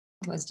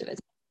most of it.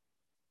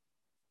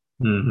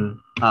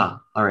 Mm-hmm. All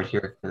right,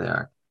 here they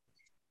are.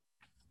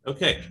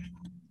 Okay.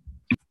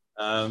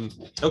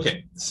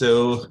 Okay,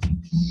 so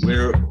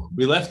where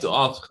we left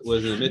off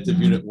was in the midst of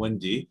Unit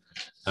 1D,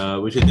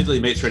 which admittedly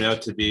may turn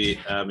out to be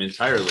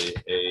entirely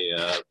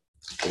a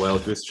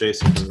wild goose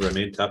chase in terms of our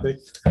main topic,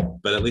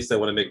 but at least I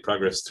want to make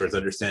progress towards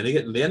understanding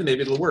it. In the end,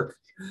 maybe it'll work,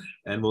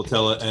 and we'll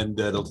tell it, and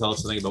it'll tell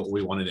us something about what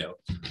we want to know.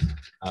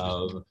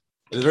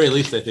 At the very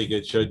least, I think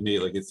it showed me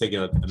like it's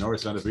taken an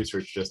enormous amount of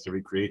research just to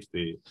recreate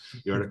the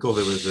article.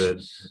 There was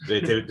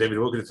David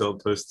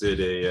Wogenfeld posted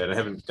and I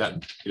haven't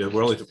gotten,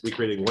 we're only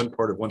recreating one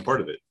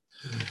part of it.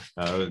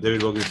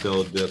 David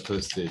Wogenfeld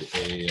posted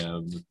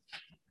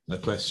a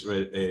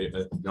question,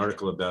 an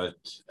article about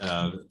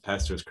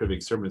pastors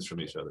cribbing sermons from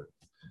each other.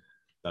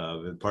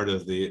 And part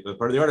of the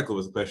article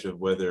was a question of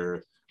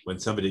whether when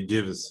somebody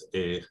gives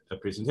a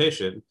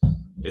presentation,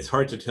 it's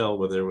hard to tell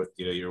whether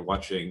you're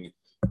watching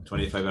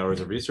 25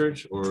 hours of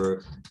research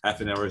or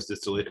half an hour's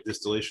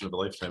distillation of a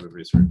lifetime of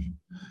research.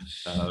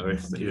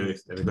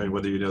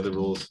 Whether you know the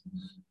rules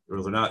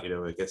or not,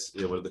 I guess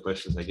one of the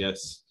questions, I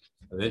guess,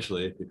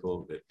 eventually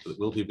will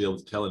people be able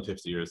to tell in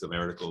 50 years that my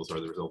articles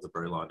are the result of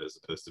Berlin as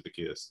opposed to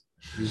Bacchius?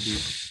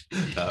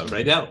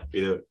 Right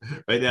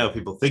now,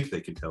 people think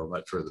they can tell. I'm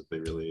not sure that they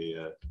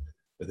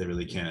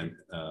really can,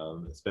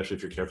 especially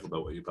if you're careful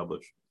about what you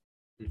publish.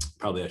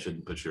 Probably I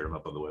shouldn't put Sherem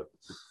up on the web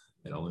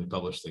and only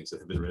publish things that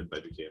have been read by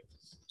Bacchius.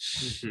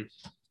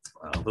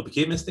 But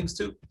Bacchius missed things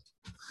too.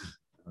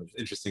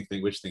 Interesting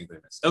thing, which thing they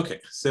missed.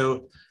 Okay,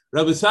 so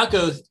Rabbi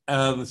Sacco's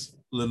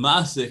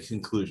Lemasic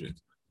conclusion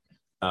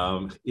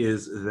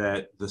is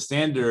that the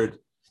standard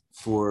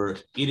for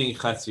eating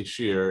chatzi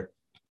shir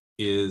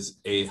is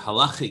a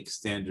halachic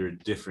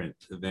standard different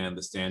than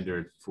the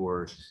standard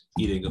for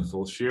eating a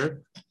full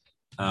shir.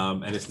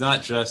 And it's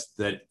not just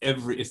that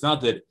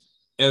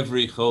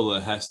every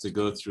chola has to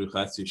go through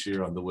chatzi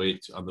shir on the way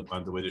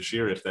to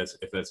shir if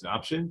that's an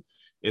option.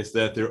 It's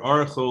that there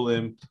are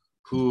cholim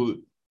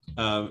who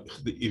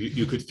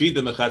you could feed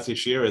them a chatzi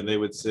shir and they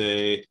would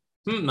say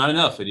not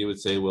enough, and you would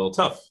say, well,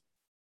 tough.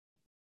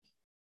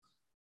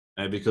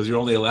 Because you're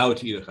only allowed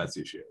to eat a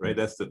chatzi shir, right?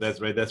 That's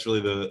right. That's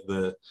really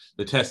the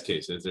test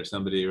case. Is there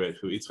somebody, right,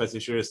 who eats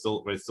chatzi shir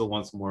still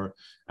wants more,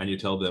 and you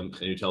tell them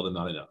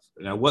not enough.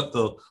 Now, what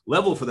the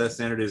level for that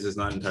standard is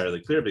not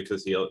entirely clear,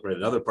 because he read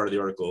another part of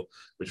the article,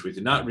 which we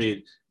did not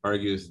read,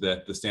 argues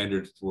that the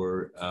standard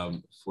for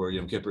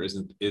Yom Kippur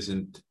isn't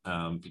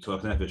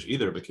pikuach nefesh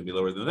either, but can be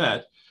lower than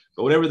that.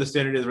 But whatever the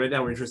standard is, right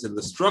now we're interested in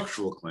the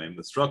structural claim.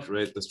 The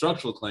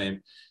structural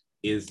claim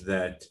is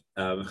that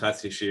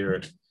chatzi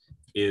shir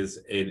has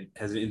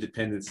an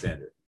independent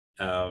standard.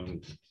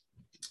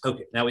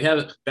 Okay, now we have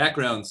a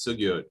background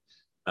sugyot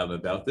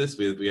about this.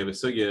 We have a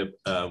sugya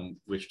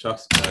which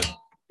talks about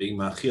being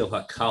machil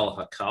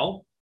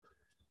hakal,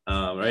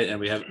 right? And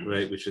we have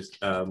which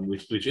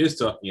is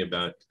talking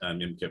about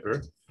Yom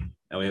Kippur.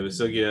 And we have a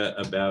sugya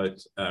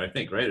about I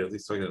think, right, or at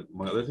least talking about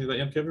among other things about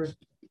Yom Kippur.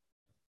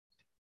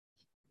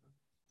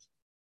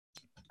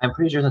 I'm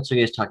pretty sure that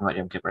sugya is talking about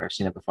Yom Kippur. I've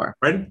seen it before.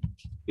 Pardon?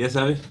 Yes,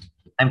 Avi?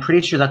 I'm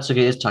pretty sure that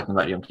sugya is talking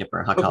about Yom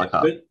Kippur.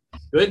 Okay,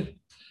 good.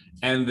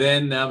 And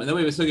then we have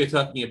a sugya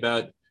talking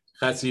about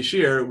chatzi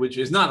shir, which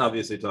is not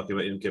obviously talking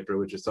about Yom Kippur,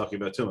 which is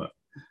talking about Tumah,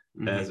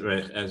 as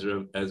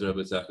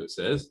Rabbi Sacco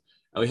says.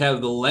 We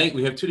have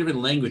we have two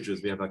different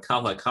languages. We have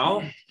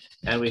hakal,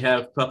 and we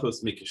have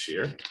pachos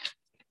mikashir.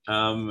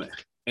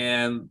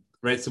 And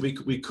right, so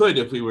we could,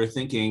 if we were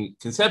thinking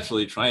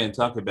conceptually, try and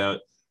talk about,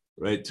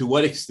 right, to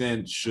what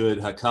extent should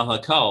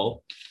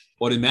hakal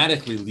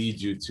automatically lead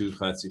you to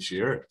chatzi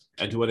shir,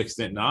 and to what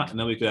extent not? And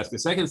then we could ask a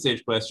second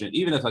stage question: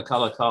 even if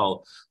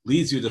hakal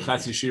leads you to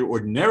chatzi shir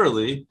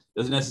ordinarily,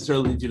 doesn't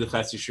necessarily lead you to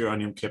chatzi shir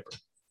on Yom Kippur.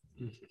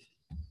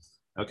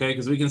 Okay,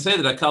 because we can say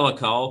that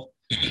hakal,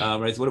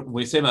 right? So when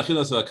we say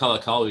machilos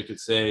hakal, we could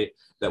say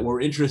that what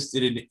we're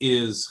interested in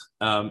is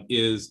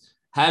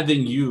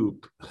having you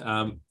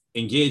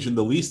engage in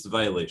the least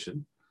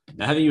violation.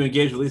 Now, having you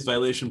engage in the least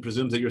violation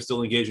presumes that you're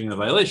still engaging in a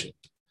violation.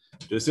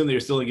 To assume that you're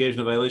still engaged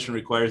in a violation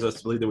requires us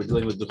to believe that we're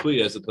dealing with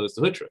Duchuya as opposed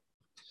to Hutra,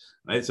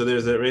 right? So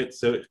there's a right.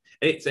 So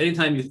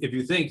anytime if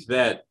you think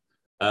that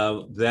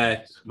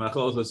that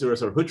Machalos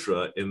Asuras are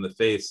Hutra in the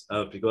face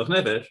of Pikuach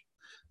Nefesh,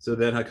 so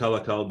then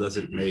Hakal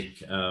doesn't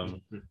make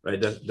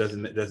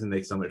doesn't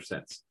make so much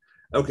sense.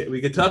 Okay,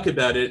 we could talk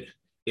about it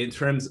in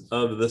terms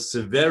of the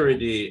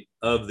severity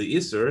of the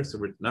Isur. So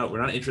we're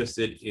not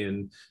interested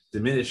in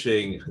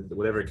diminishing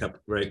whatever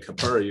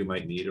kapara you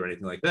might need or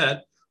anything like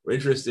that. We're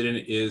interested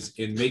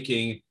in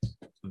making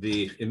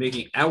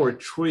our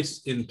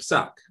choice in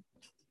psak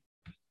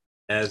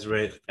as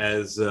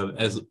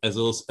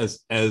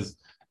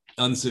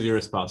unsevere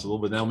as possible.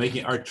 But now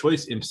making our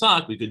choice in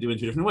psak, we could do it in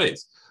two different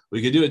ways.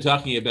 We could do it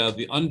talking about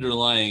the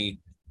underlying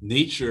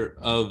nature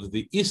of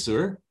the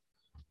isur,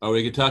 or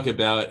we could talk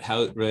about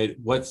how, right,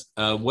 what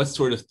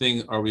sort of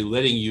thing are we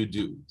letting you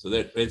do? So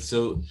that, right,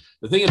 so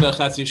the thing about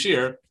chatzi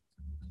shir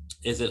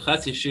is that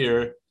chatzi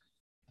shir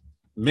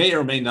may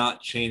or may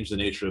not change the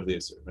nature of the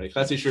isur. Right?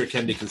 Chatzi shir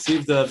can be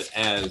conceived of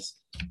as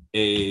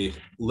a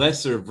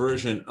lesser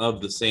version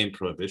of the same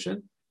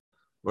prohibition,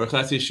 or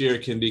Chatzi Shir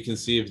can be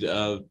conceived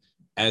of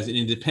as an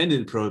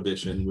independent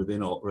prohibition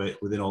within all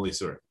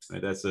Isurim.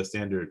 Right? That's a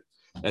standard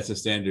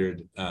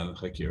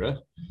Chakira.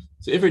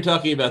 So if you're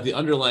talking about the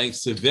underlying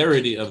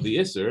severity of the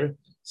Isur,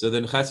 so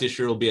then Chatzi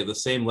Shir will be at the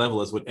same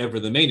level as whatever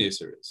the main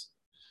Isur is.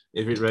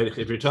 If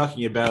you're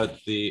talking about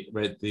the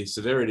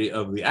severity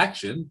of the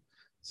action,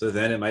 so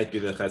then it might be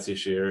the Chatzi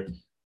Shir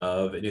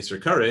of an Isur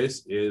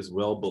Kares is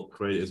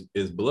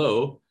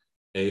below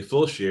a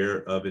full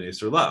share of an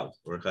Isur Lav,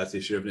 or a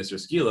Chatzi Shir of an Isur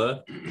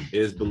Skila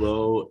is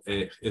below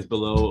a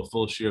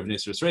full share of an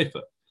Isur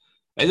Sreifa.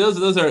 And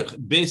those are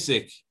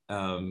basic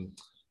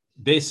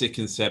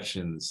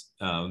conceptions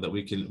that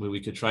we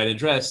could try to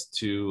address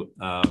to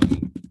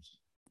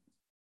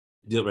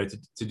deal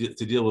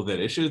with that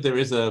issue. There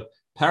is a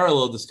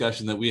parallel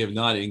discussion that we have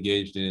not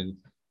engaged in,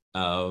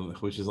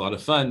 which is a lot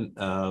of fun,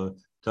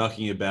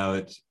 talking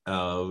about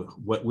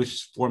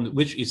which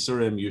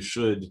isurim you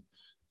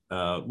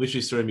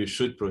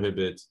should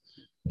prohibit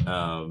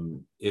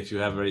if you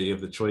have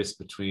the choice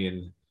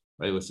between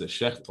what's the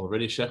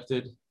already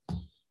shechted,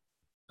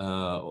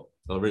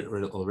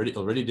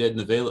 already dead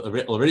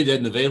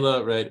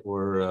nevela, right,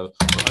 or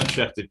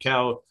unshechted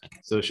cow.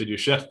 So should you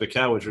shecht the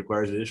cow, which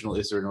requires additional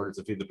isur in order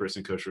to feed the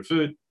person kosher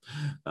food?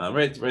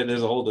 Right.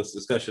 There's a whole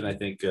discussion. I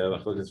think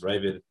Machlokas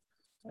Ravid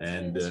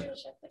and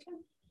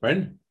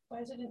pardon? Why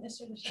is it an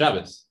Isser to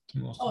Shabbos.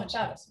 Oh, on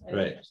Shabbos.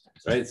 Right.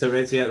 So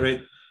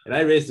right. And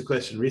I raised the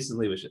question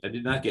recently, which I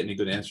did not get any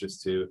good answers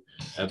to,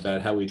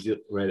 about how we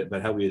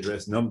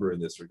address number in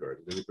this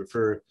regard. Do we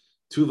prefer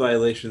two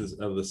violations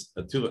of this?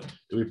 Do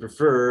we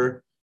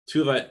prefer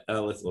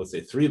let's say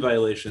three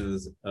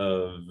violations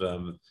of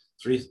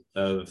two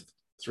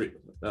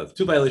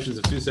violations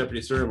of two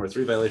separate isurim, or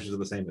three violations of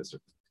the same isur?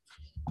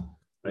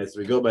 Right. So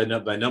we go by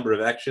number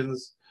of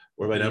actions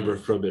or by number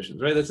of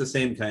prohibitions. Right. That's the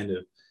same kind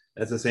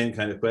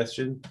of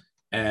question.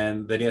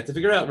 And then you have to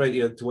figure out, right,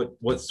 to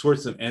what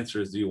sorts of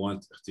answers do you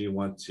want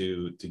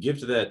to give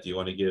to that? Do you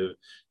want to give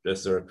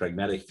just sort of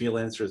pragmatic feel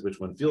answers,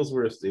 which one feels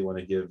worse? Do you want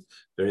to give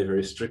very,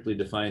 very strictly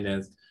defined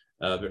answers?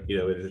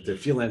 The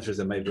feel answers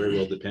that might very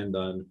well depend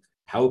on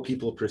how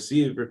people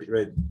perceive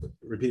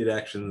repeated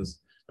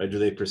actions. Right? Do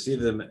they perceive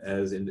them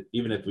as,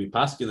 even if we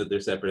postulate that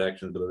they're separate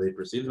actions, but do they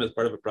perceive them as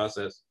part of a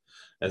process,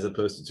 as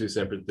opposed to two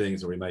separate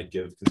things? Or we might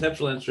give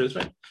conceptual answers,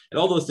 right? And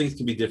all those things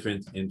can be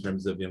different in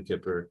terms of Yom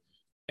Kippur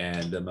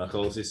and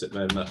Machalos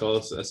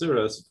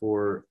Asuros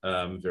for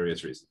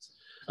various reasons.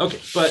 Okay,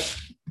 but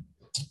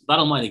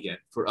bottom line again,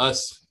 for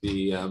us,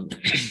 the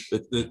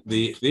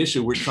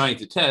issue we're trying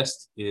to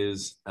test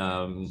is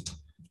Rabbi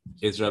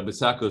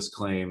Sako's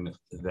claim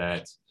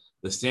that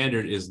the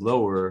standard is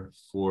lower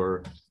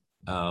for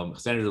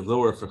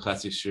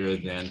Chatzi Shir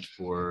than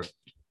for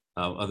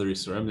other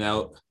Isurim.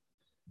 Now,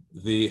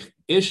 the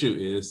issue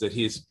is that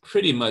he's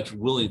pretty much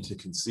willing to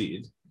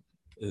concede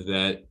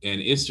that an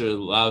Isur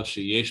Lav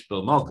Sheyesh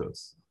Bo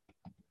Malkos,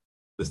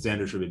 the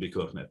standard should be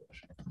Pikuach Nefesh.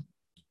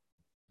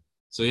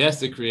 So he has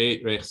to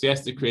create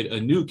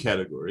a new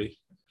category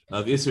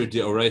of Isur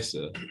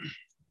Deoraisa,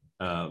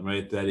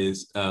 right? That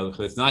is,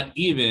 it's not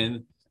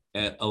even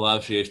a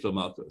Lav Sheyesh Bo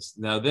Malkos.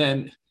 Now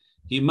then,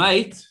 he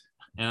might,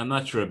 and I'm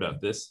not sure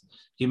about this,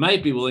 he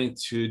might be willing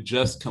to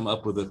just come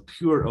up with a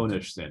pure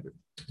Onesh standard.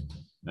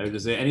 I would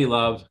just say any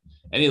lav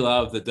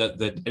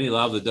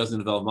that doesn't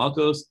involve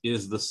Malkos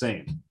is the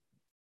same.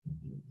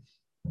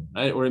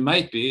 Right? Or it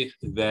might be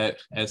that,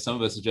 as some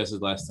of us suggested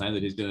last time,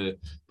 that he's going to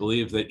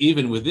believe that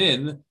even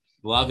within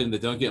lavim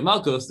that don't get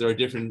Malkos, there are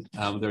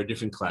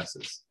different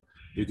classes.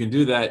 You can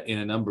do that in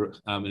a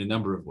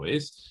number of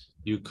ways.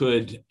 You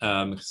could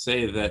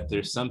say that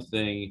there's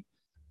something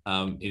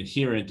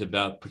inherent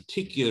about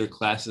particular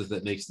classes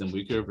that makes them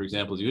weaker. For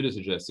example, as Yehuda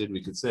suggested,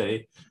 we could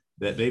say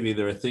that maybe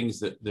there are things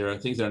that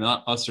are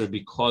not usher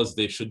because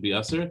they should be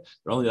usher.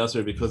 They're only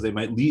usher because they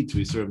might lead to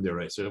isurim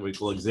deraisa. We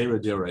call it gzeira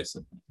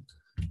deraisa.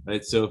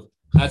 Right. So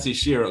Chatzi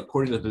Shir,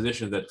 according to the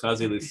position that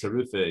Chazi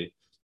Sarufe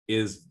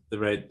is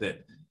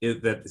that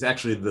it's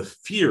actually the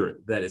fear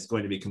that it's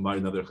going to be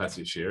combined with another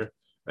Chatzi Shir.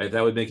 Right.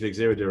 That would make it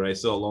gzeira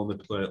deraisa along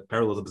the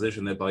parallel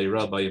position that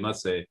Bayira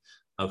Bayimatse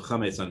of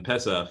chametz on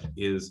Pesach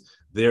is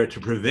there to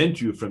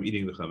prevent you from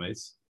eating the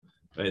chametz,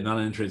 right? Not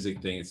an intrinsic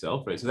thing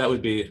itself, right? So that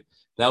would be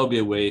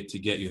a way to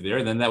get you there,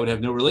 and then that would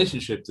have no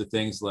relationship to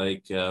things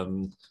like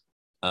lav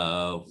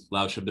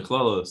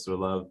shabichlalos or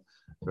lav,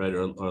 right,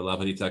 or lav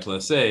hanita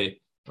klase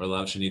or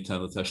lav shenitan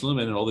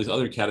l'tashlumin, and all these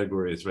other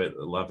categories, right?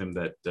 Lavim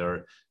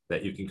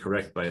that you can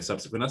correct by a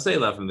subsequent assay,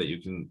 lavim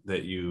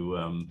that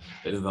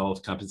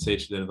involve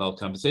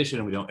compensation,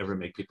 and we don't ever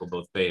make people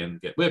both pay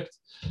and get whipped,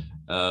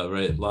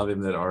 right?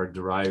 Lavim that are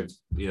derived,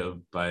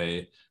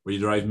 where you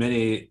derive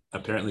many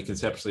apparently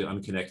conceptually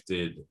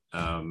unconnected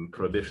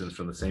prohibitions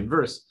from the same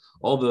verse.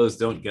 All those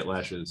don't get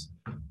lashes,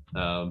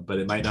 but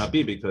it might not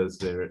be because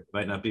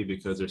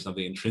there's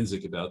something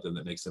intrinsic about them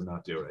that makes them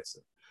not deoraisa.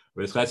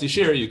 Whereas Chatzi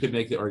Shir, you could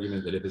make the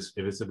argument that if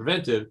it's a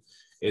preventive,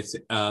 it's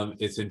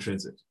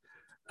intrinsic.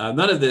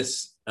 None of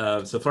this,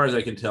 so far as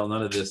I can tell,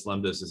 none of this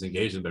Lamdas is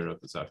engaged in Berurah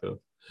Pesachos.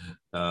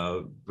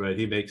 Right?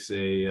 He makes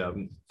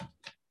a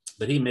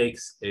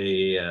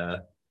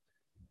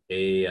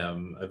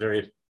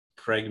very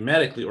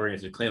pragmatically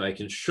oriented claim. I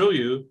can show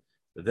you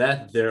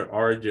that there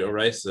are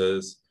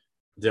deoraisa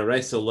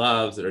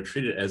lavs that are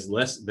treated as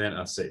less than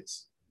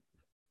aseis.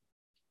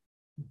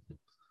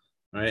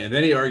 Right, and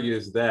then he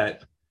argues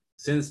that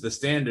since the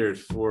standard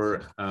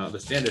for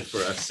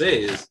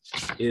aseis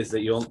is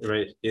that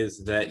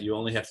you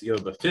only have to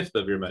give a fifth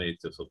of your money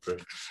to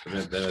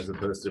prevent that, as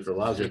opposed to for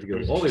lavs you have to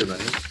give all your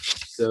money.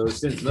 So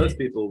since most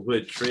people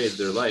would trade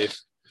their life,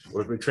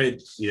 or would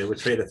trade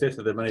a fifth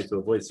of their money to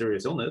avoid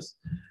serious illness,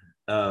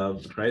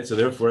 right? So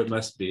therefore, it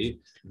must be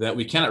that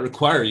we cannot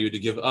require you to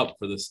give up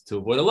for this to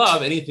avoid a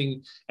lav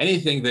anything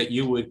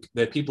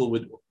that people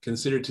would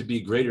consider to be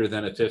greater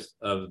than a fifth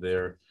of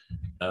their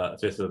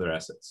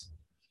assets.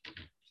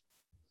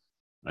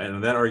 Right,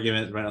 and that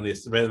argument,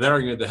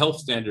 the health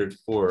standard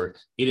for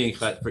eating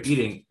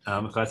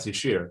chatzi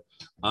shir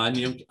on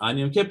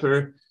Yom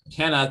Kippur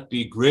cannot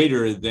be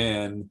greater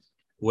than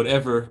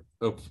whatever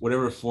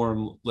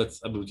form. We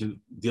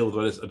can deal with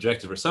what is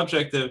objective or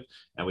subjective,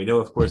 and we know,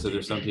 of course, that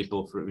there's some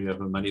people for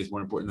money is more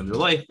important than their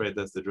life, right?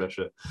 That's the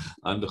dresha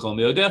on B'chol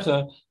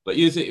Meodecha. But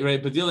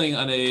but dealing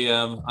on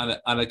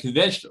a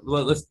conventional.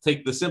 Well, let's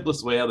take the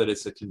simplest way out, that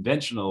it's a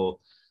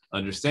conventional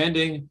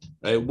understanding,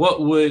 right?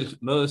 What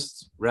would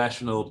most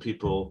rational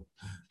people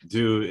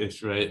do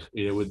if, right?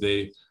 Would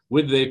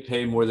they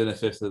pay more than a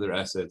fifth of their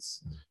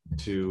assets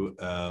to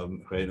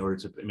in order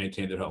to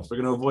maintain their health? We're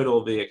going to avoid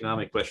all the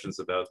economic questions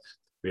about,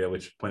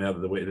 which point out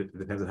that the way it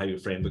depends on how you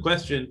frame the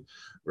question.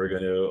 We're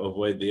going to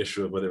avoid the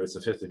issue of whether it's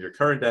a fifth of your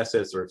current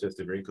assets, or a fifth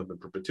of your income in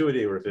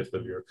perpetuity, or a fifth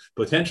of your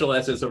potential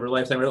assets over a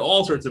lifetime. There are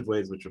all sorts of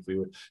ways which, if we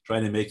were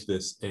trying to make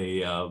this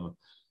make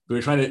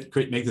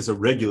this a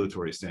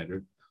regulatory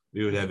standard,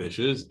 we would have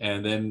issues.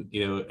 And then,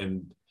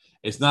 and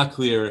it's not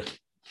clear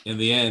in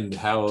the end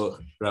how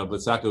Rav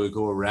Batzaka would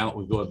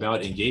go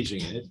about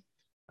engaging in it.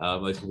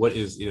 What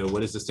is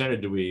the standard?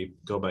 Do we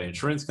go by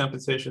insurance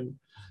compensation?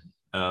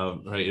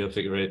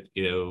 Figure it.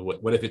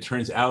 What if it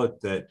turns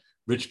out that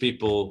rich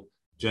people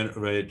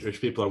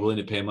are willing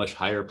to pay a much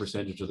higher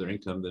percentage of their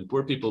income than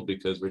poor people,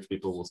 because rich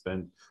people will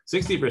spend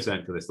 60%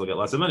 because they still get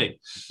lots of money,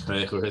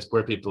 right? Whereas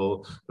poor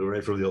people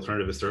who from the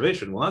alternative of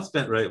starvation will not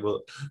spend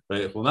will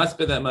not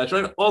spend that much,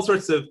 right? All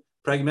sorts of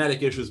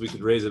pragmatic issues we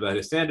could raise about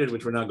his standard,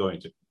 which we're not going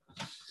to,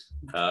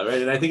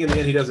 right? And I think in the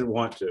end he doesn't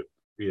want to,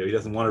 he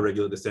doesn't want to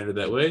regulate the standard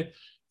that way.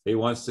 He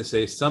wants to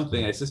say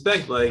something, I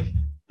suspect, like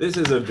this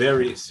is a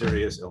very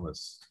serious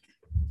illness.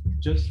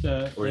 Just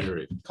or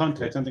injury.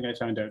 Context, something I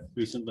found out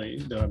recently,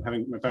 though I'm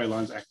having my fire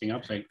alarms acting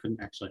up, so I couldn't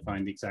actually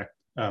find the exact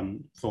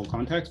full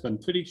context, but I'm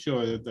pretty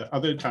sure that the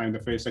other time the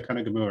phrase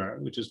Sakana Gemura,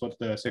 which is what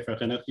the Sefer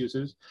Chinuch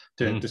uses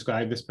to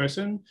describe this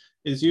person,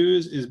 is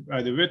used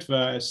by the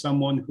Ritva as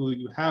someone who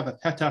you have a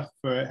petach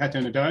for a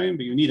heter nadayim,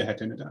 but you need a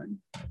heter nadayim.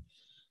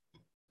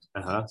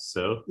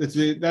 So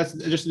that's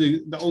just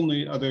the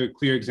only other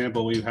clear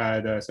example we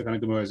had Sakana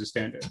Gemura as a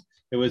standard.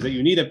 It was that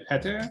you need a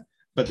heter,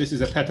 but this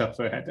is a petach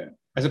for a heter.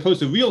 As opposed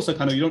to real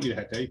sakana, you don't need a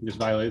heter. You can just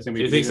violate it.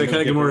 You think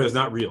Sakana Gemura is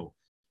not real?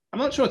 I'm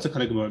not sure what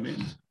Sakana Gemura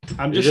means.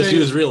 You just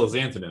use real as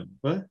antonym.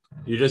 What?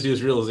 You just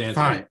use real as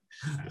antonym.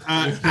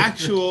 Fine.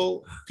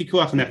 Actual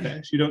pikuach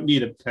nefesh. You don't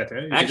need a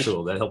heter.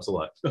 That helps a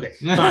lot. Okay,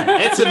 fine.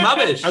 It's a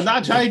rubbish. I'm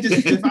not trying to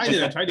define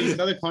it. I'm trying to use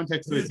another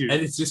context with you.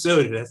 And it's just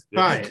so.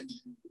 Fine.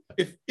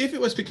 If it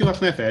was pikuach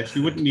nefesh,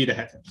 you wouldn't need a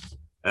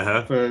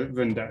heter for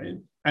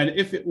Vendayin. And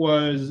if it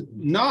was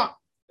not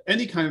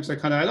any kind of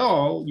sakana at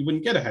all, you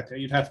wouldn't get a heter.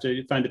 You'd have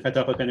to find a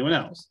petach like anyone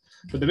else.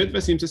 But the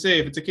Ritva seems to say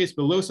if it's a case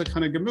below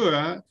sakana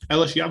gemura,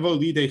 elash yavo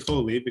lidei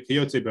choli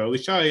b'kiyotze bo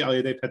lishai al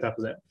yedei petach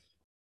zeh.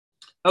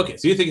 Okay,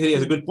 so you think that he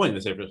has a good point in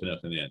the Sefer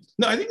Chinuch in the end?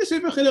 No, I think the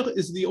Sefer Chinuch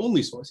is the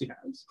only source he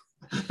has.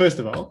 First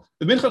of all,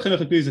 the Mincha Chinuch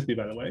agrees with me,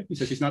 by the way. He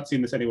says he's not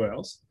seen this anywhere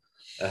else.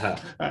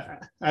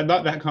 I'm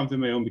not that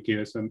confident in my own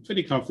B'kiyos, so I'm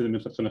pretty confident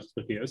in Mincha Chinuch's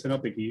B'kiyos. I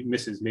don't think he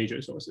misses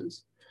major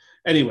sources.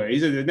 Anyway, he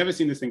said they've never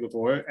seen this thing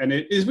before, and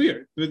it is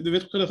weird. The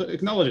Mincha Chinuch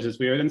acknowledges it's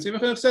weird, and Sefer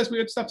Chinuch says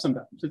weird stuff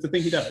sometimes. It's a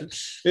thing he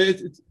does.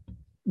 He's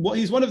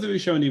one of the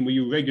Rishonim where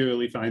you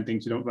regularly find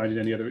things you don't find in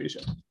any other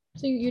Rishon.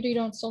 So you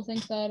don't still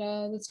think that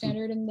the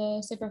standard in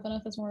the Sefer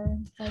Chinuch is more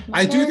like?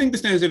 I do think the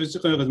standard of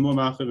Sefer Chinuch is more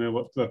machir than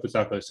what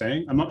Pesach is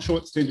saying. I'm not sure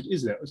what standard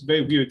is there. It's a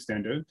very weird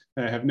standard.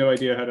 I have no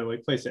idea how to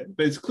place it,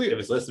 but it's clear. If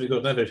it's less than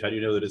Mikol Nefesh, how do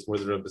you know that it's more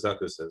than Rav Pesach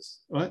says?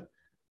 What?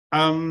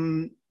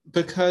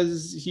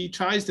 Because he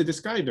tries to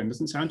describe him. It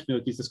doesn't sound to me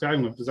like he's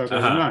describing what Pesach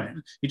has in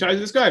mind. He tries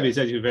to describe it. He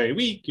says you're very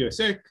weak, you're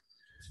sick.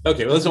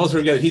 Okay, well, let's also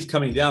forget that he's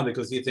coming down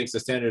because he thinks the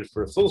standard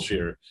for a full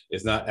shear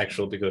is not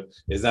Mikol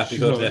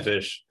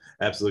Nefesh,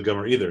 absolute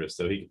gomer either.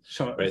 So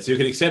right. So you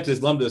can accept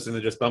his lumdus and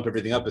then just bump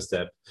everything up a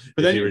step.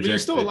 But then you're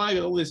still alive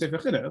at all this Sefer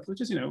Chinuch,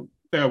 which is,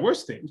 there are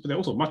worse things, but there are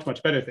also much,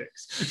 much better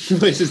things.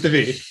 Places to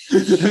be.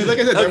 Like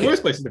I said, there are worse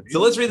places to be.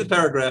 So let's read the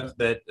paragraph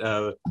that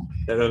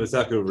Rav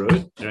Saku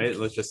wrote. Right.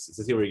 Let's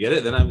see where we get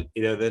it. Then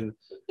then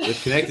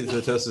let's connect it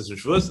to the Tosas and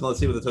Shavuos, and let's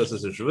see what the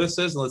Tosas and Shavuos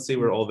says, and let's see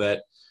where all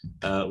that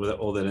with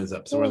all that ends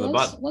up. So we're on the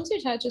bottom. Once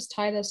you just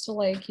tie this to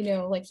like,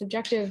 like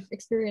subjective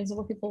experience of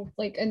what people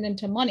like, and then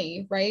to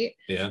money, right?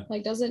 Yeah.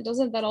 Like, doesn't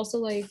that also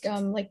like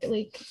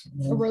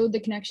erode the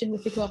connection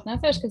with pikuach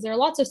nefesh? Because there are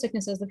lots of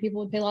sicknesses that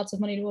people would pay lots of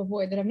money to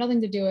avoid that have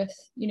nothing to do with,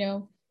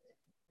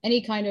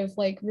 any kind of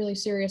like really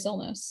serious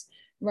illness,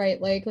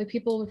 right? Like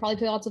people would probably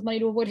pay lots of money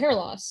to avoid hair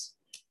loss.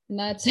 And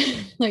that's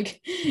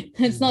like,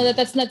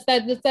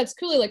 that's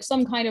clearly like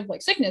some kind of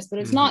like sickness, but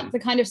it's not the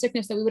kind of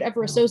sickness that we would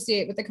ever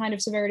associate with the kind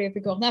of severity of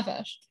pikuach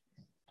nefesh.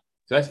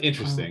 So that's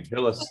interesting.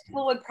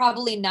 People would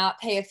probably not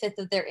pay a fifth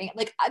of their income.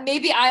 Like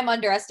maybe I'm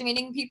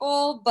underestimating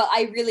people, but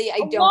I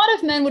don't. A lot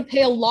of men would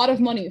pay a lot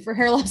of money for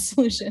hair loss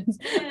solutions,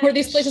 where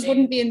these places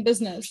wouldn't be in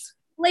business.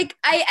 Like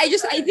I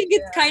think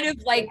it's kind of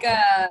like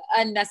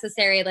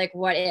unnecessary, like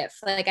what if.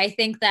 Like I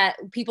think that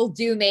people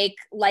do make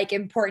like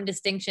important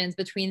distinctions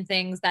between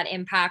things that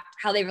impact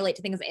how they relate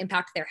to things that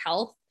impact their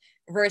health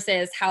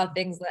versus how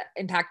things that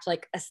impact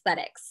like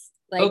aesthetics.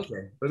 Like,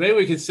 okay, but maybe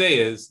we could say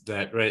is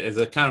that, right, as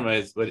a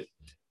compromise, but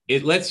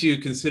it lets you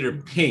consider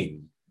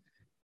pain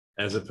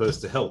as opposed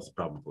to health,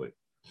 probably.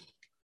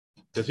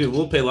 Because people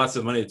will pay lots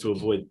of money to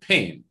avoid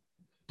pain,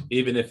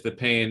 even if the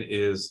pain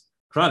is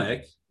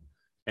chronic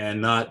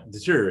and not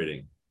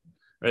deteriorating,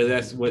 right?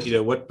 That's what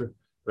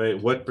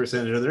what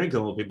percentage of their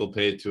income will people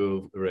pay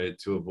to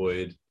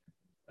avoid?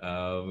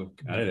 I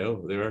don't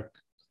know. There are,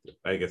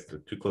 I guess, they're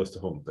too close to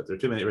home, but there are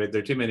too many. Right?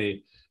 There are too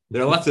many.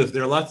 There are lots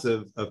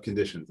of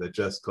conditions that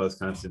just cause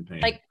constant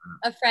pain. Like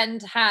a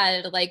friend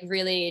had like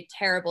really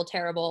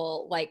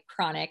terrible like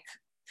chronic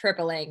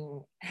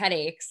crippling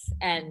headaches,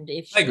 and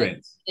if she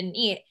migraines didn't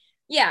eat,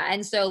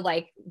 and so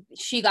like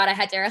she got a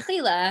heter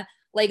achila.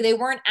 Like they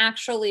weren't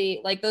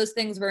actually like those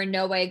things were in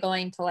no way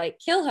going to like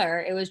kill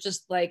her. It was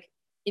just like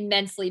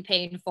immensely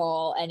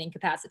painful and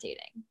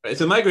incapacitating. Right.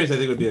 So migraines, I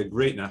think, would be a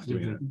great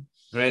nafkamina,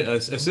 right?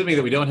 Assuming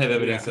that we don't have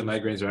evidence that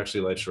migraines are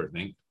actually life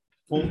shortening,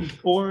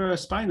 or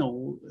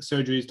spinal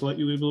surgeries to let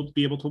you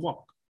be able to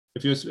walk.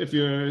 If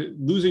you're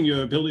losing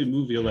your ability to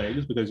move your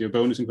legs because your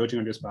bone is encroaching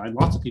on your spine,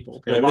 lots of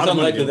people. Right, it's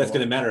unlikely that's going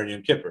to matter in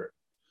Yom Kippur.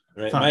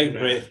 Right,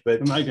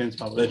 but the migraine's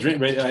probably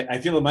I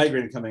feel a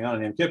migraine coming on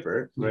in Yom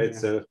Kippur, right? Yeah.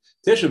 So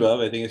Tisha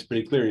B'Av, I think it's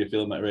pretty clear you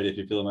feel if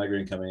you feel a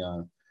migraine coming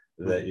on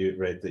that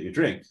you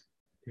drink.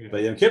 Yeah.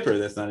 But Yom Kippur,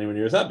 that's not anywhere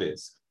near as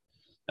obvious,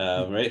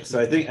 right? So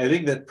I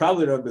think that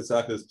probably Rav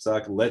B'Tzaka's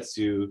psak lets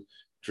you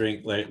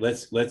drink, like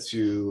lets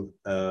you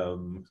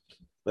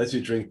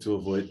drink to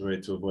avoid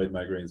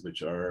migraines,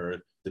 which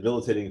are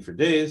debilitating for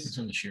days. It's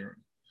on the shear.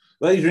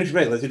 Well, you drink,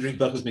 right? Let's drink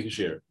Bachus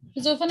Mikashir.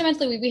 So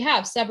fundamentally, we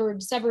have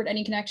severed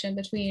any connection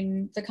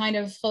between the kind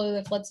of flow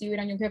that lets you eat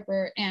on Yom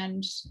Kippur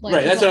and like.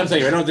 Right, that's what I'm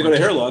saying. I don't have to go to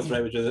hair loss,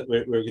 right? Which is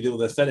where we can deal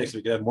with aesthetics.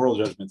 We can have moral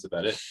judgments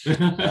about it,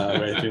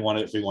 right? If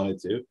we wanted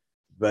to,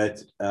 but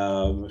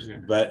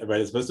right,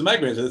 as opposed to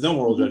migraines, there's no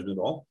moral judgment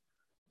at all.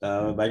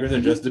 Migraines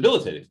are just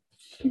debilitating,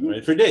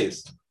 right, for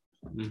days.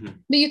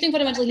 But you think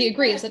fundamentally he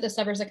agrees that this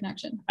severs the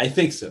connection? I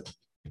think so.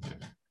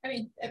 I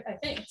mean, I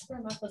think it's for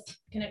a Machlis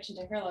connection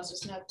to hair loss.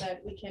 It's not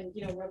that we can,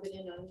 rub it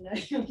in on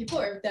Yom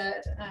Kippur,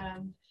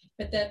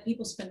 but that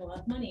people spend a lot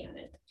of money on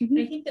it.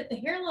 I think that the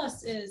hair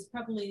loss is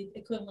probably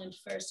equivalent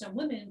for some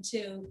women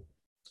to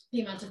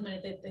the amount of money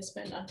that they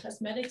spend on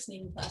cosmetics and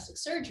even plastic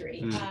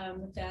surgery.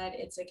 That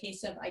it's a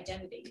case of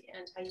identity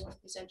and how you want to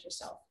present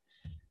yourself.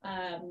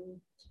 I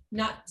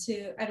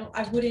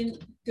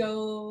wouldn't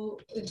go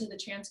into the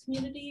trans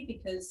community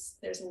because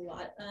there's a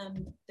lot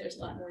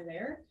more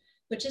there.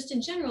 But just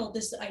in general,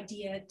 this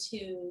idea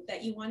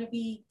that you want to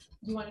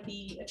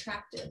be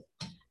attractive,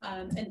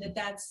 and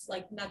that's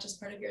like not just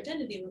part of your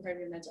identity, but part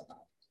of your mental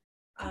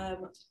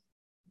health.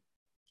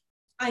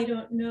 I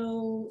don't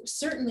know.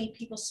 Certainly,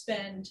 people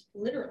spend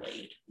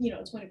literally,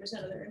 20%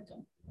 of their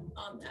income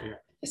on that. Yeah.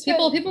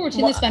 People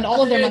routinely spend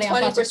all of their money on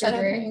plastic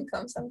surgery.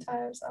 Income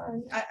sometimes.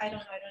 I don't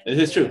know. It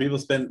is true. People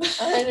spend. They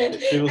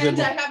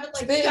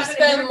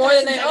spend more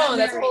than they own.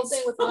 That's the whole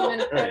thing with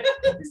women.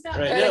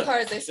 Credit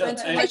cards. They spend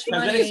too much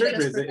money.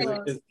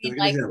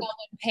 Like someone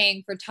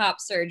paying for top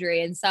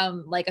surgery and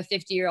some like a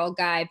 50-year-old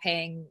guy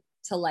paying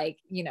to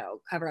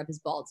cover up his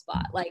bald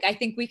spot. Like I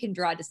think we can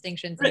draw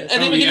distinctions. Right. I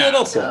think we can do it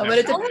also. But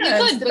it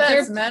depends. But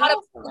they're not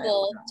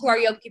applicable to our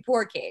Yom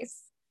Kippur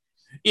case.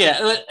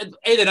 Yeah,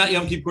 A, they're not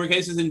Yom Kippur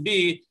cases, and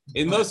B,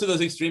 in most of those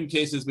extreme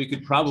cases, we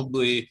could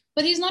probably.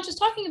 But he's not just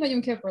talking about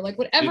Yom Kippur. Like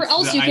whatever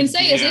else you can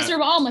say is Isser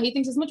Ba'alma. He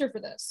thinks it's mutter for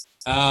this.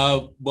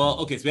 Well,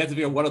 okay, so we have to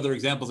figure out what other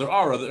examples there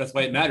are. That's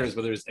why it matters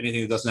whether there's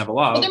anything that doesn't have a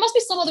law. But there must be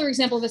some other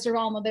example of Isser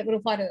Ba'alma that would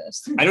apply to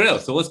this. I don't know.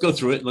 So let's go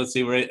through it. Let's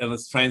see and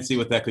let's try and see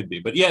what that could be.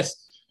 But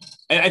yes,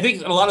 and I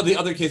think a lot of the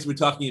other cases we're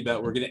talking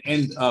about, we're going to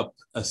end up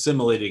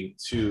assimilating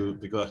to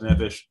Pikuach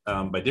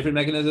Nefesh by different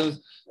mechanisms.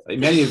 Like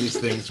many of these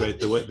things, right?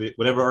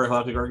 Whatever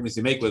archaeological arguments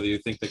you make, whether you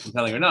think they're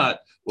compelling or not,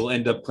 will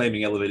end up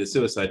claiming elevated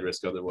suicide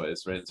risk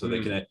otherwise, right? So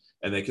they connect,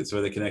 and they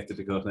connect to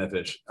Pikuach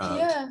Nefesh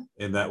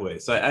in that way.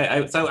 So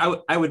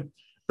I would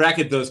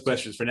bracket those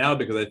questions for now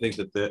because I think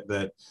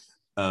that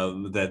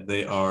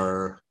they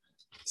are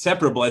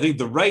separable. I think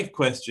the right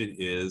question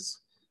is,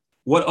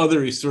 what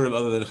other isurim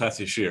other than Chas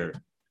Yashir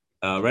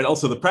Right.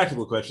 Also, the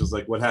practical question is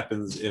like, what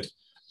happens if,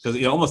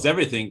 because almost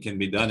everything can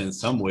be done in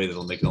some way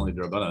that'll make it only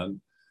D'Rabbanan.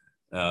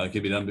 It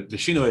can be done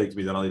b'shinoi, it can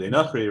be done only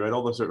Nachri, right?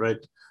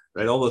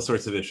 All those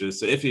sorts of issues.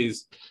 So if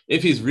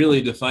he's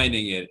really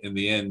defining it in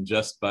the end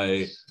just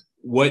by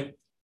what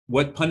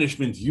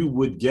punishment you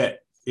would get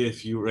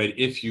if you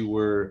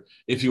were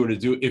to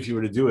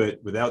do it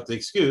without the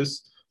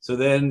excuse, so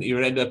then you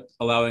would end up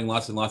allowing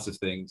lots and lots of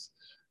things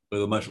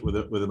with a much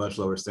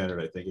lower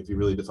standard, I think, if you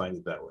really defined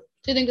it that way.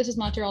 Do you think this is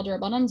material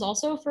D'Rabbanans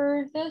also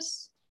for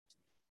this?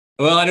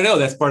 Well, I don't know.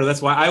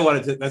 That's why I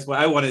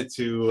wanted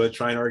to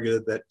try and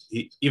argue that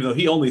even though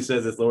he only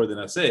says it's lower than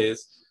Asayis,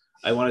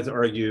 I wanted to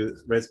argue,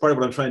 right? It's part of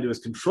what I'm trying to do is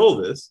control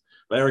this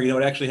by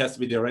arguing, it actually has to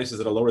be D'Oraisas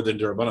that are lower than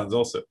D'Rabbanans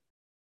also.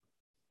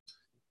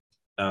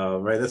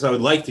 Right? That's what I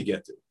would like to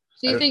get to.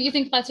 So you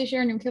think Chatzis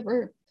Shear and Yom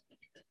Kippur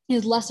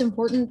is less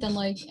important than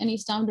like any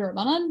Stam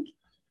D'Rabbanan?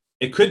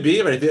 It could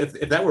be, right?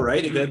 If that were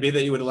right, it could be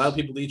that you would allow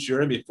people to eat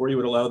Shurim before you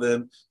would allow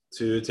them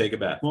to take a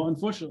bath. Well,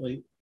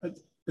 unfortunately,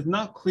 it's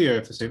not clear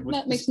if the Sefer.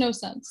 That makes no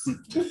sense.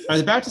 I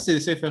was about to say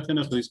the Sefer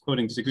Chinuch who he's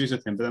quoting disagrees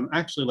with him, but I'm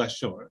actually less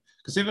sure.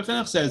 Because Sefer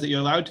Chinuch says that you're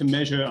allowed to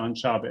measure on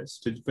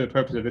Shabbos for the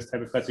purpose of this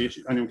type of Chatzis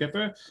on Yom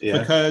Kippur,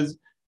 because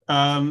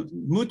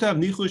mutav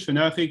nichush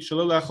v'nachik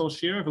shelo lachol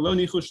shir v'lo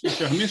nichush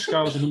l'shir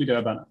hamishkal shehu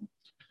mid'Rabbanan.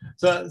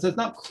 So it's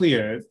not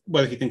clear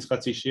whether he thinks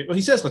Chatzis Shear. Well,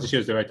 he says Chatzis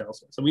Shear is D'Oraita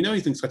also, so we know he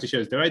thinks Chatzis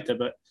Shear is D'Oraita,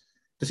 but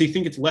does he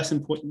think it's less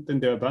important than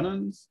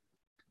D'Rabbanans?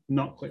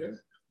 Not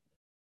clear.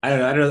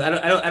 I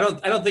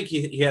don't think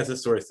he has a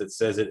source that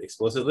says it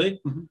explicitly.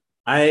 Mm-hmm.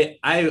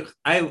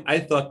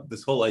 I thought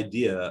this whole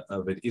idea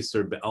of an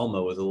Isur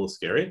Be'alma was a little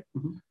scary.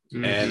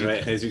 Mm-hmm. And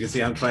right, as you can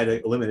see, I'm trying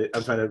to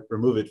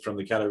remove it from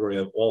the category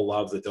of all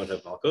lavs that don't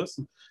have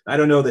Malkos. I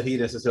don't know that he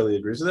necessarily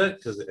agrees with that,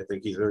 because I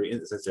think he's very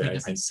into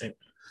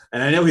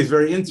and I know he's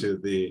very into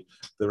the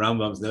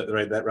Rambam's,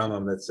 right? That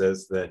Rambam that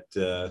says that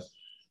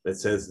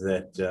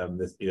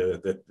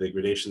that the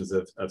gradations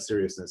of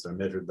seriousness are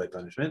measured by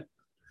punishment.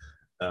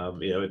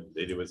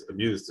 It was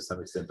amused to some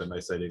extent by my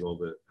citing all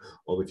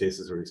the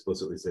cases where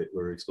explicitly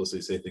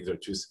say things are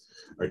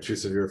too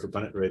severe for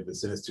punishment. Right, the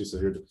sin is too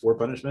severe for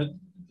punishment.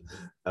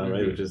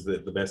 Right, which is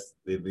the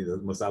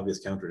most obvious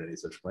counter to any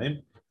such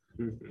claim.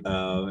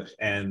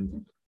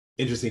 And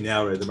interesting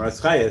now, right, the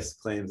Maras Chayes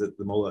claims that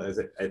the Moloch, as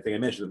I think I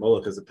mentioned, the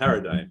Moloch is a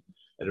paradigm.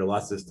 And there are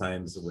lots of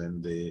times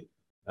when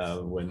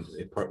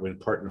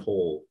part and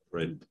whole,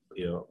 right,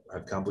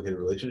 have complicated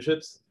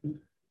relationships.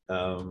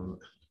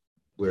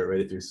 Where,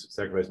 right, if you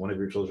sacrifice one of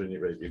your children, you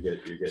get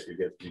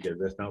a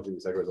death penalty. You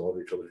sacrifice all of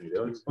your children, you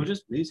don't. Or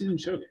just Macy's and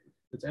Shogeg.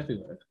 It's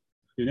everywhere.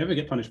 You never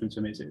get punishments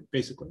for Macy's,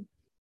 basically.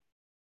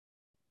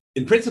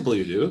 In principle,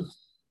 you do.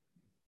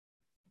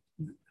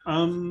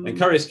 And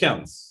Kares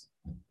counts.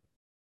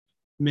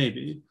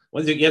 Maybe.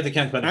 Once you have to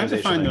count. I have to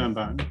find the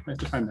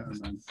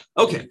Ramban.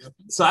 Okay,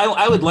 so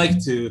I would like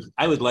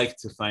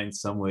to find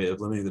some way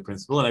of limiting the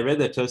principle. And I read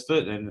that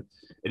Tosfot, and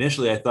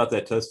initially I thought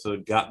that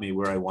Tosfot got me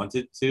where I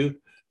wanted to.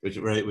 Which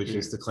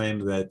is to claim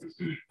that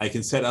I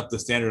can set up the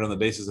standard on the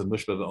basis of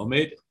Mushba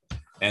v'Omed,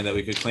 and that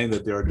we could claim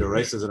that there are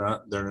D'Oraisas that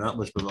are not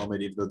Mushba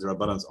v'Omed, even though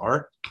D'Rabbanans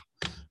are.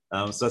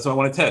 So that's what I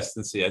want to test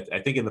and see. I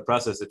think in the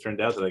process it turned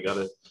out that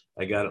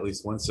I got at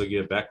least one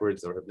sugya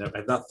backwards, or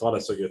I've not thought a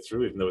sugya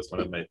through, even though it's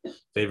one of my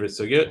favorite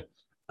sugya.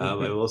 I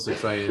will also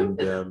try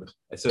and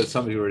I said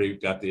somebody already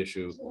got the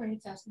issue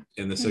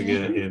in the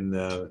sugya in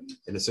the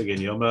sugya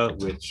in Yoma,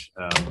 which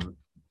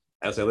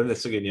as I learned the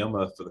sugya in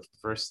Yoma for the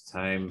first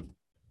time,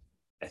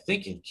 I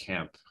think in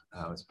camp.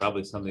 It's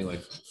probably something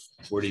like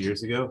 40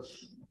 years ago,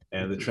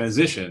 and the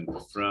transition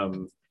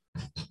from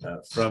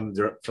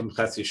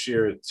Chatzis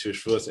Shear to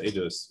Shvuas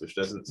Eidos, which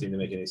doesn't seem to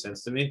make any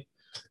sense to me,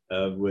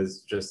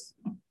 was just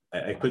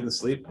I couldn't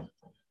sleep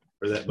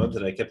for that month,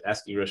 and I kept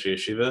asking Rosh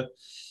Yeshiva,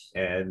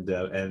 and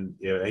I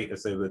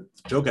say the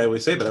joke I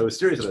always say, but I was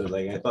serious about it.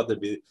 Like I thought there'd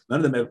be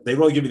none of them. They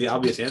would all give me the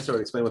obvious answer or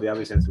explain what the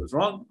obvious answer was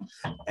wrong,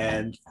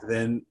 and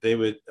then they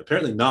would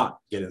apparently not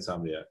get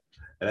insomnia.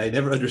 And I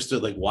never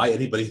understood why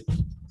anybody.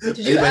 Did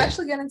you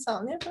actually get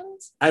insomnia from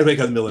this? I wake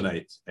up in the middle of the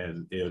night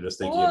and just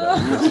thinking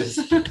about it.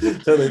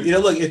 So look,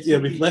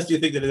 unless you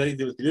think that it has anything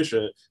to do with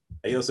Kedusha,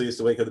 I also used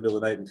to wake up in the middle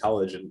of the night in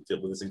college and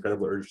feel this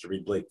incredible urge to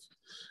read Blake.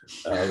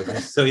 So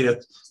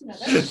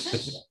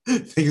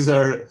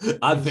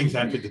odd things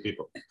happen to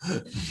people.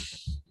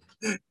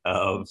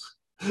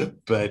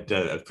 But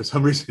for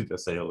some reason, I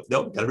say,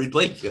 no, gotta read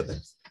Blake.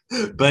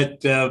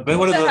 But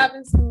one of the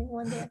happens to me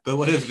one day. But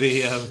one of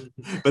the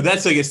but that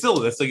sugya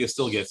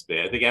still gets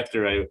me. I think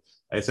after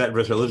I sat in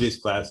Professor Olivia's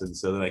class, and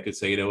so then I could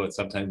say,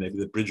 sometimes maybe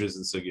the bridges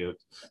in sugya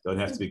don't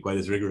have to be quite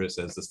as rigorous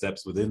as the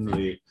steps within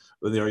the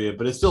area,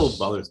 but it still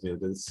bothers me.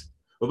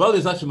 What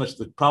bothers not so much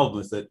the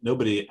problem is that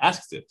nobody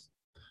asked it.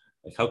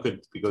 Like, how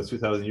could we go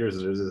 2,000 years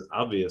and there's this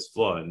obvious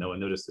flaw and no one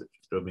noticed it?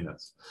 It drove me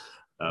nuts.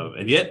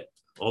 And yet,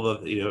 all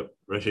the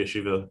Rosh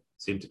Yeshiva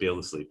seem to be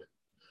able to sleep.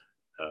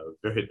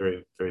 Very,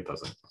 very, very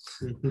puzzling.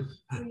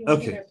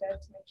 Okay.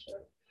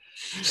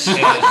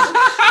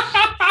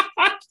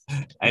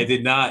 I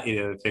did not,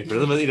 pay for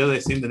them. They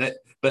seem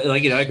But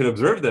like, I could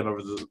observe them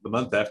over the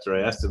month after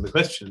I asked them the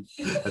question,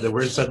 and the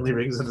word suddenly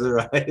rings into their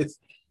eyes,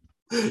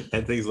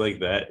 and things like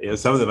that.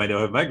 Some of them I know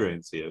have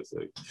migraines. So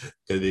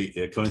could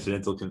be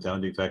coincidental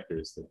confounding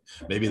factors. So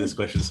maybe this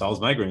question solves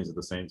migraines at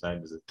the same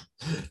time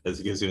as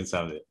it gives you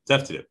insomnia. It's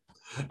tough to do.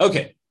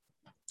 Okay,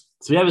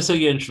 so we have a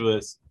sugya in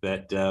Shavuos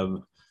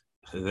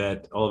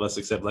that all of us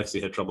except Lexi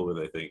had trouble with,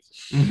 I think.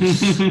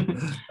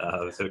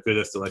 So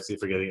kudos to Lexi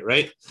for getting it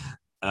right.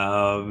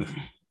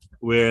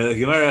 Where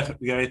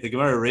the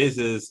Gemara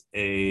raises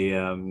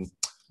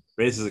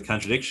a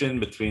contradiction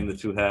between the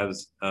two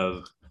halves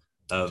of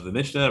the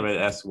Mishnah. Right?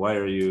 It asks why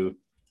are you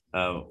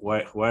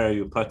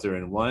pater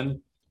in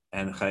one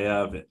and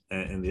chayav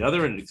in the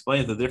other, and it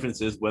explains the difference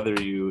is whether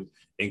you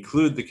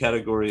include the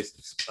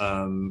categories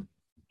in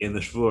the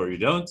shvuah or you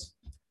don't.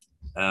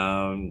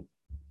 The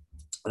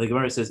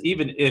Gemara says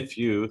even if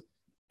you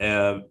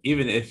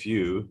actually, if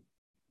you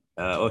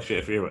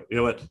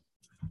know what.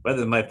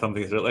 Rather than my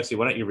pumping through it, Lexi,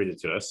 why don't you read it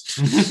to us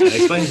and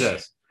explain to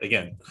us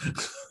again?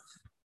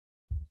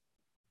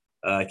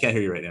 I can't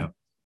hear you right now.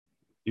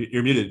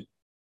 You're muted.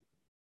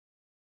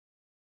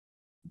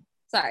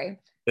 Sorry.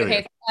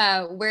 Okay.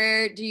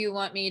 Where do you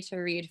want me to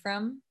read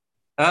from?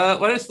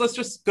 Let's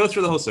just go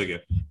through the whole sugya.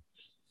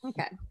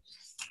 Okay.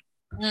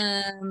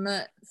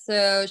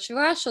 So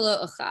Shuvah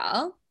shelo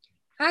ochal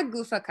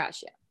hagufa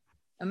kasha.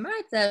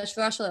 Amarta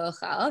Shuvah shelo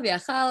ochal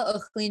v'achal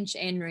ochlin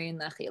she'en ruin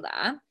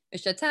lachila.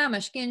 V'shata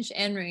mashkin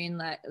she'en ruin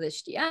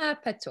l'shtiya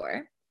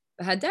patur.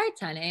 V'hadar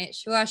tane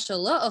Shuvah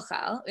shelo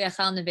ochal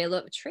v'achal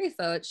nevelot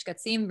v'treifot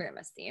shkatzim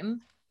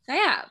v'rmasim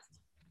chayav.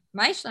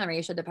 Ma'ishna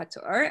reisha de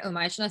patur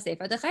u'ma'ishna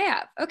seifa de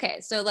chayav.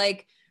 Okay, so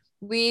like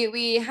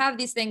we have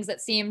these things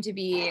that seem to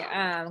be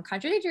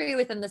contradictory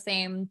within the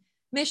same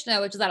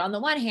Mishnah, which is that on the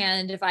one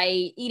hand, if I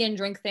eat and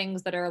drink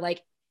things that are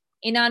like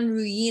inan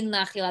ruyin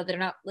lachila, that are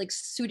not like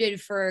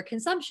suited for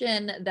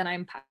consumption, then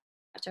I'm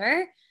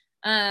pater.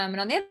 And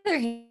on the other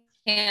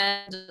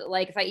hand,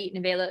 like if I eat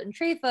nevelot and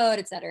treifot,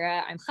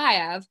 etc., I'm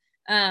chayav.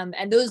 And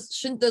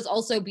shouldn't those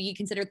also be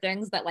considered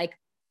things that like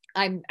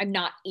I'm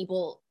not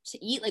able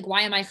to eat? Like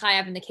why am I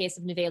chayav in the case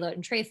of nevelot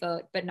and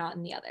treifot, but not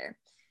in the other?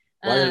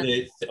 Why are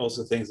they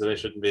also things that I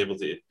shouldn't be able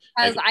to eat?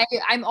 Because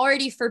I'm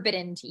already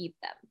forbidden to eat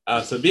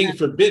them. So being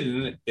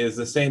forbidden is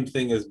the same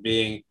thing as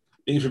being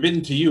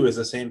forbidden to you is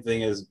the same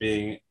thing as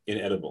being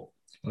inedible.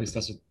 At least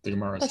that's what the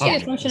Gemara is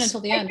talking about. Until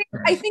the end.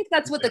 I think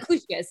that's what the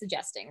Kushya is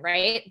suggesting,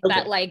 right? Okay.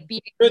 That like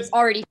being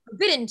already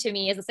forbidden to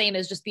me is the same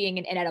as just being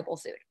an inedible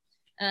food.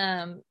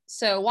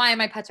 So why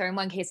am I pater in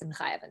one case and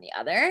chayav in the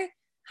other?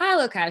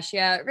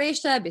 Halokashya,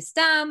 reisha,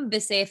 bistam,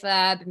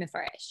 biseifa,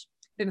 b'mifarash.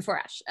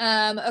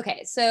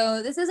 Okay,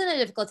 so this isn't a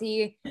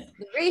difficulty.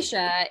 The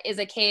reisha is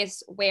a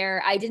case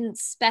where I didn't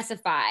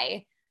specify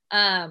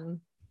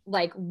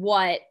like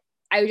what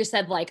I just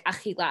said, like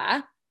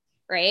achila,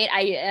 right?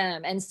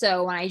 And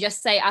so when I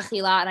just say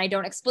achila and I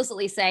don't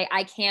explicitly say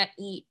I can't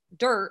eat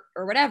dirt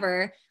or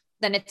whatever,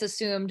 then it's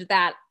assumed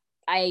that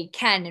I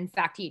can in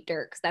fact eat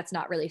dirt because that's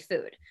not really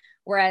food.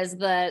 Whereas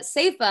the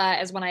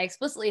seifa is when I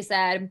explicitly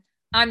said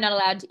I'm not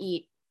allowed to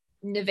eat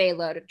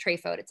nevelot,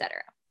 treifot,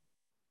 etc.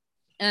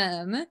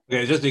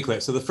 Okay, just to be clear.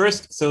 So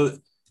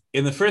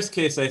in the first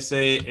case, I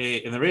say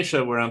in the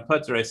reisha where I'm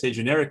pater, I say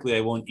generically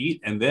I won't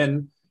eat, and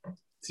then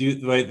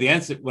the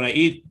answer when I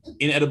eat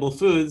inedible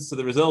foods. So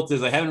the result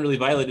is I haven't really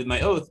violated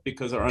my oath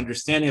because our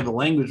understanding of the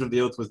language of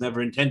the oath was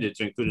never intended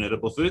to include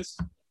inedible foods.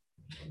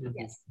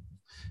 Yes.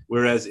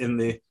 Whereas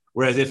in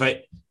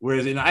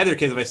either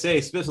case, if I say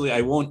specifically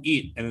I won't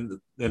eat, and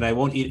then I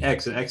won't eat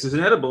X, and X is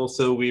inedible,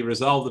 so we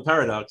resolve the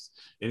paradox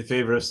in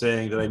favor of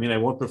saying that I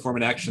won't perform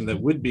an action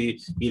that would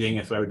be eating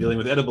if I were dealing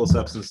with edible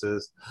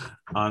substances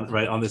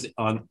on this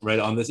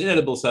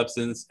inedible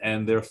substance,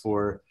 and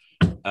therefore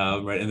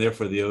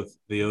the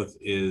oath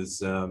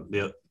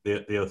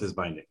is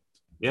binding.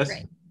 Yes.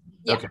 Right.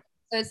 Yeah. Okay.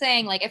 So it's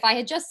saying like if I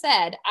had just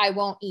said I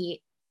won't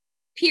eat,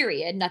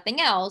 period, nothing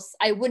else,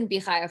 I wouldn't be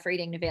chayav for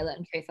eating nevelot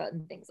and treifot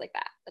and things like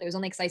that. But it was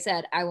only because I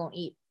said I won't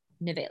eat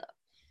nevelot.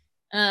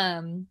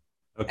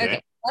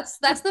 Okay.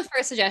 That's the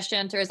first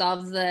suggestion to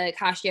resolve the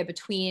kashya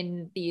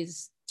between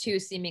these two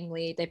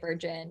seemingly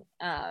divergent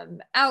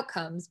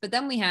outcomes. But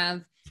then we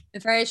have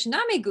mefarish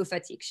name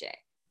gufa tikshe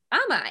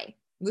amai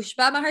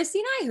mushba mahar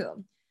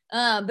sinaihu.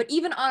 But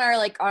even on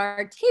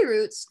our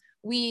teirutz,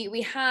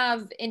 we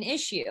have an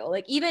issue.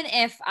 Like even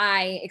if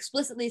I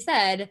explicitly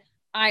said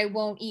I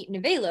won't eat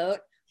nevelot,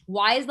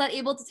 why is that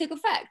able to take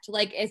effect?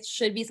 Like it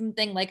should be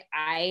something like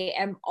I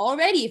am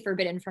already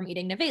forbidden from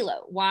eating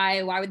nevelot.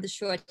 Why would the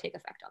shua take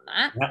effect on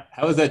that?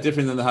 How is that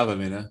different than the hava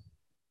amina?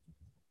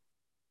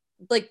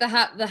 Like the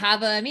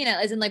hava amina,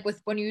 as in like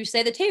with when you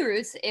say the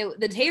teirutz,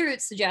 the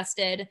teirutz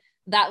suggested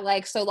that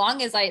like so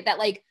long as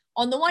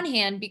on the one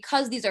hand,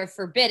 because these are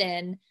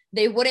forbidden,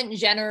 they wouldn't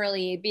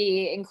generally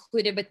be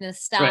included within the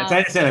style. Right, I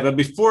understand that. But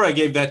before I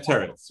gave that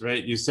teretz,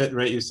 right? You said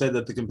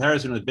that the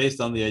comparison was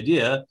based on the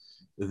idea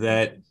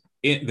that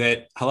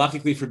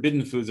halakhically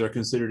forbidden foods are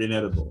considered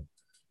inedible.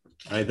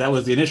 Right, that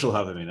was the initial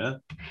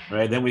havamina.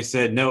 Right, then we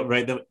said no.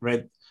 Right.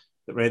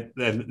 right?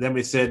 Then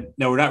we said,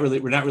 no, we're not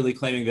really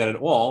claiming that at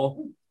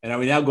all. And are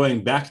we now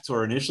going back to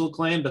our initial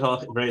claim?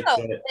 Right? No,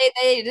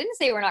 they didn't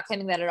say we're not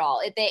claiming that at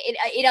all.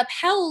 It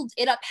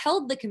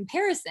upheld the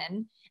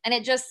comparison, and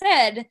it just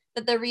said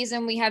that the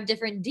reason we have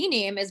different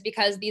dinim is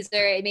because these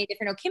are made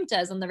different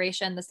okimtas on the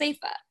Reisha and the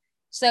Seifa.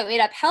 So it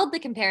upheld the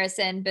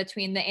comparison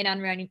between the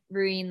Einan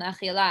Ruin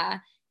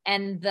Lachila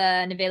and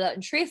the Nevelot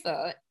and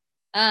Trefot.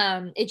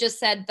 It just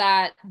said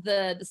that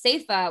the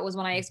Seifa was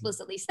when I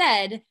explicitly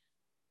said,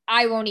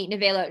 I won't eat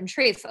Nevelot and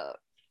Trefot.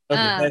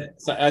 Okay,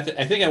 so I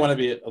think I want to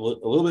be a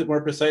little bit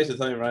more precise with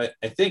something, right?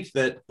 I think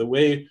that the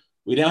way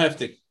we now have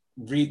to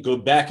go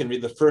back and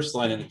read the first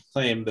line and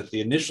claim that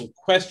the initial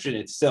question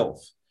itself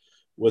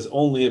was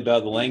only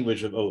about the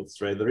language of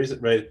oaths, right? The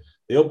reason, right?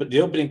 The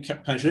opening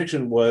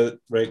contradiction was,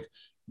 right?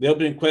 The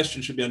opening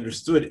question should be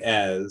understood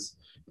as,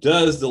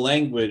 does the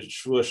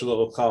language Shvua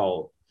Shelo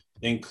Ochal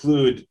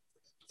include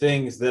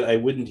things that I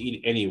wouldn't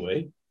eat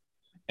anyway?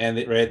 And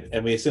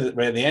we assume that,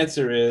 right? The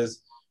answer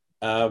is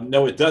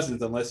no, it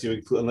doesn't, unless you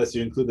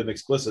include them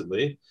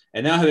explicitly.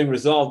 And now, having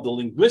resolved the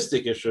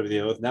linguistic issue of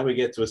the oath, now we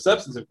get to a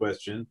substantive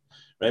question,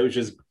 right? Which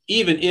is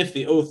even if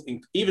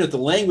the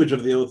language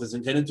of the oath is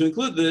intended to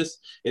include this,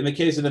 in the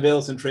case of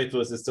Nevelos and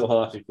Trefos, it's still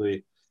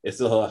halachically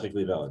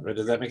valid, right?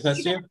 Does that make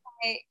sense to you?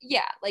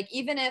 Yeah, like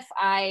even if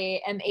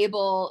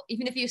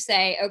you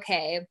say,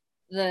 okay,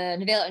 the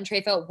Nevelot and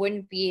Trefot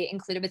wouldn't be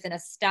included within a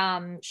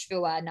stam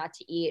shvua not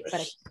to eat,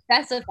 but if you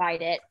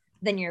specified it,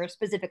 then you're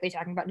specifically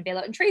talking about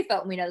Nevelot and Trefot,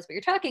 and we know that's what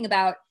you're talking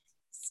about.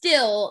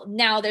 Still,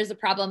 now there's a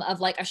problem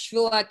of like a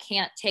shvua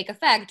can't take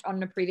effect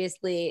on a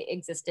previously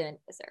existent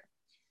iser.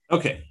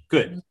 Okay,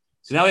 good.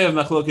 So now we have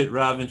machloket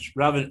Rav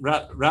Shmuel and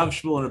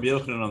Rabbi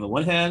Yochanan on the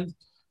one hand.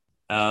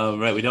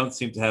 Right, we don't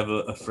seem to have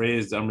a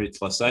phrase Amrit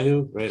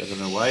Tlasahu, right? I don't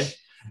know why.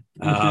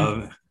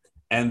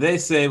 And they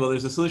say, well,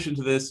 there's a solution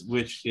to this,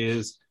 which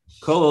is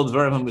Kol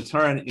Dvarim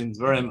HaMutarin in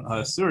Dvarim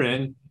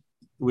HaAsurin,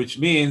 which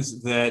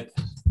means that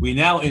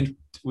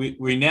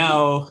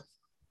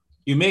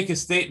you make a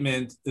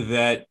statement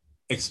that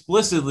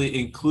explicitly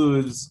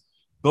includes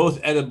both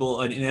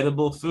edible and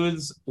inedible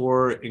foods,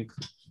 or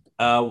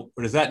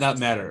does that not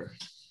matter?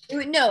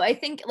 No, I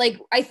think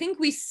this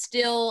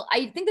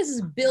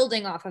is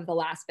building off of the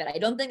last bit. I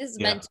don't think this is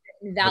meant to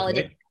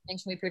invalidate the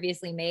distinction we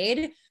previously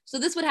made. So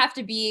this would have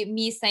to be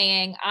me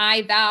saying,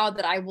 I vow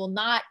that I will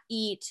not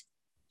eat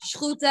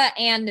shchuta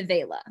and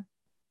nevela.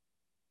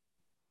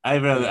 I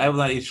will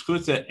not eat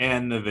shchuta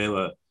and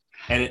nevela,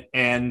 and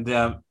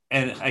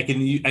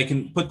I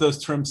can put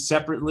those terms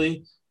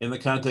separately in the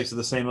context of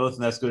the same oath,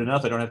 and that's good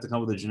enough. I don't have to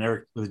come with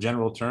a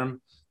general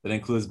term that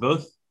includes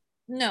both.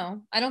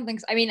 No, I don't think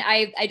so. I mean,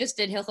 I just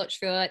did Hilchot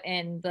Shvuot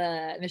in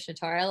the Mishnah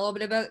Torah a little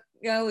bit ago,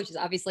 which is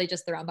obviously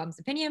just the Rambam's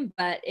opinion,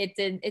 but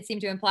it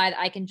seemed to imply that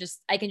I can just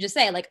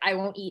say like I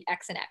won't eat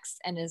X and X,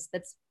 and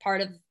that's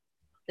part of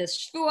this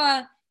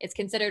Shvua. It's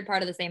considered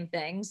part of the same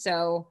thing.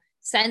 So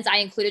since I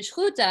included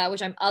shchuta,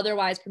 which I'm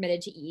otherwise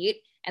permitted to eat,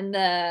 and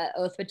the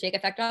oath would take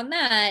effect on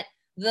that,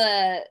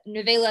 the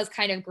nevela is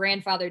kind of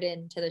grandfathered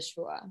into the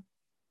Shvua.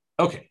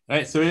 Okay,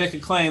 right. So I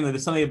could claim that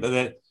it's something about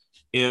that.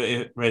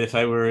 If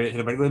I were in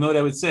a regular mode,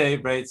 I would say,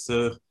 right.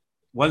 So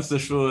once the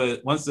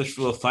shvua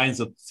finds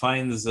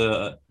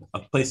a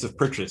place of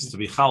purchase to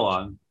be chal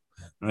on,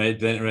 then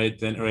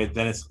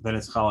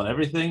it's chal on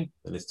everything.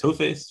 Then it's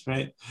tofes,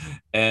 right?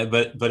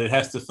 But it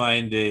has to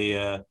find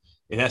a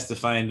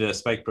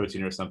spike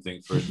protein or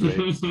something for it,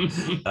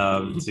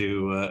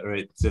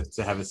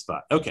 to have a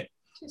spot. Okay.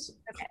 So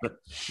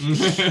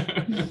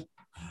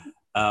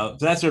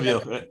that's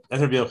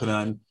Rabbi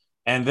Yochanan,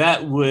 and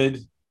that would.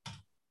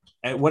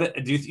 And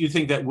what do you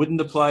think that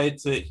wouldn't apply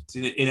to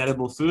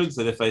inedible foods?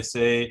 That if I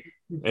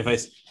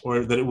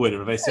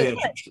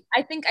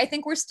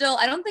think we're still.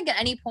 I don't think at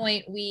any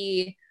point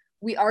we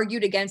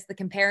argued against the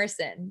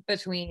comparison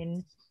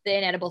between the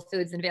inedible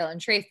foods and Nevelot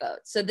and Trefot.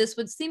 So this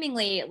would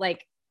seemingly but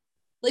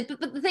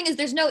the thing is,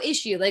 there's no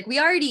issue. Like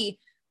the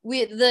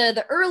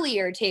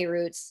earlier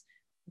Teirutz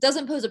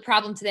doesn't pose a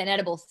problem to the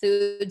inedible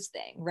foods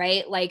thing,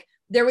 right? Like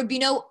there would be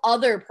no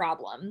other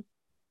problem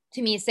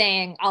to me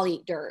saying I'll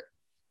eat dirt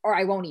or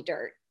I won't eat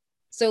dirt.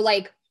 So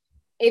like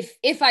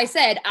if I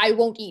said I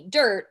won't eat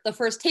dirt, the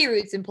first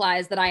Teirutz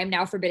implies that I am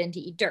now forbidden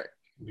to eat dirt.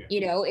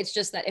 Yeah. It's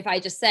just that if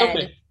I just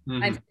said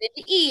I'm forbidden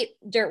to eat,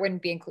 dirt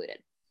wouldn't be included.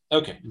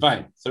 Okay,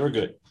 fine. So we're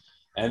good.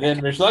 And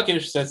then Rish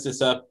Lakish sets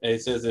this up. And he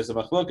says there's a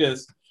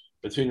machlokas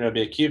between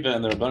Rabbi Akiva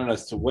and the Rabbanan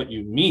as to what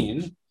you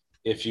mean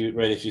if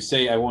you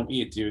say I won't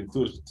eat, do you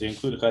include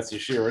Chatzi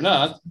Shir or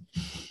not?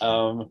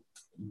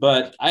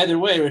 But either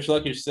way, Rish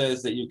Lakish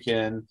says that you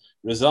can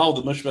resolve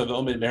the Mushba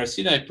V'Omed Meher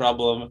Sinai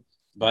problem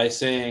by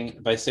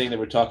saying that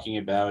we're talking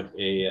about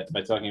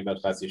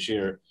Chatzi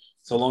Shir.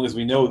 So long as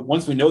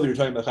once we know that you're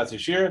talking about Chatzi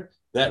Shir,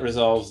 that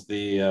resolves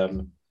the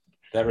Mushba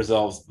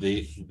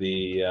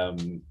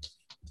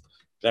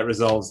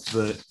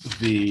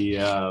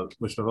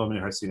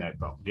V'Omed Meher Sinai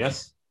problem.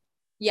 Yes.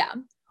 Yeah.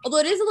 Although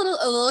it is a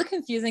little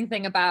confusing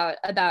thing about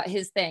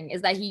his thing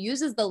is that he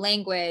uses the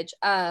language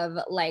of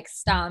like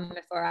stam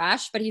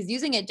meforash, but he's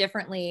using it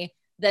differently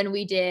than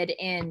we did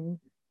in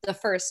the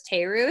first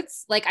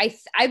Teirutz. Like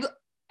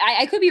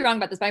I could be wrong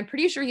about this, but I'm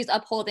pretty sure he's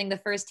upholding the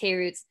first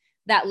Teirutz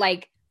that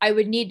like I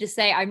would need to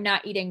say I'm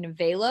not eating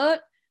nevelot.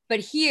 But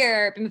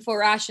here,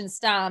 Meforash and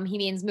Stam, he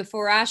means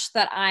Meforash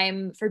that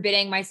I'm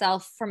forbidding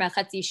myself from a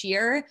Chatzi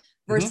Shir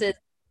versus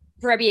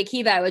for Rabbi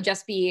Akiva, it would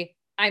just be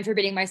I'm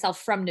forbidding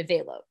myself from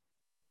nevelot.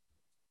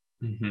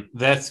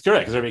 That's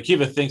correct, because Rabbi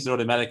Akiva thinks it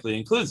automatically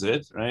includes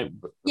it, right?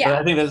 Yeah.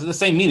 But I think that's the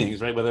same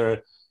meanings, right?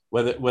 Whether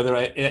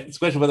it's a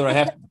question whether I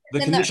have the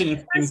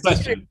condition in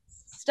question.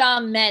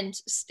 Stam meant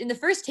in the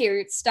first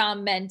Teirut,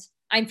 Stam meant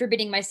I'm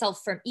forbidding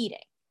myself from eating.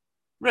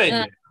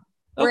 Right.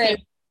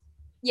 Okay.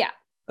 Yeah.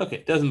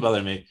 Okay, doesn't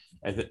bother me.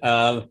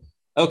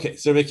 Okay,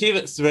 so Rabbi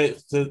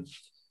Akiva,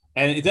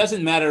 and it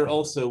doesn't matter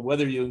also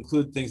whether you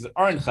include things that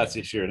aren't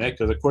Chatzi Shirim,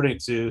 because according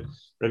to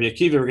Rabbi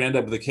Akiva, we're going to end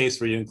up with a case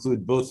where you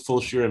include both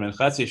full Shirim and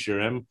Chatzi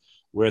Shirim,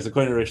 whereas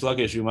according to Reish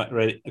Lakish, you might,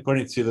 right,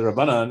 according to the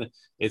Rabbanan,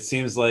 it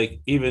seems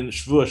like even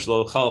Shvuah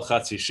Shlo Chal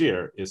Chatzi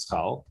Shir is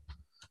Chal,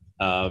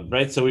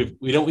 right? So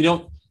we don't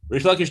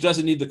Reish Lakish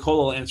doesn't need the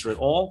kolal answer at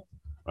all,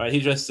 right? He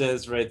just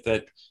says, right,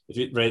 that if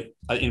you, right,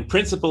 in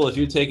principle, if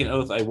you take an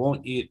oath, I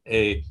won't eat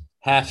a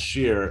half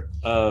shear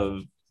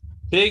of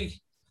pig,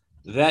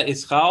 that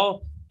is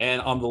Chal.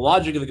 And on the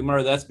logic of the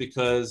Gemara, that's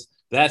because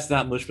that's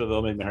not Mushba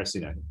V'Omed Mehar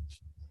Sinai.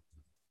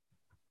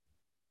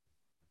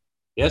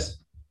 Yes?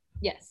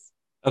 Yes.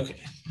 Okay.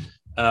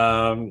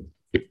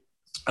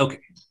 Okay.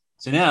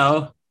 So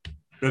now,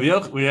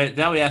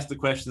 now we ask the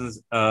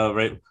questions,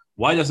 right?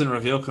 Why doesn't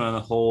Rav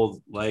Yochanan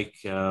hold like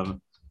Reish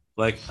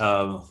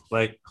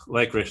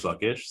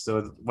Lakish?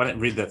 So why don't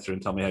you read that through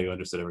and tell me how you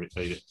understood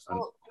everything?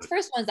 Well, the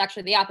first one is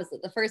actually the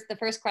opposite. The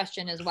first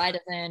question is why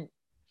doesn't,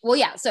 well,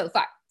 yeah, so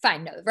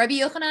fine. No, Rabbi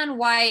Yochanan,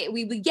 why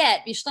we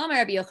get Bishlam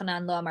Rabbi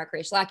Yochanan lo amar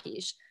Reish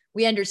Lakish.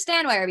 We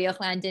understand why Rabbi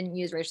Yochanan didn't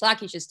use Reish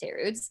Lakish's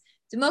teruts.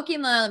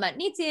 Demokim la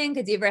matnitzin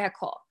kadivrei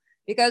hakol,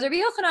 because Rabbi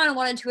Yochanan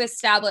wanted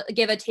to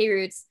give a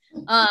teruts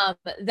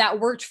that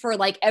worked for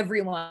like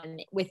everyone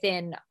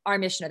within our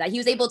Mishnah. That he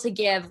was able to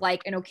give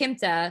like an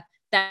okimta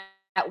that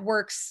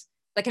works,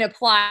 that can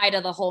apply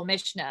to the whole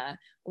Mishnah,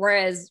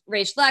 whereas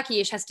Reish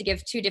Lakish has to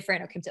give two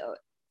different okimtot.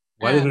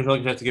 Why does Reish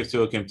Lakish have to give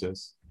two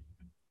okimtos?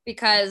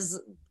 Because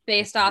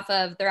based off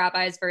of the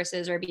rabbis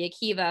versus Rabbi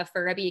Akiva,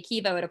 for Rabbi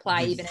Akiva would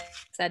apply even if it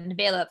said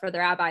Nevela, for the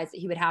rabbis that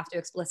he would have to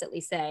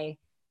explicitly say.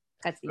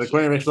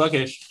 According to Reish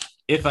Lakish,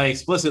 if I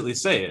explicitly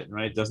say it,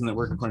 right, doesn't it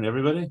work according to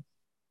everybody?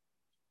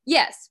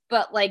 Yes,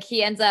 but like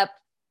he ends up,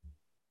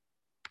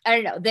 I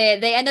don't know,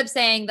 they end up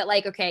saying that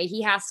like, okay,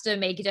 he has to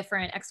make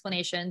different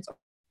explanations.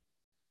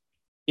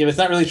 Yeah, but it's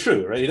not really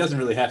true, right? He doesn't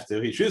really have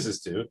to. He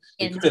chooses to.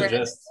 He could have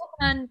just...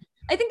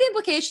 I think the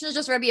implication is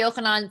just Rabbi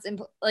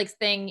Yochanan's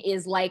thing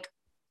is like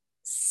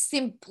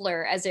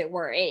simpler, as it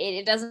were.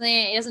 It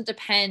doesn't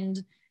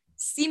depend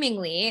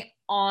seemingly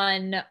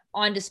on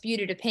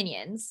disputed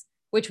opinions,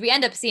 which we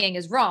end up seeing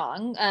is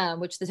wrong,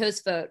 which the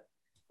Tosfot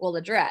will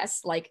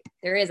address. Like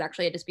there is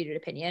actually a disputed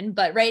opinion,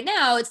 but right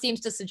now it seems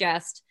to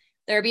suggest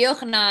that Rabbi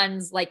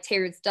Yochanan's like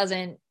teretz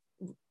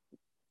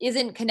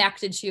isn't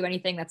connected to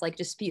anything that's like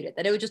disputed,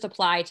 that it would just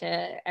apply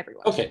to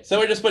everyone. Okay, so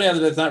we're just pointing out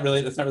that that's not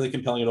really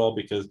compelling at all,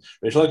 because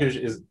Reish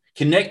Lakish is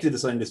connected to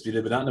something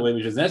disputed, but not in the way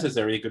which is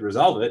necessary. He could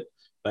resolve it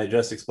by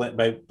just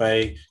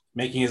by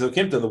making his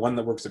okimta the one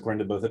that works according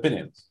to both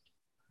opinions.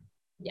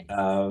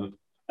 Yeah.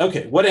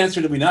 Okay, what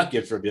answer did we not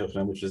give for Rabbi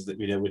Yochanan, which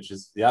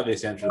is the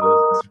obvious answer to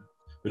those?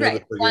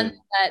 Right, one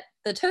that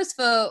the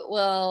Tosfot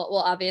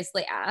will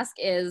obviously ask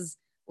is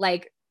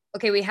like,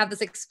 okay, we have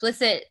this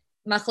explicit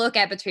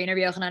machloket between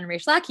Rabbi Yochanan and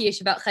Reish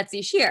Lakish about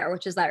Chatzi Shir,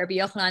 which is that Rabbi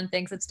Yochanan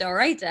thinks it's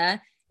Doraita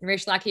and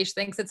Reish Lakish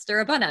thinks it's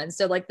Derabanan.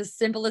 So like the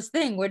simplest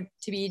thing would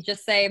to be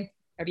just say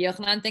Rabbi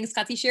Yochanan thinks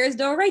Chatzi Shir is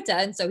Doraita,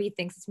 and so he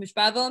thinks it's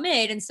Mushba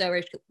V'Omed, and so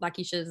Reish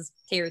Lakish's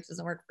teretz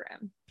doesn't work for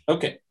him.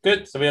 Okay,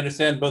 good. So we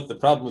understand both the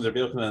problem with Rabbi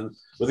Yochanan,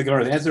 with the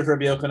Gemara's answer for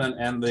Rabbi Yochanan,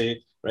 and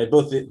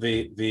both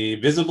the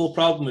visible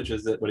problem, which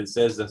is that what it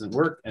says doesn't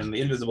work, and the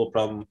invisible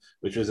problem,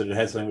 which is that it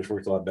has something which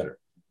works a lot better.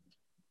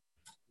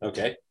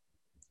 Okay.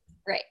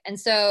 Right, and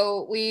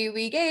so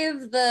we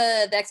gave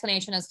the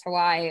explanation as to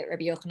why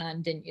Rabbi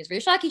Yochanan didn't use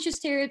Reish Lakish's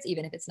teretz,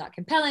 even if it's not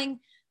compelling,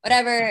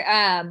 whatever.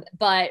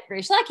 But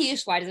Reish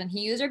Lakish, why doesn't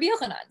he use Rabbi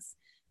Yochanan's?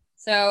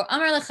 So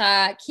Amar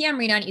Lecha Ki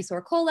Amrinan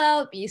Isor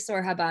Kolel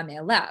B'Isor Haba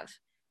Me'elav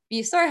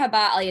B'Isor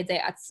Haba Al Yedei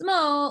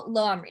Atzmo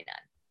Lo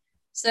Amrinan.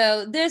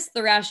 So the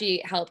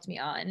Rashi helped me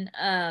on,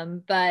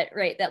 but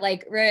right, that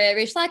like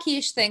Reish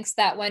Lakish thinks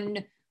that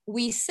when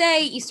we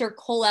say Isur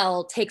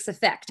Kolel takes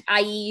effect,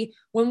 i.e.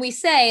 when we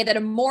say that a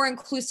more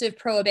inclusive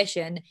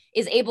prohibition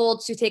is able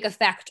to take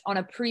effect on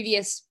a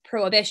previous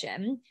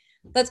prohibition,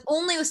 that's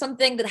only with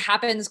something that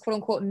happens, quote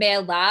unquote,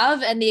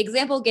 me'elav. And the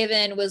example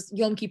given was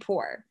Yom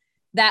Kippur.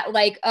 That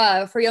like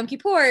for Yom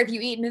Kippur, if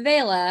you eat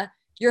nevela,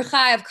 you're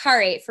chayav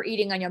karet for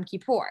eating on Yom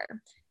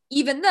Kippur.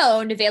 Even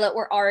though nevela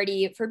were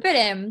already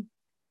forbidden,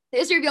 the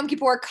Isur of Yom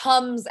Kippur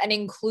comes and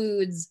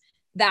includes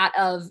that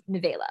of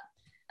nevela.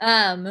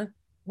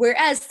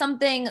 Whereas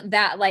something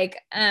that like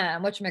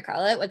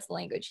whatchamacallit, what's the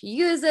language he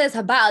uses?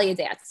 Habali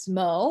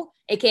de'atzmo,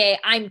 aka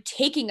I'm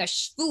taking a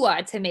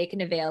shvua to make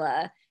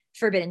nevela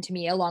forbidden to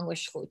me along with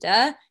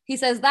shchuta. He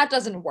says that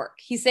doesn't work.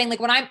 He's saying like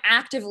when I'm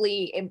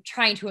actively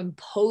trying to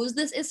impose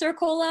this Isser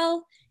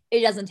Kolel,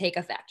 it doesn't take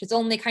effect. It's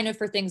only kind of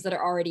for things that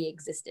are already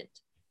existent.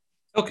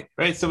 Okay,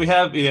 right. So we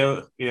have,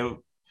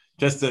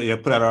 just to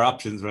put out our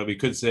options, right? We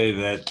could say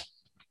that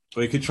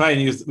we could try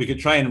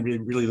and be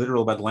really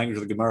literal about the language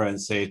of the Gemara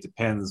and say it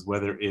depends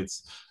whether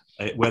it's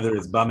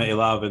Bama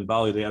Elav and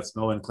Bali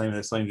De'atzmo and claim it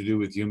has something to do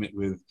with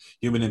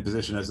human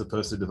imposition as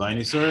opposed to divine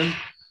Isurim.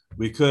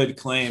 We could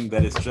claim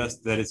that it's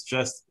just that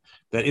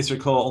Isser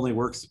Kol only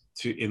works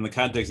in the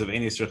context of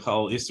any Isser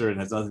Kol Isser and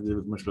has nothing to do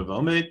with Mushba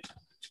Vomed,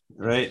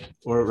 right?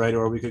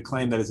 Or we could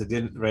claim that it's a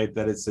din, right?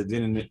 That it's a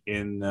din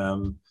in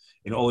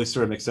all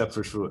Isurim except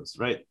for Shavuos,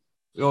 right?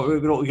 We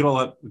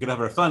could have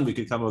our fun. We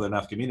could come up with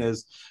our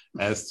nafkaminas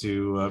as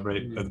to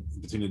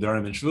between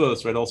Nedarim and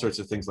Shavuos, right? All sorts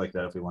of things like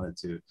that if we wanted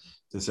to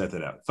set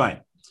that out. Fine,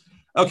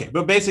 okay.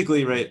 But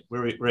basically,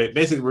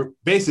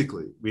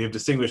 basically we have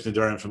distinguished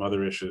Nedarim from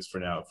other issues for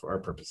now for our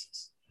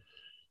purposes.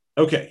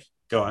 Okay,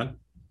 go on.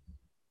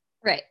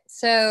 Right.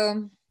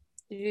 So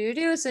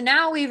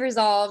now we've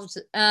resolved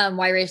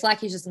why Reish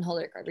Lakish doesn't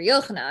hold it Rabbi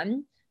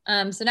Yochanan.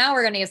 So now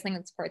we're going to get something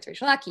that supports Reish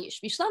Lakish.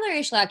 Bishlam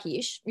Reish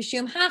Lakish,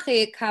 Mishum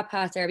Hachi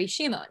Kapat Rabbi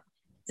Shimon.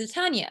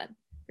 Zitanya,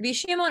 Rabbi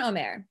Shimon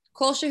Omer,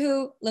 Kol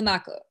Shehu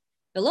Lemako,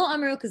 Velo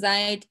Amru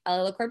Kazayit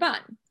Al Korban.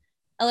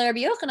 El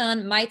Rabbi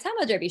Yochanan, my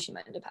Tamad Rabbi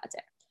Shimon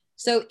Depater.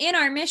 So in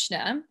our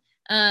Mishnah,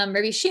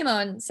 Rabbi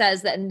Shimon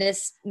says that in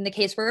the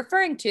case we're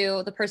referring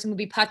to, the person would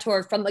be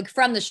patur from the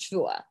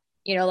shvua,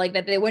 like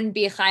that they wouldn't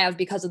be chayav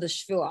because of the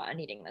shvua on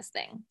eating this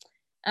thing.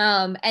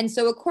 And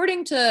so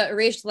according to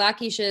Reish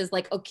Lakish's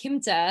like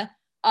okimta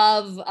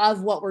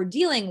of what we're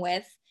dealing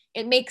with,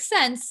 it makes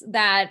sense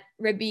that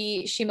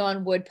Rabbi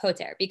Shimon would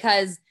poter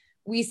because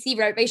we see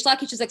Reish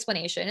Lakish's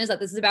explanation is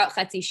that this is about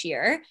chatzi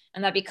shir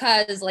and that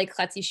because like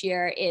chatzi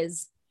shir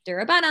is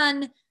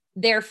derabanan,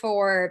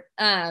 therefore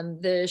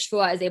the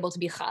shvua is able to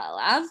be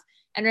chalav.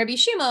 And Rabbi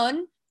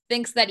Shimon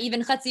thinks that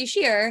even chatzi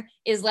shir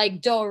is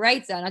like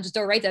doraita, not just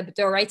doraita, but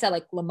doraita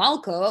like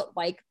lamalko,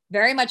 like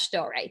very much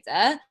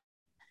doraita.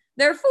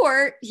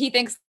 Therefore, he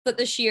thinks that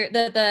the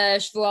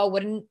shvua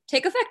wouldn't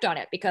take effect on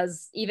it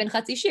because even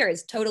chatzi shir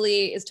is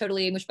totally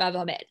mushba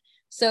v'omed.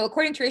 So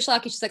according to Reish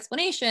Lakish's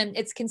explanation,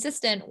 it's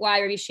consistent why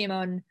Rabbi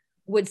Shimon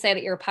would say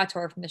that you're a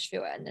pator from the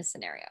shvua in this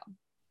scenario.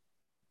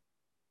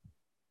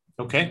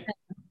 Okay.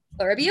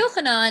 So Rabbi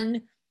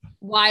Yochanan,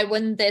 why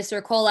wouldn't this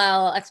or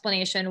kolel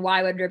explanation?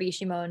 Why would Rabbi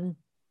Shimon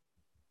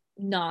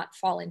not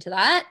fall into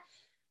that?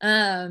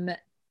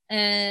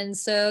 And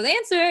so the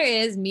answer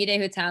is Midei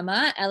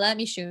Hutama Ela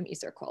Mishum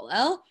Isur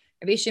Kolel.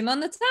 Rabbi Shimon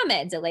the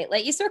Tamed Delate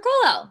Let Isur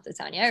Kolel. The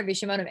Tanya Rabbi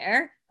Shimon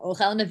Omer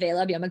Ochel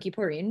Nevela B'Yom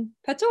Kippurin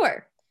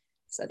Patur.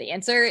 So the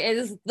answer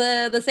is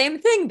the same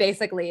thing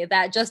basically.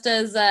 That just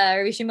as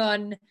Rabbi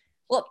Shimon,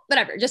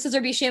 just as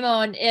Rabbi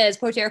Shimon is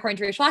poter according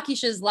to Reish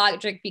Lakish's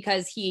logic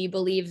because he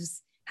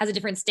has a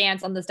different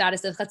stance on the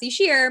status of chatzi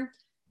shir.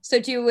 So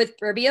too with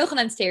Rabbi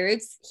Yochanan's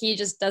teretz, he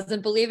just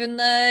doesn't believe in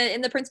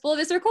the principle of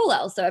Isur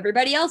Kolel. So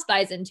everybody else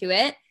buys into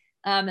it.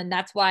 And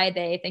that's why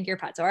they think you're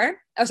patur.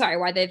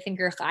 Why they think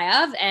you're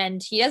chayav.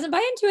 And he doesn't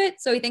buy into it.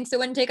 So he thinks it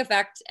wouldn't take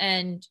effect.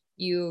 And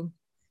you...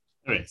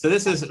 All right. So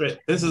this is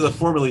a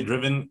formally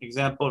driven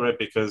example, right?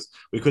 Because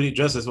we could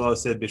just as well have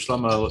said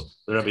Bishlomo,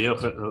 Rabbi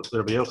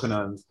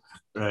Yochanan,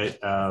 right?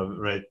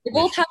 Right. They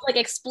both have like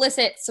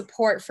explicit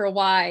support for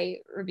why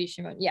Rabbi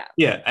Shimon. Yeah.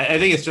 Yeah, I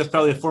think it's just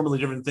probably a formally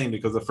different thing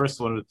because the first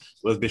one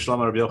was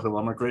Bishlomo Rabbi Yochanan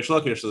Lamar Reish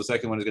Lakish, so the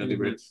second one is going to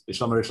be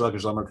Bishlomo Reish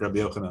Lakish Lamar Rabbi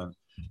Yochanan,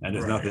 and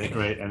there's nothing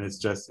right, and it's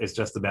just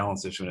the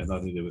balance issue, and it has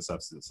nothing to do with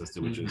substance as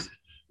to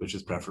which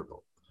is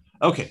preferable.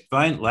 Okay,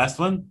 fine. Last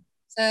one.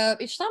 So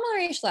Bishlomo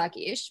Reish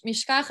Lakish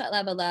Mishkach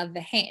Elav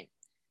Vehain.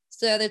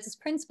 So there's this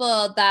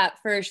principle that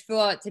for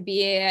shvuot to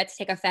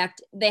take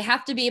effect, it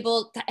has to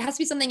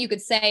be something you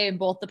could say in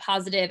both the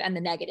positive and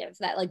the negative,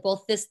 that like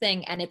both this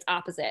thing and its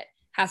opposite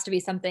has to be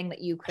something that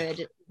you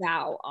could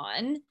vow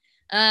on.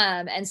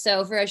 And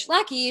so for Reish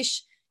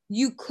Lakish,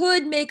 you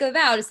could make a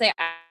vow to say,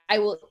 I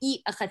will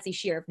eat a chatzi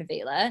shir of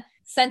nevela.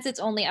 Since it's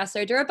only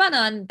asar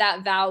d'Rabbanan,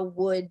 that vow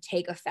would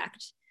take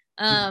effect.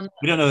 We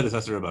don't know that it's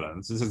asar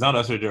d'Rabbanan. This is not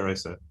asar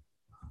d'Oraisa.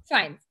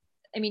 Fine.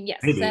 I mean, yes,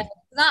 so it's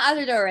not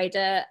asar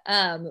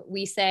d'Oraita.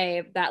 We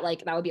say that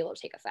like that would be able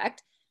to take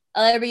effect.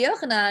 Okay, but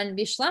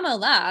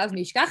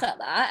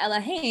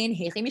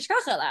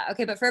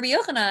for Rabbi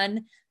Yochanan,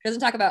 he doesn't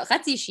talk about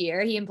chatzi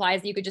shir. He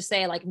implies that you could just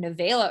say like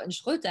nevela and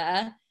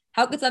shchuta.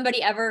 How could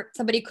somebody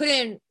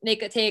couldn't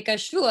take a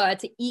shvua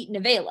to eat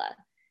nevela,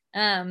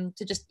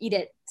 to just eat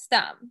it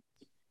stam?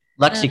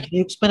 Lexi, can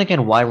you explain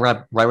again why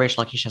Reish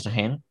Lakish has a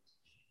hain?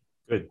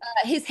 Good.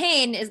 His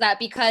hain is that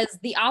because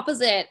the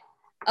opposite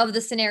of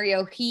the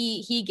scenario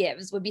he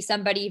gives would be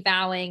somebody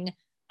vowing,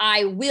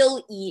 I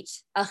will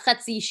eat a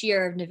chatzi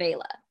shir of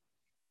nevela.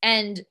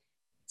 And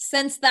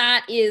since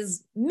that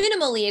is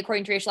minimally,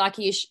 according to Reish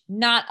Lakish,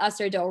 not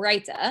asar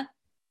d'oraita,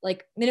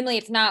 like minimally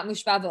it's not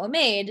mushba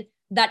v'omed,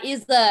 that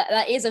is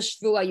a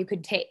shvua you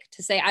could take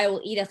to say I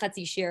will eat a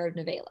chatzi shir of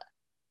nevela.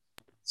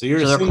 So you're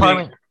So the assuming.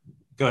 requirement.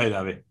 Go ahead,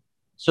 Avi.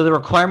 So the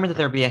requirement that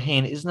there be a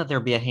hain isn't that there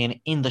be a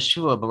hain in the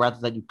shua, but rather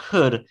that you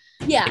could.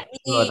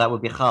 That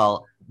would be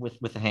chal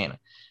with the hain.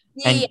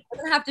 It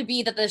doesn't have to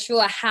be that the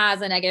shua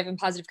has a negative and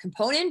positive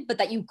component, but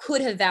that you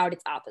could have vowed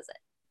its opposite.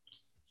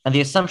 And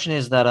the assumption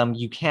is that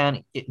you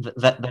can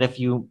that if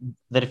you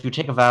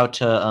take a vow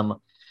to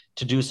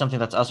do something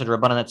that's asur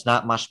rabbanan, that's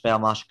not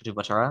mashpeh mash ketuv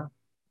b'Torah.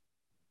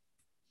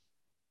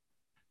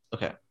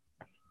 Okay.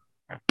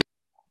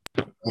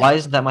 Why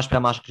isn't that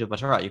mashpeh mash ketuv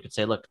b'Torah? You could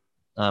say, look,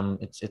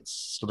 it's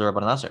still the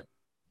rabbanan asur.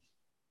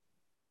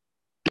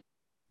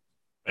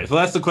 Right, so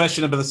that's the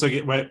question about the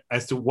sugya, right,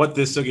 as to what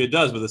this sugya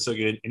does with the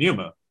sugya in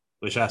Yuma,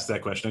 which asks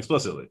that question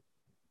explicitly.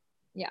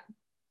 Yeah.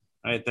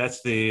 Right.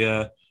 That's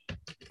the.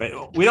 Right.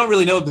 We don't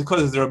really know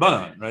because it's the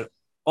rabbanan, right?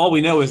 All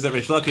we know is that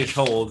Reish Lakish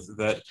holds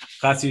that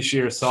Chatzi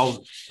Shir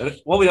solves.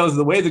 All we know is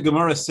the way the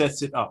Gemara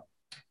sets it up,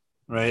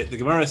 right? The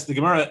Gemara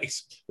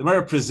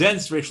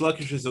presents Reish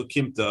Lakish's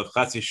okimta of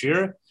Chatzi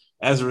Shir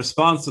as a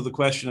response to the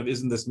question of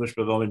isn't this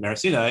mushba v'omed Me'ar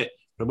Sinai,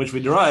 from which we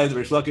derive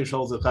Reish Lakish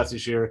holds that Chatzi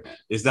Shir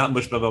is not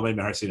mushba v'omed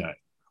Me'ar Sinai.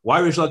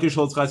 Why Reish Lakish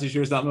holds Chatzi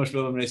Shir is not mushba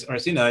v'omed Me'ar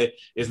Sinai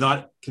is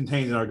not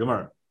contained in our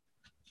Gemara,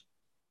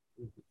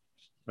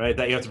 right?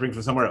 That you have to bring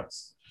from somewhere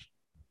else.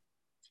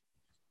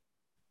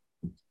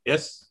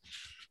 Yes?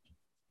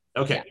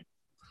 Okay.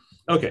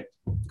 Yeah. Okay,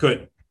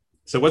 good.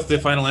 So what's the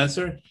final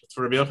answer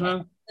for Rabbi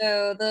Yochanan?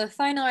 So the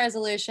final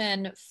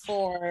resolution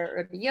for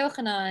Rabbi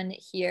Yochanan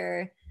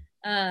here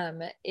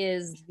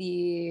is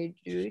the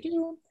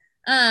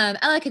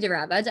Ela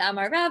Kedarabba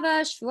Amar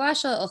Rava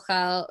Shvuasha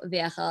Ochal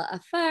V'Echal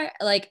Afar,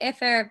 like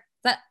Efer.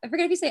 That I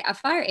forget if you say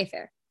Afar or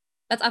Efer.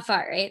 That's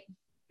Afar, right?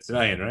 It's an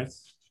ayin, right?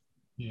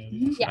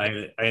 Yeah.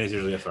 Ayin is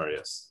usually Afar,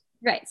 yes.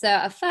 Right. So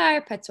Afar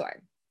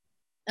Patur.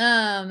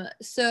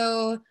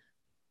 So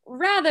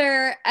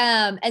rather,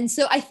 and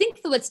so I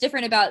think that what's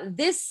different about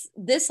this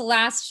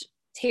last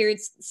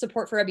teretz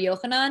support for Rabbi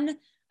Yochanan,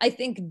 I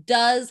think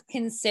does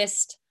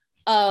consist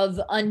of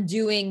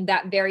undoing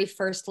that very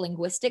first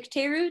linguistic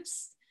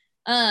teretz,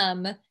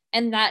 and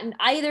that in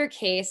either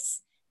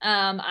case,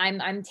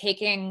 I'm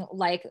taking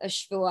like a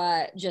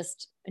shvua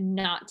just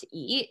not to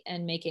eat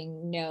and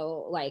making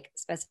no like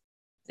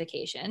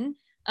specification,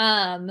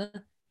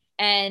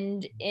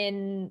 and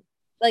in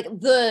like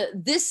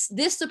this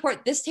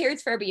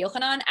teretz for Rabbi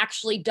Yochanan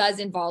actually does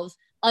involve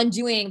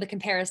undoing the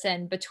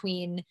comparison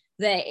between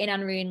the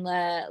inanrin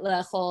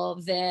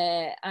lechol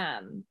the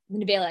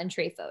nevela and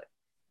treifot.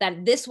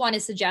 That this one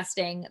is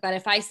suggesting that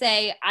if I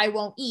say I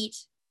won't eat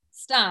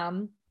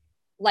stam,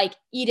 like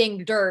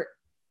eating dirt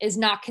is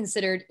not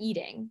considered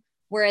eating,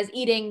 whereas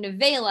eating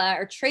nevela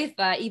or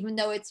treifa, even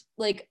though it's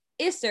like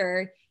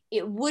iser,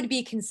 it would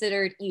be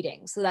considered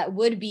eating. So that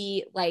would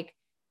be like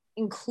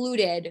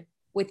included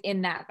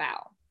within that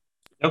vow.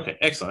 Okay,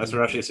 excellent. That's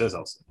what Rashi says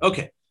also.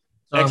 Okay,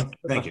 excellent.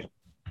 Thank you.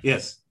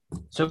 Yes.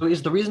 So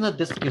is the reason that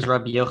this is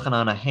Rabbi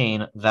Yochanan a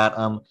hain that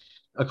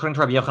according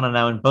to Rabbi Yochanan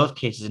now in both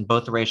cases, in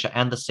both the Reisha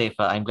and the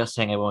Seifa, I'm just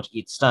saying I won't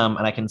eat stam,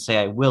 and I can say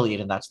I will eat,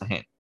 and that's the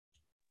hain.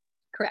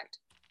 Correct.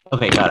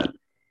 Okay, got it.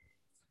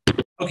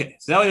 Okay,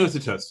 so now we move to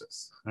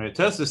Tosfos. All right,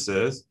 Tosfos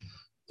says,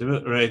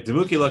 right,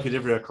 Demuki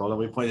Lakadivri Akol, and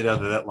we pointed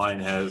out that line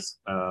has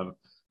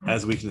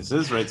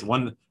weaknesses, right? So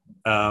one,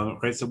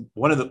 right. So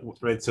one of the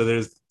right. So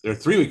there are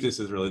three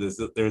weaknesses really.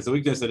 There's the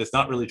weakness that it's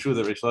not really true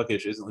that Reish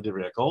Lakish isn't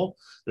L'divrei Hakol.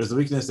 There's the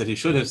weakness that he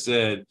should have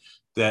said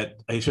well,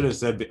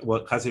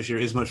 Chatzi Shir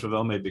is much of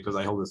Elmei because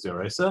I hold this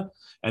D'oraisa.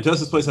 And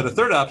Tosfos points out a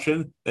third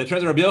option that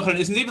turns out Rabbi Yochanan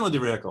isn't even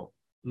L'divrei Hakol.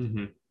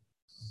 Mm-hmm.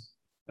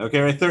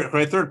 Okay,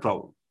 third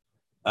problem.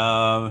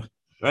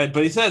 Right,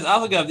 but he says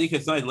Avagav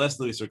Diketz Night less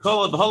Louis or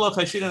Kola B'Holo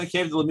Chashin and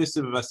Cave the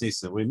Lemisu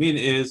B'Vasnisa. What we mean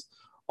is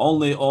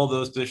only all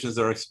those positions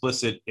that are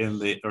explicit in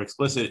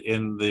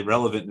the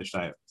relevant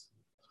Mishnayot.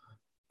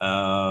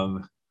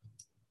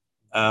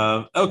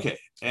 Okay,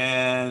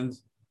 and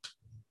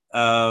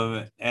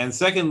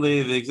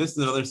secondly, the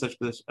existence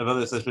of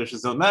other such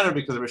positions don't matter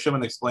because Rav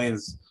Shimon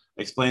explains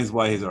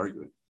why he's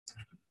arguing.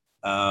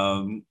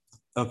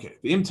 Okay,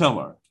 the Im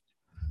Tomar,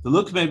 the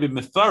look may be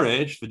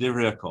mefarish for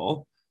divrei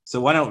hakol. So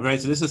why don't, right?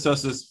 So this is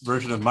Tosfos'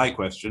 version of my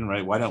question,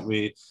 right? Why don't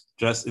we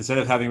just, instead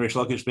of having Reish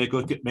Lakish make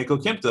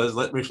okimtas,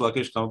 let Reish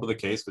Lakish come up with a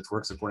case which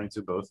works according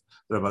to both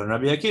the Rabban and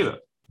Rabbi Akiva?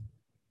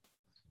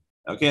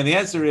 Okay, and the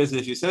answer is,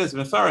 if you said it's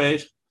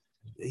mefaresh,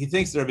 he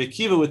thinks that Rabbi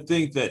Akiva would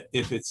think that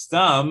if it's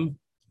stam,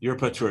 you're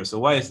patur. So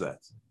why is that?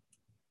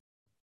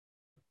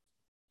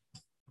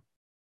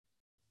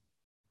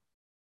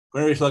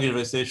 When Reish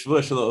Lakish say shvua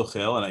shelo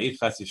ochel and I eat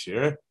chatzi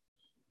shir,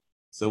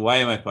 so why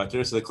am I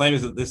patur? So the claim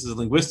is that this is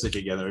linguistic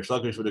again. Reish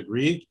Lakish would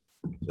agree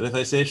that if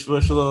I say shvua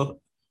shelo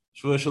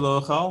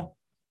ochel,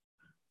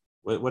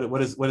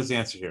 what is the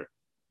answer here?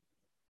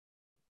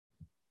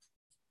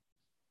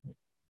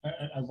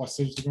 At what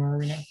stage the Gemara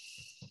right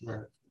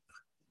now?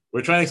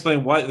 We're trying to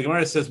explain why the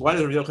Gemara says, why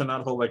does Rabbi Yochanan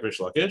not hold like Reish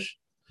Lakish?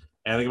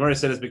 And the Gemara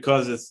said it's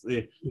because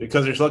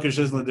because Rish Lakish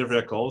isn't a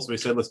different call. So we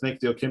said let's make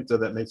the Okimta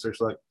that makes Rish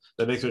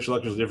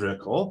Lakish a different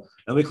call.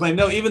 And we claim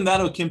no, even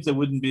that Okimta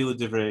wouldn't be the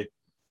different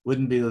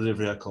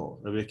call.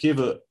 Rabbi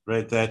Akiva,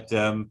 right? That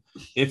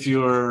if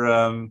you're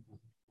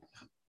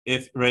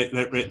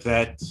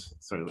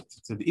sorry,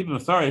 so the Ibn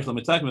Mefarish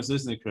Lamitakim is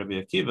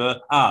Rabbi Akiva.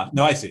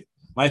 No, I see.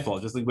 My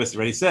fault. Just linguistic.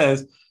 Right? He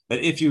says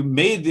that if you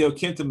made the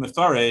Okimta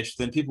Mefarish,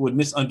 then people would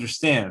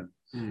misunderstand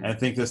and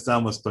think the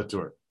Stam was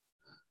Patur.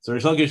 So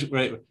Rish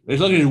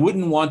Lakish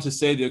wouldn't want to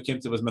say the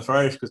Okimta was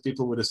Mefarish because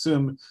people would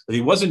assume that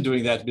he wasn't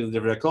doing that to be the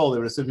Divrei Kol. They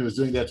would assume he was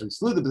doing that to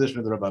exclude the position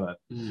of the Rabbanan.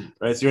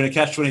 Right? So you're in a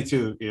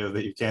catch-22,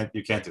 that you can't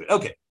do it.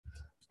 Okay.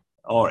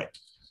 All right.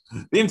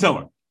 Bim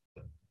Tomer.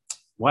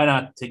 Why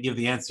not to give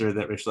the answer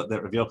that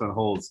Rav Yochanan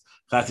holds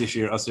Chatzi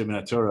Shir Asur Min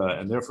HaTorah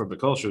and therefore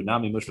B'Kol Shu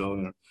Nami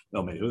Mushal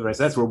No Mehu. Right?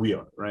 So that's where we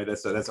are. Right?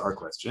 That's our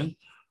question.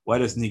 Why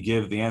doesn't he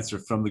give the answer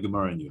from the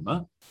Gemara in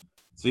Yuma?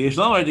 So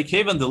Yeshlamar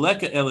Dekevan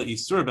Deleka Ela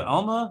Isur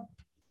Be'alma.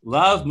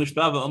 Lav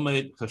Mishpava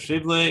Omed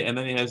Chashivle, and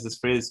then he has this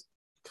phrase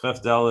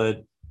Kaf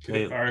Daled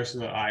Kafarish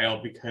the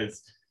Ayel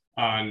because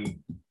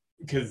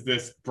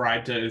this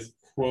Braita is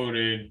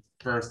quoted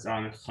first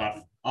on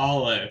Chaf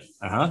Aleph.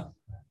 And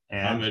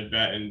Ahmed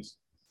Bet, and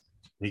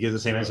he gives the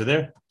same answer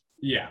there?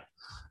 Yeah.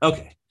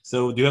 Okay.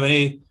 So do you have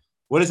any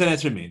what does that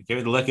answer mean?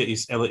 This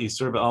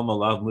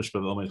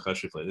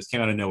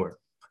came out of nowhere.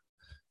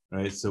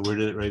 Right? So where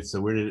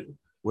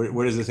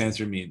does this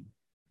answer mean?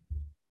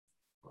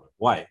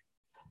 Why?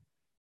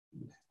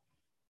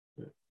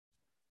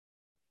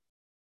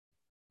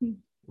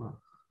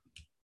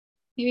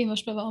 Maybe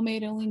Mishpah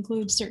Omeid only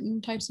includes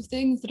certain types of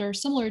things that are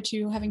similar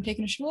to having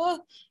taken a shvuah,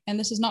 and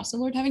this is not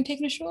similar to having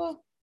taken a shvuah.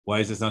 Why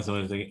is this not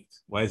similar to having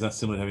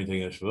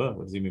taken a shvuah?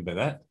 What does he mean by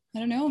that? I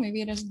don't know.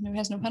 Maybe it has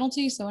no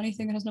penalty, so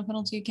anything that has no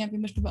penalty can't be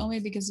Mishpah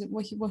Omeid because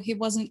he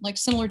wasn't like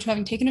similar to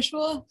having taken a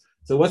shvuah.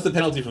 So what's the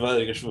penalty for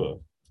violating a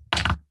shvuah?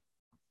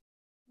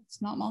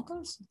 It's not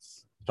Malchus.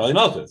 It's probably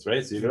Malchus,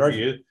 right? So you could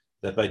argue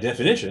that by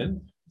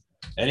definition,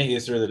 any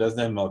Yisra that doesn't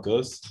have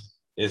Malchus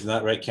is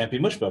not right, can't be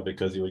mushba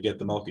because you would get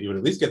the Malchus, you would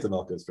at least get the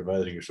Malchus for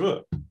violating your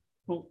shvuah.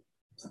 Well,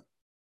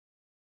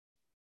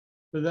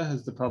 but that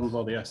has the problem of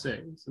all the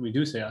essays. We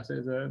do say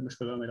essays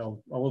made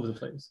all over the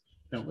place,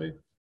 don't we?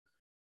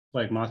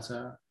 Like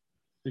matzah,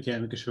 you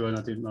can't make a shvuah,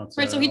 not even matzah.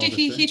 Right. So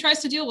he tries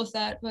to deal with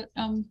that, but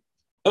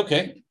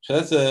Okay, so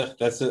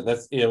that's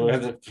we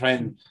have to try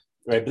and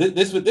right. But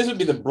this would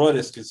be the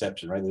broadest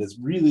conception, right? That it's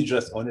really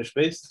just onish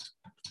based.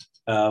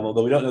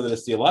 Although we don't know that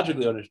it's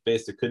theologically onish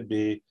based, it could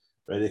be.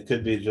 Right, it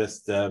could be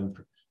just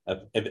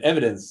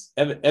evidence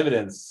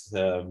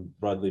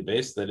broadly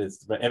based, that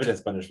it's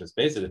evidence punishment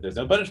based. That if there's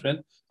no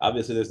punishment,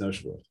 obviously there's no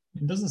shvuah.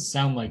 It doesn't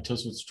sound like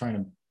Tosfot's trying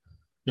to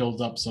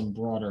build up some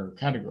broader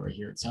category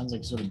here. It sounds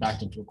like sort of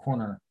backed into a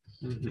corner.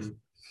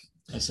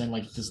 As saying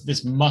like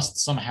this must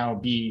somehow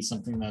be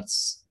something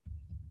that's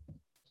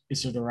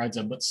Isser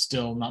D'Oraisa, but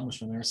still not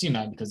Mushma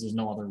Merasina because there's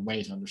no other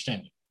way to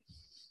understand it.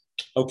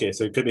 Okay,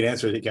 so it could be an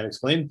answer that he can't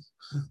explain.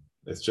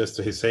 It's just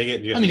he's saying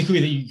it. I mean, it could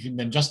be that you can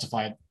then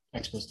justify it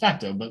ex post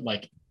facto, but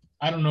like,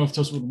 I don't know if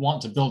Tosfot would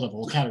want to build up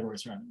whole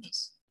categories around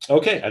this.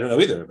 Okay, I don't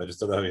know either. I just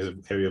don't know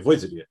how he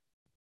avoids it yet.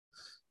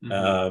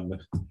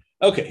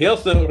 Okay, he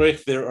also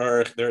there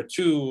are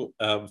two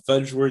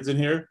fudge words in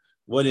here.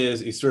 One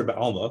is Isur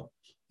Ba'alma.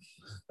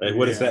 Right?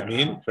 What does that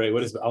mean? Right?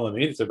 What does Ba'alma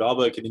mean? So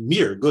Ba'alma can mean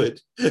mere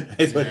good.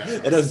 Right? But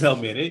it doesn't help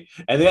me any.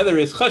 And the other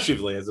is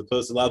Chashivle, as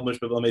opposed to Lav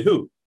Mushba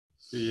Ba'almehu.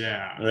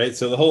 Yeah. Right.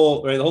 So the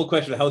whole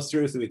question of how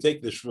seriously we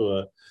take the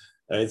shvuah.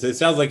 Right. So it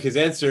sounds like his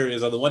answer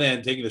is on the one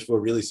hand taking the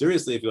shvuah really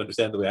seriously, if you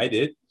understand the way I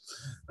did.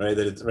 Right.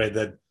 That it's right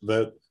that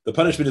the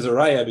punishment is a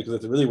raya because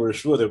if it really were a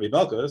shvuah, there would be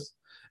malchus.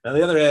 And on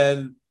the other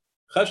hand,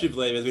 chashiv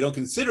lev is we don't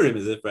consider him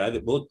as if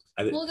right. Well,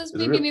 because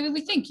maybe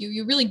we think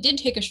you really did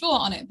take a shvuah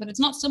on it, but it's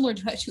not similar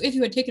to if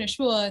you had taken a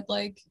shvuah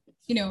like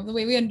the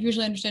way we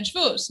usually understand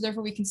shvuah. So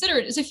therefore, we consider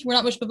it as if you were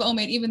not Mishpah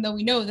Omeid, even though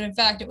we know that in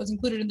fact it was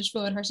included in the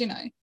shvuah at Har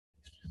Sinai.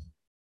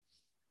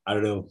 I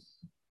don't know.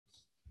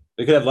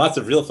 We could have lots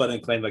of real fun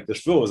and claim like the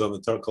shvuah was on the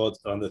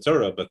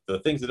Torah, but the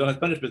things that don't have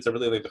punishments are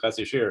really like the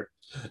Chassi Shir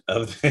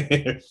of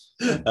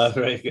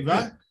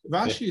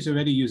Rashi is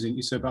already using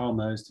Isur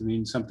Ba'alma as to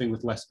mean something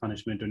with less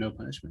punishment or no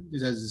punishment. He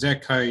says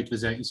Zeh Karit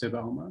v'Zeh Isur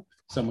Ba'alma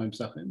somewhere in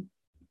Psachim.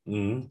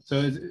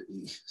 So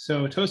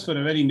Tosfot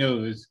already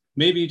knows.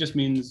 Maybe it just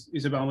means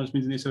Isur Ba'alma just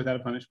means an Isur without a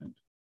punishment.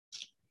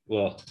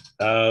 Well,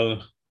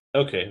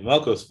 okay,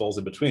 Malchus falls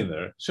in between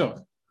there.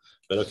 Sure.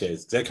 But okay,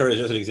 Zekar is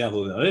just an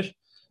example of the Onish.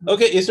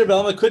 Okay, Isur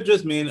Ba'alma could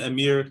just mean a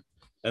mere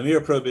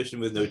prohibition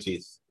with no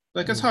teeth.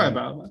 Like Ashara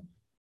Ba'alma.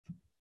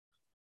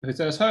 If it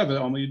says Ashara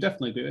Ba'alma, you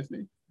definitely agree with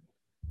me.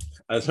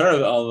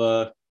 Ashara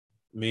Ba'alma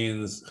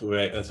means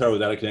Ashara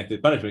without a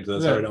connected punishment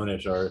because Ashara and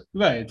Onish are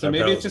right. So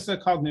maybe it's just a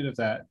cognitive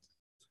that.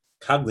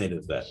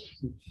 Cognitive that.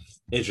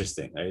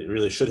 Interesting. I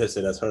really should have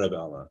said Ashara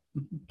Ba'alma.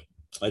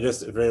 I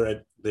just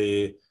the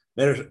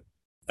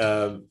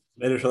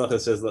Medrash Halacha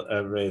says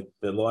right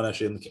the law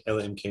nashim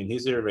elim kain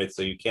hizir, right,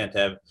 so you can't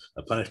have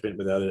a punishment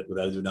without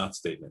a do not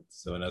statement.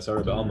 So an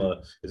Ashara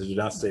Ba'alma is a do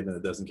not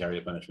statement that doesn't carry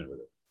a punishment with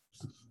it.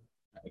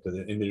 because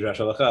in Midrash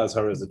Halacha,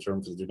 Azhara is the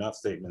term for the do not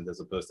statement as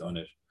opposed to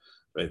Onish,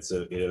 right?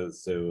 So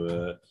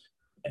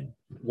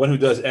one who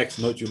does X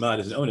mot yumad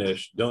is an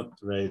Onish,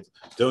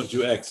 don't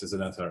do X as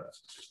an Azhara.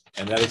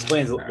 And that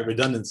explains the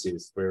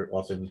redundancies, where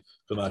often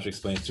Chumash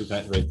explains two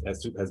kinds, right?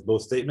 Has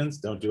both statements,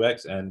 don't do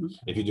X, and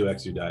if you do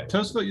X, you die.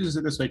 Tosfot uses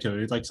it this way too.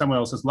 It's like somewhere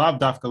else says, Lav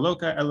dafka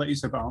loka ela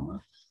isa ba'alma.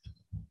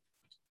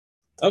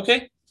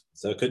 Okay,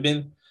 so it could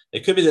be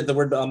that the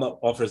word ba'alma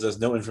offers us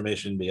no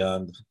information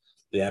beyond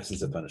the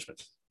absence of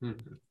punishment.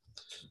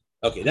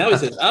 Okay, now he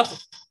says,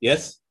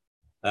 yes?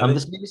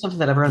 This may be something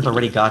that everyone's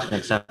already gotten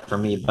except for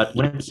me, but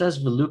when it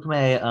says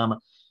Velukme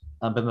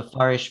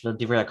b'mefarish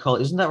v'divrei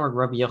hakol, isn't that what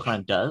Rabbi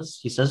Yochanan does?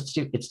 He says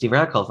it's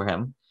divrei hakol for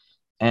him,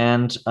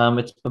 and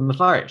it's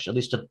b'mefarish, at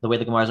least the way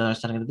the Gemara is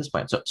understanding it at this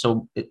point.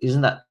 So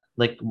isn't that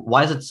like,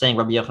 why is it saying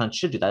Rabbi Yochanan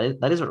should do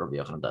that? That is what Rabbi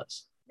Yochanan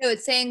does. No,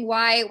 it's saying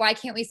why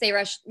can't we say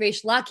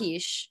Reish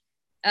Lakish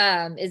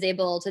is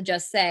able to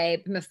just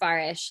say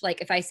b'mefarish,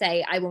 like if I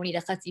say I won't eat a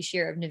chatzi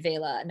shir of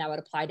nevela, and that would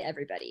apply to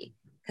everybody.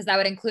 Because that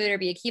would include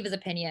Rabbi Akiva's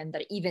opinion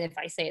that even if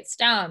I say it's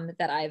stam,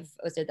 that I've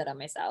osted that on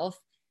myself.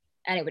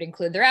 And it would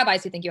include the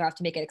rabbis who think you have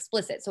to make it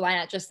explicit. So why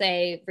not just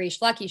say Reish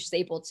Lakish is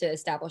able to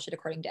establish it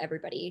according to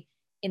everybody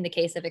in the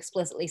case of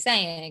explicitly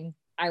saying,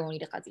 I won't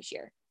eat a chatzi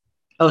shir.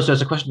 Oh, so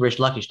it's a question of Reish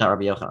Lakish, not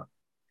Rabbi Yochanan.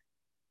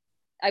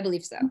 I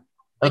believe so.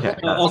 Okay.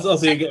 Also,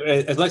 as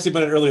Lexi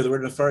pointed earlier, the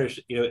word mefarish,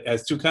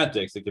 has two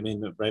contexts. It can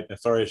mean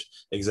mefarish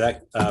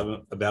exact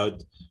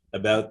about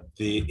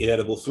the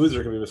inedible foods, or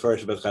it can be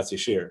mefarish about chatzi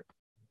shir.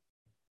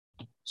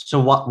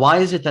 So why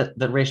is it that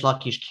Reish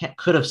Lakish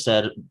could have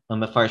said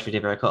mefarish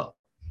v'divrei hakol?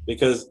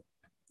 Because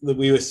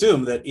we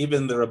assume that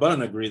even the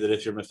Rabbanan agree that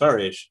if you're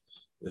mefarish,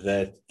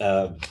 that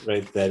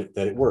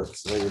it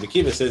works. Right? Rabbi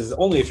Akiva says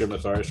only if you're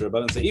mefarish. The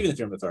Rabbanan say even if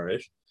you're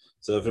mefarish.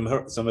 So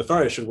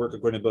mefarish should work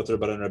according to both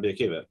Rabbanan and Rabbi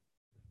Akiva.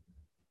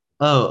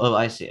 Oh,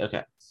 I see.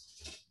 Okay.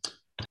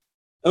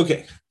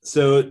 Okay.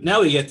 So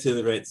now we get to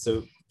the right.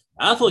 So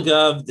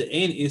afalgav the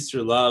ein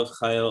isur lav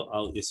chayil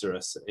al isur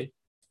asay.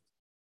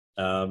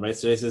 Right.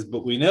 So he says,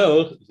 but we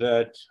know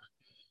that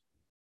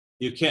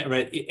you can't,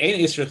 right? Ein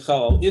isur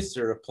chal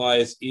isur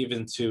applies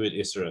even to an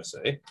isur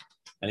asay,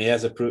 and he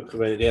has a proof.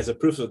 Right, he has a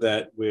proof of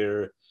that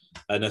where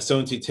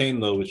nason titain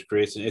lo, which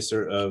creates an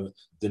isur of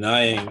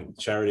denying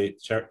charity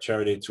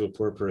to a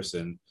poor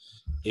person,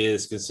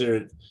 is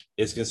considered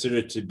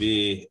to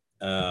be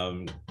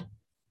an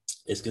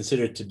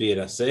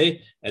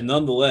asay, and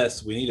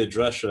nonetheless we need a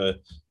drasha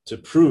to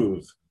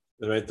prove.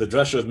 Right, the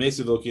drasha of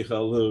Mesu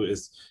V'Kichalu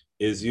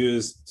is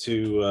used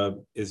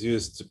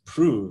to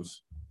prove.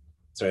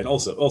 Sorry, and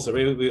also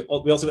we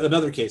also have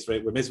another case,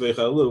 right, where Mesu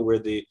V'Kichalu,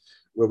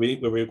 where we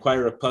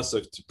require a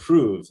pasuk to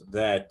prove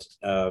that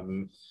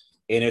ein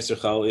isur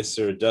chal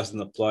isur doesn't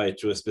apply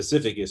to a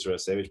specific isur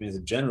asay, which means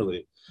it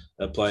generally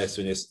applies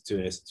to an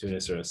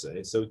isur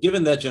asay. So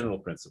given that general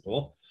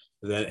principle,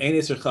 that ein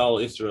isur chal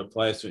isur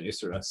applies to an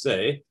isur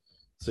asay,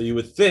 so you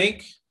would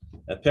think,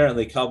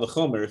 apparently kal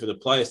v'chomer, if it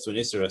applies to an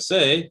isur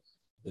asay,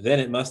 then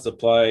it must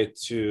apply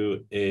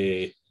to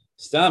a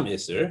stam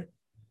isur.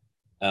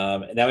 Now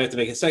we have to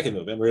make a second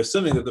move, and we're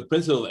assuming that the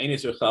principle of ein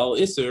isur chal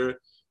isur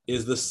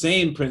is the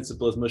same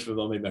principle as Mushva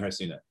V'Omed Ben Har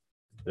Sinai.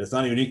 That it's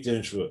not a unique din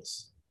in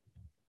Shavuos.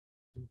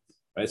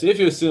 Right. So if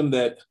you assume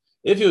that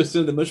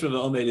Mushva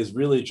V'Omed is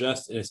really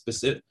just in a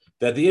specific,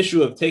 that the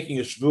issue of taking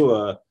a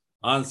shvua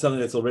on something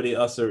that's already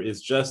usher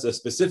is just a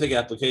specific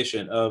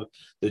application of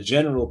the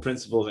general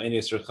principle of ein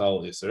isur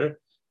chal isur,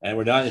 and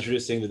we're not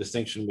introducing the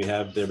distinction we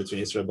have there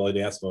between isur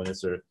b'alei asmo and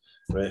isur,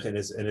 right, and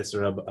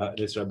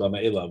isur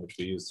b'ma'ila, which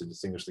we use to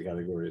distinguish the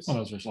categories. Oh, that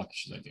was Reish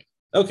Lakish's idea.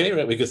 Okay,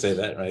 right, we could say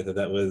that, right,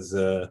 that was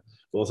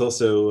well, it's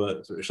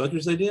also Reish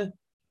Lakish's idea.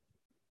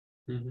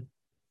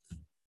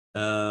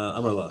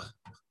 Amar Lach.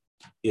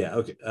 Yeah,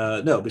 okay.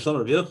 No, Bishlam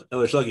Rabbi Yochanan. Oh,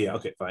 Reish Lakish, yeah,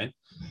 okay, fine.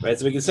 Right,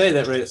 so we can say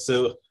that, right,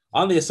 so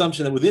on the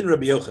assumption that within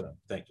Rabbi Yochanan,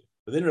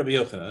 within Rabbi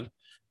Yochanan,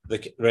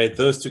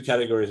 those two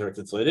categories are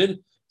conflated.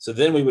 So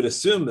then we would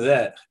assume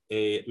that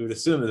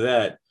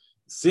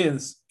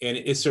since an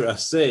isur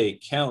asay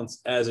counts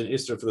as an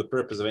isur for the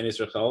purpose of an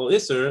isur chal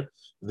isur,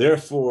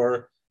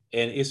 therefore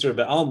an isur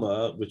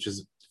be'alma, which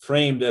is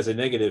framed as a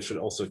negative, should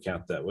also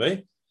count that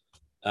way.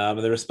 And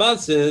the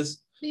response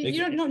is, you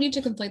don't need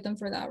to conflate them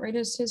for that, right?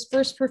 His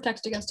first proof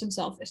text against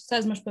himself, it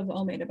says Mushba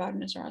V'Omed about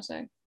an isur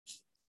asay.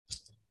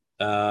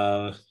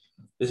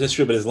 This is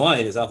true, but his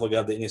line is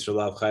afalgav the isur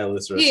lav chayil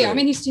isur asay. Yeah, I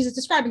mean he's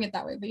describing it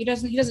that way, but he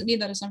doesn't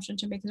need that assumption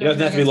to make. It doesn't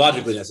have to be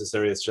logically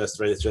necessary. It's just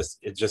right.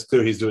 It's just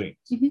clear he's doing it.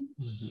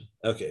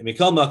 Mm-hmm. Okay.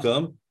 Mikal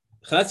makom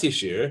chatzi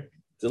shir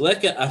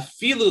deleka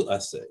afilu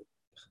asay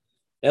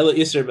ela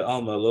isur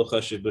be'alma lo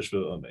chashiv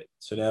bushba v'omed.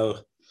 So now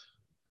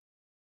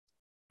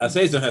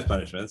asays don't have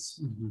punishments.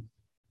 Mm-hmm.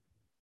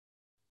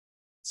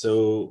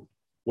 So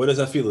what does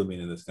afilu mean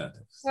in this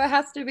context? So it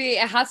has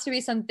to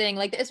be something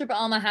like the isur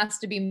ba'alma has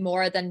to be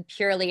more than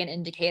purely an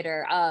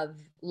indicator of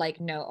like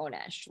no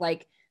onesh.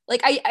 Like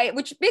I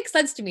which makes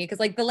sense to me because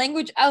like the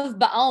language of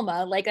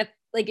ba'alma, like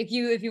if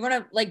you want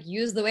to like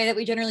use the way that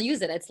we generally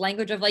use it, it's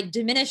language of like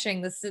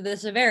diminishing the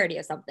severity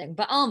of something.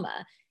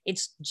 Ba'alma,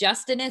 it's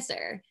just an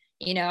isser,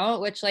 you know,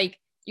 which like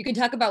you can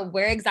talk about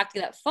where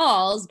exactly that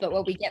falls, but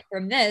what we get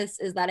from this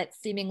is that it's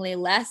seemingly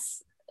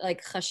less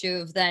like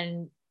chashuv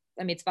than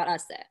a mitzvah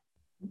aseh.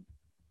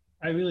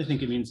 I really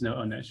think it means no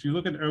onesh. If you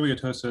look at earlier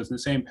Tosfos in the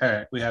same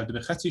parak, we have the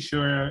Bechatzi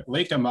Shura,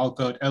 Leika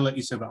Malkot, Ella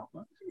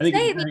Isabalma. I think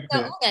it's very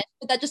clear.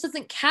 But that just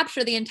doesn't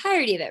capture the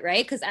entirety of it,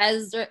 right? Because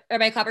as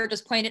Rabbi Klopper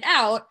just pointed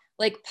out,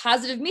 like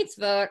positive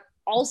mitzvah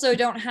also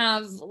don't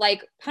have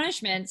like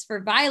punishments for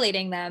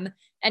violating them,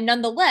 and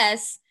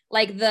nonetheless,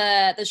 like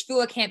the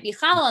shvua can't be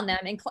chal on them,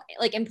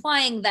 like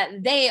implying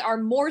that they are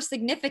more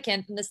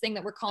significant than this thing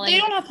that we're calling. They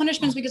don't have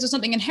punishments because there's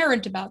something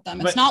inherent about them.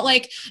 It's not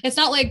like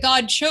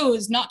God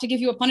chose not to give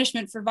you a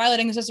punishment for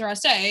violating the Isser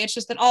Aseh. It's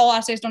just that all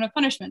assays don't have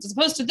punishments, as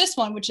opposed to this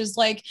one, which is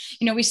like,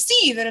 you know, we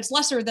see that it's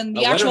lesser than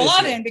the actual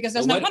Lavin because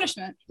there's no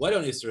punishment. Why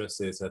don't Isser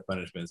Asehs have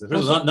punishments?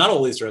 Not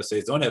all Isser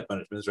Asehs don't have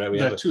punishments, right? We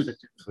have two that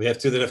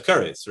have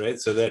kares, right?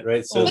 So that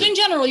right. So, but in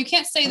general, you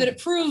can't say that it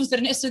proves that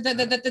an Isser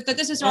that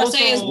this Isser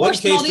Aseh is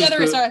worse than all the other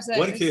Isser Aseh.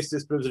 One case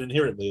disproves it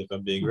inherently, if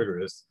I'm being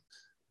rigorous,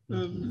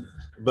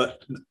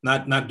 but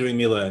not doing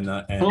Mila and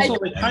also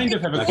they kind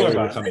of have a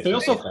korban. They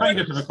also kind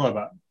of have a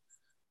korban.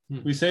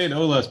 We say in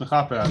Ola is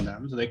mechaper on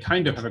them, so they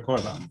kind of have a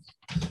korban.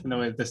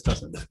 No, this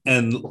doesn't.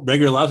 And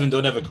regular lavim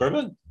don't have a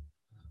korban.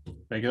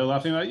 Regular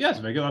lavim, yes,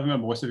 regular lavim are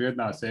more severe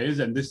than assays,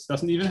 and this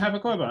doesn't even have a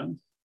korban.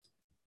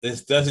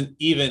 This doesn't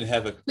even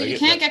have a. But you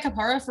can't get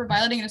kapara for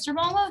violating an Isser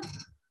Bala?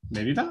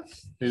 Maybe not.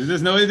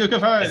 There's no way to do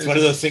kapara. It's one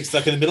of those things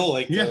stuck in the middle,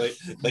 like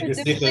it's one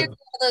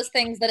of those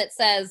things that it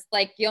says,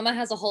 like Yoma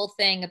has a whole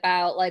thing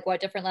about like what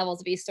different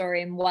levels of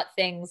Estory and what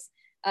things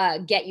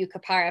get you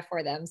kapara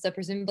for them. So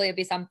presumably it'd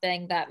be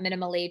something that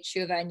minimally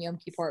tshuva and Yom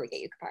Kippur would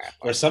get you kapara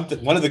for. Or something.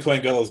 One of the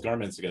Kohen Gadol's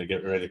garments are going to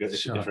get ready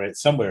to go right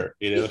somewhere.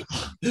 You know,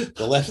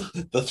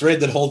 the thread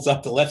that holds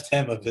up the left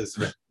hem of his.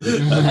 I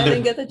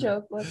didn't get the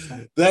joke. What's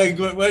that?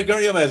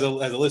 Yoma has a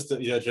list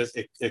of, you know, just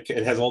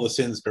it has all the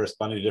sins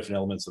corresponding to different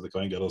elements of the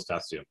Kohen Gadol's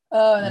costume.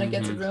 Oh, and then it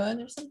gets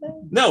ruined or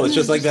something. No, it's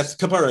just like that's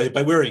kapara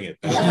by wearing it.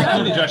 Like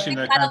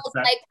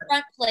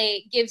front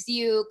plate gives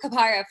you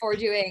kapara for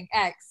doing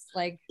X.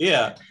 Like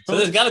so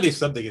there's got to be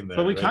something in there.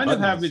 But we kind of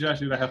have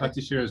midrashim that have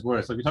Hatishir as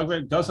worse. Like we talk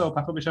about Gazo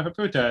Papa B'Shafa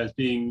Pruta as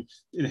being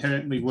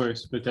inherently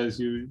worse because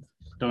you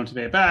don't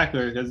pay it back,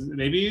 or because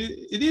maybe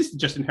it is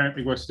just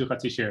inherently worse to do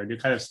Hatishir. You're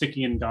kind of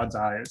sticking in God's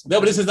eye. No,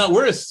 but this is not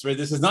worse, right?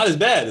 This is not as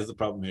bad as the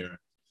problem here.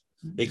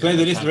 He claims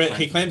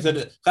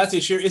that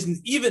Hatishir isn't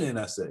even in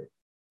assay.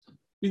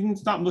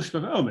 It's not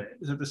mushbav omed.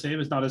 Is it the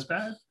same as not as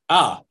bad?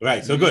 Ah,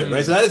 right. So good,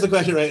 right? So that is the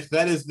question, right?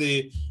 That is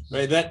the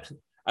right. That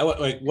I want.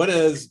 Like, what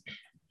is?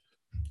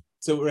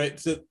 So right.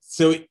 So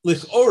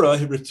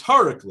lichora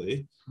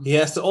rhetorically, he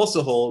has to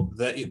also hold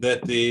that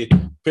the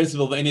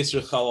principle of Ein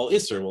Yisr Chalal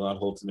Isser will not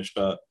hold to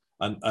mishpah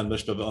on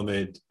mishpah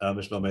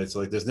omed. So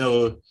like, there's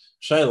no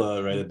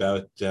shaila, right,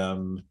 about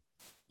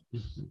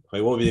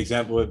like, what would be the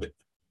example? What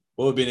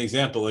would be an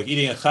example, like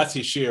eating a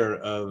chatzi shir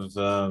of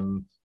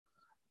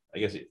I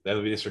guess that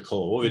would be Isser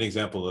Kol. What would be an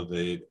example of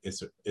the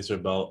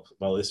Isser Bal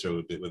Isser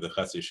would be with the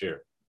Chatzi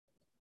Shir?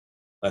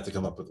 I have to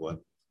come up with one.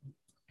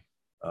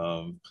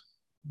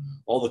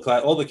 All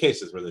the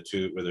cases where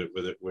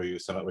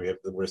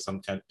where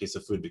some kind of piece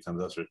of food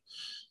becomes usher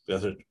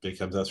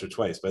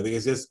twice. But I think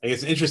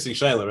it's an interesting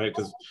shaila, right?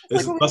 Because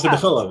this is Basar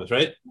B'Cholav,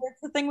 right?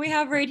 It's the thing we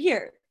have right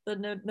here, the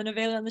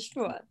Nevela and the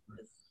Shvua.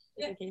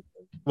 Yeah.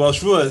 Well,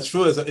 Shvua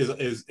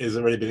is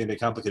already being a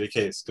complicated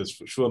case because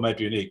Shvua might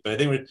be unique, but I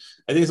think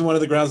it's one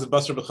of the grounds that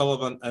Basar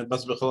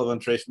B'Cholav on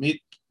treif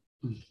meat.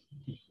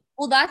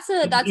 Well, that's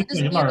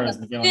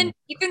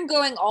even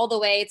going all the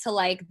way to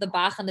like the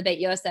Bach and the Beit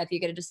Yosef, you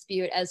get a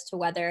dispute as to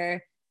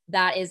whether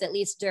that is at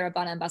least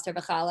Duraban and Basar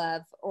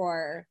B'Cholav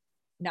or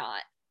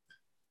not.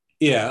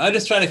 Yeah, I'm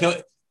just trying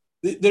to.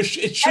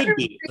 It should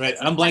be right.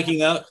 I'm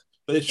blanking out.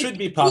 But it should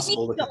be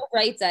possible.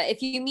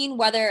 If you mean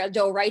whether a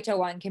doraita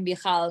one can be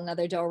chal,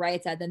 another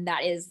doraita, then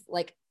that is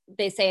like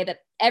they say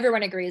that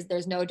everyone agrees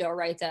there's no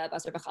doraita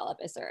basar b'chalav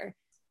isser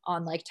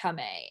on like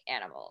tameh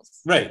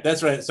animals. Right,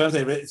 that's right. So I'm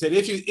saying,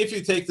 if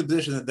you take the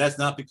position that that's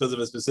not because of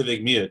a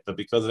specific miyut, but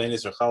because of ein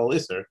isser chal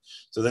isser,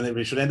 so then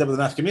we should end up with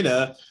an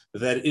nafkamina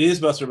that it is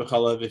basar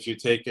b'chalav if you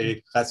take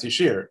a chatzi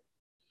shir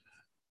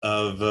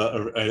of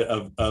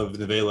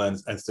nevela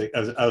and stick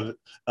of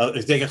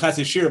take a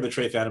chatzi shir of a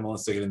treif animal and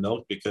stick it in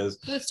milk because.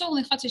 But it's still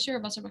only chatzi shir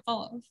of basar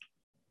b'chalav,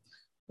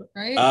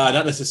 right?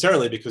 Not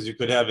necessarily, because you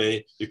could have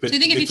between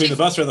the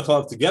basar and the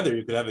chalav together,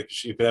 you could have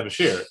a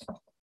shir.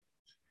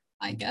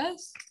 I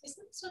guess.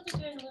 Isn't this what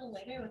they're doing a little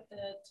later with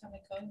the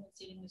Talmud Kohen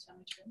that's eating the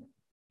Talmud Truma?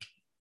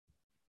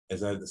 Is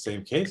that the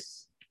same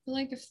case?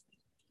 Like if.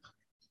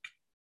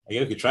 I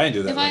guess we could try and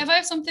do that. If I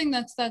have something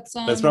that's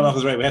Brahma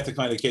is right. We have to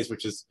find a case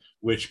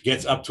which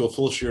gets up to a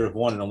full share of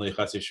one and only a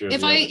chatzi share.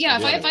 If I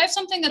have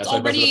something that's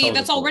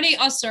already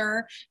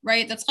usher,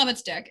 right? That's chametz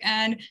stick,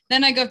 and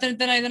then I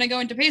go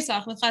into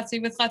Pesach with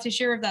chatzi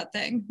share of that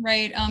thing,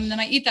 right? Then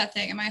I eat that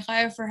thing. Am I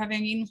chayav for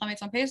having eaten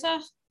chametz on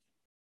Pesach?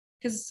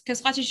 Because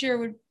chatzi share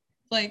would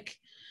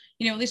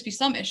at least be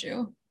some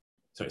issue.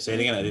 Sorry, say it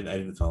again. I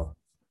didn't follow.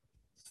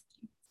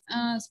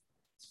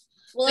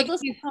 Well, like,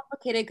 it's less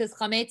complicated because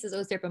chametz is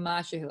oser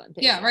b'mashu.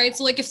 Yeah, right.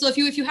 So like if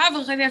you have a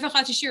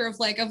chatzi shir of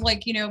like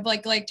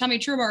like tummy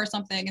truma or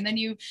something, and then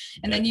you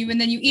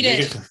eat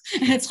it,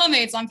 and it's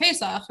chametz on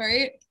Pesach,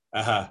 right?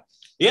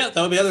 Yeah,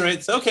 that would be other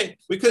right. So okay,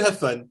 we could have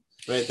fun.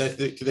 Right,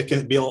 that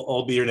can be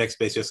all be your next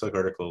base just like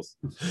articles,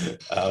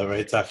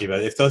 right? Talking about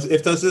it.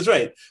 If Tos is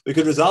right, we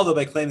could resolve it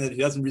by claiming that he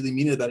doesn't really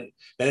mean it. That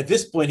at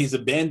this point he's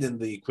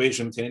abandoned the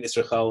equation between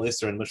Isser Chal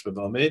Isser and Mushba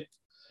Vomid,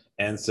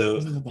 and so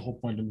isn't that the whole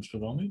point of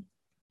Mushba Vomid?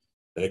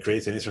 That it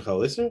creates an Isser Chal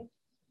Isser.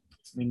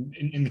 I mean,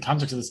 in the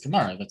context of this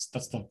Gemara, that's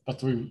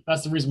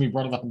the reason we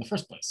brought it up in the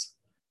first place.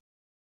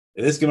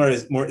 This Gemara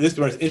is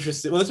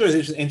interesting. Well, this Gemara is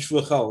interesting in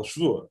Shvuah Chal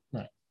Shvuah.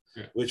 Right.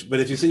 Yeah. But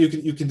if you say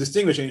you can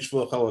distinguish in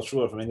Shvuah Chal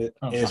Shvuah from in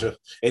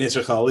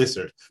Isser Chal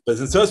Isser, but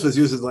since Tosfos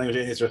uses the language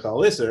in Isser Chal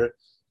Isser,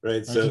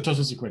 right? So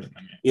Tosfos equated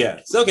them.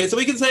 Yeah. So okay. So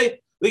we can say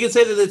that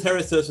the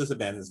Teres Tosfos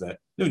abandons that.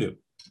 No.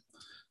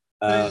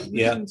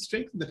 You can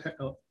strengthen the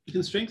parallel. You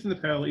can strengthen the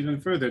parallel even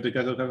further. The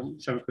Gadol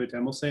Shavakut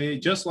will say,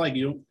 just like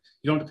you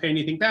don't have to pay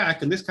anything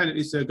back, and this kind of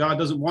is God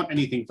doesn't want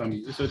anything from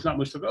you, so it's not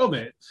much of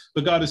obed,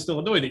 but God is still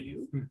annoyed at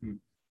you.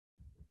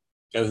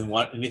 God doesn't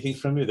want anything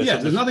from you.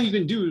 There's nothing you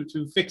can do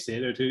to fix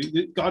it, or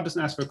to God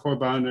doesn't ask for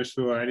korban or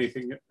shur or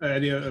anything,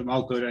 any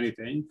malkut or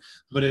anything,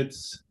 but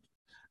it's.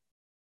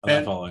 I'm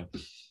not following.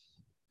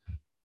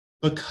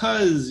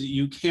 Because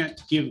you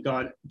can't give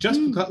God, just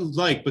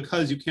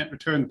because you can't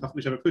return the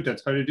Pachmi Shavakut,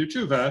 it's hard to do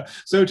tshuva.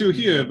 So too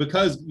here,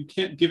 because you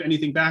can't give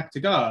anything back to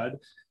God,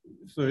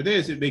 for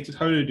this, it makes it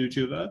harder to do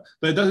tshuva,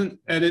 but it doesn't,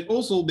 and it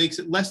also makes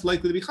it less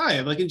likely to be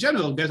chayav. Like in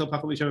general, Gezel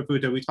Pachmi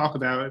Shavakut, we talk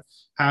about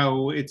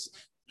how it's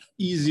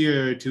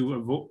easier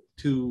to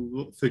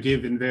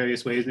forgive in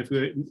various ways. And if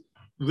we're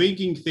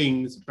ranking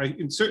things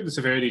in certain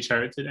severity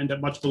charts, it end up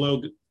much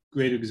below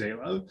greater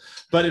gzela,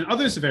 but in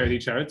other severity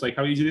charts, like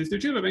how easy it is to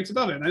do tshuva, makes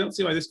above it. And I don't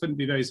see why this couldn't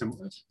be very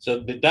similar. So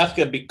the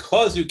dafka,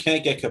 because you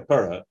can't get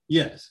kapara,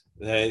 yes,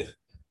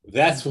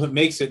 that's what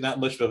makes it not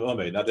much of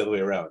omed, not the other way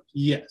around.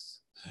 Yes.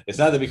 It's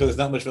not that because it's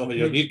not much omed you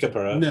don't need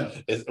kapara. No.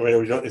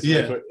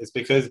 It's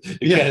because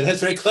you can. That's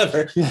very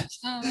clever. Yes.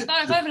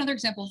 I have another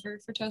example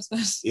for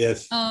Tosfos.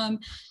 Yes.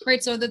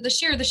 Right. So the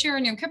share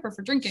in Yom Kippur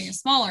for drinking is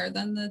smaller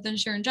than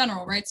share in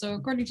general, right? So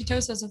according to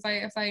Tosfos,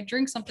 if I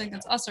drink something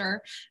that's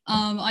usher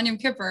on Yom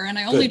Kippur and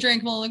I only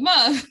drink Molag,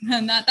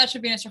 then that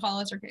should be an Isser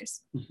Chal Isser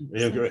case.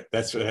 Yeah, correct.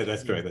 That's correct.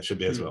 That should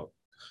be as well.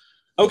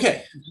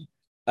 Okay.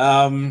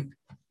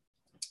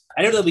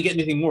 I don't know if we get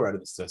anything more out of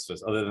this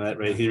Tosfos other than that,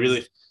 right? He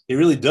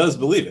really does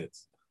believe it,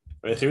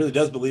 right? He really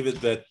does believe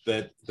it that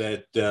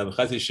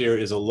Chatzi Shir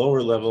is a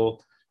lower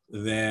level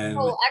than.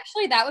 Oh,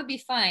 actually, that would be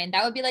fine.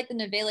 That would be like the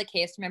Nevela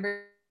case,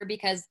 remember?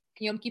 Because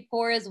Yom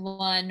Kippur is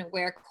one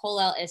where Kol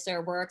El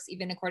Isser works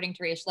even according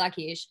to Reish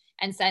Lakish,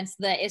 and since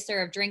the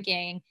Isser of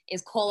drinking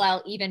is Kol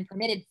El even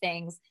permitted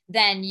things,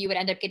 then you would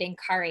end up getting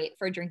karet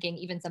for drinking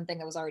even something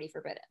that was already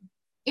forbidden.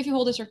 If you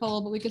hold Isser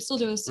Kol, but we could still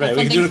do this. Right,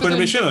 we can do it according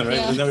to Shimon, right?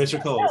 There's no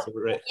Isser Kol,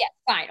 right? Yeah,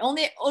 fine.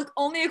 Only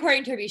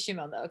according to Rabbi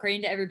Shimon, though.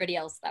 According to everybody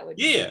else, that would.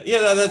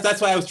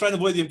 That's why I was trying to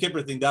avoid the Yom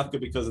Kippur thing, dafka,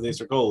 because of the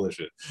Isser Kol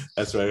issue.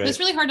 That's right. It's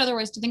really hard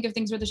otherwise to think of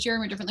things where the share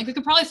are different. Like we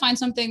could probably find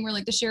something where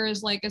like the share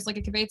is like a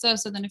kibetza.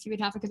 So then if you eat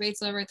half a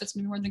kibetza, right, that's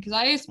gonna be more than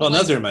kazayis. Well,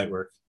 Nazir might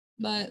work.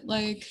 But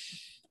like.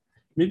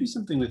 Maybe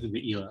something with the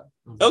Me'ila.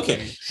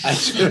 Okay.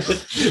 This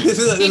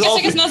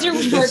is Nazir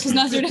would work because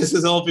Nazir. This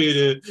is all for you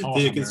to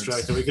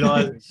deconstruct. So we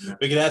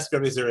can ask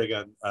Rabbi Zurich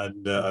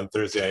on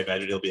Thursday. I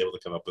imagine he'll be able to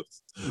come up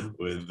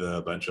with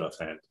a bunch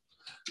offhand.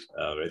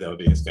 Right, that would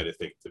be his kind of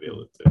thing to be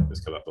able to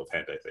just come up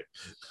offhand, I think.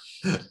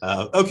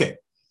 Okay,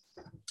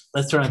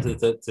 let's turn on to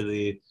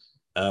the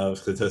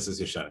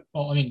Tosfos Yeshanim.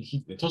 Well, I mean,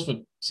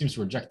 Tosfos seems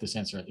to reject this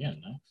answer at the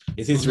end, no?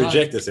 He seems to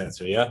reject this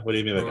answer. Yeah. What do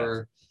you mean by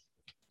that?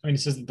 I mean, he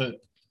says that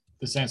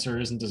this answer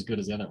isn't as good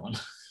as the other one.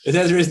 This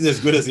answer isn't as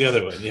good as the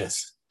other one.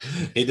 Yes,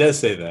 he does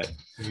say that.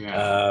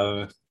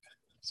 Yeah.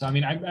 So I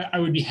mean, I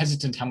would be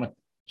hesitant how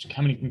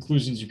many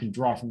conclusions you can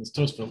draw from this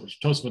Tosfos, which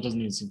Tosfos doesn't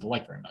even seem to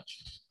like very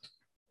much.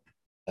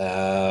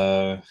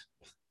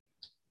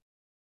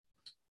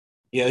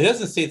 He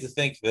doesn't seem to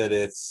think that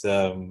it's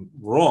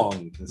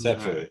wrong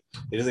conceptually.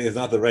 He doesn't think it's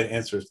not the right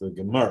answer to the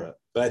Gemara.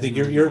 But I think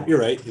you're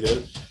right.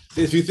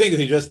 If you think that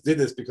he just did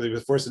this because he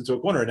was forced into a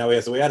corner, and now he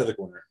has a way out of the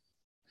corner.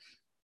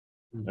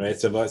 All right,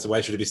 so why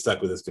should he be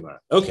stuck with this Gemara?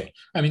 Okay.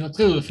 I mean,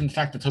 clearly from the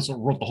fact that Tosfos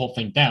wrote the whole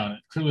thing down,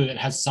 clearly it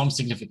has some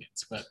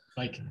significance, but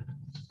like.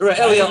 Right.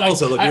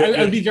 I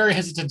would be very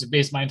hesitant to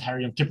base my entire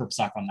Yom Kippur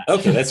Psak on that.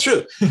 Okay, that's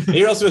true.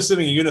 You're also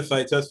assuming a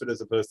unified Tosfos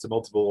as opposed to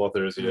multiple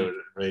authors,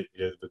 right?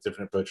 With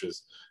different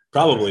approaches.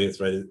 Probably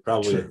it's right.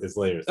 Probably it's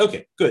layers.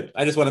 Okay, good.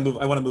 I want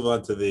to move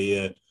on to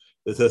the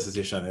Tosfos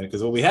Yeshanim,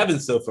 because what we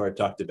haven't so far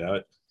talked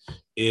about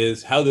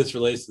is how this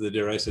relates to the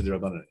Deraisa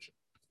D'Rabbanan issue.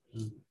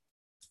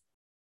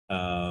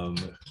 I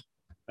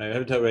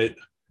haven't talked right.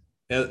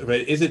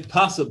 Is it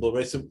possible?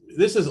 Right. So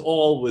this is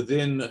all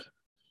within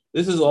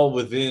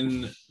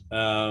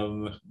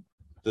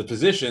the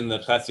position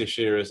that Chatzi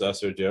Shir is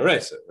Asur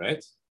D'Oraisa,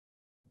 right?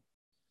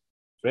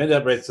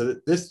 Right. So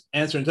this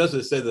answer in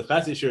Tosfos says that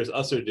Chatzi Shir is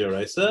Asur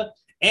D'Oraisa,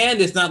 and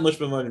it's not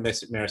mushba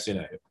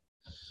Marasinai.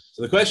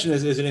 So the question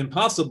is it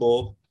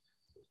impossible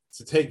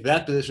to take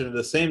that position at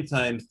the same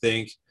time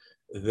think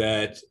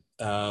that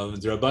the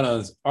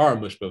Rabbanans are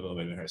mushba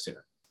Marasinai?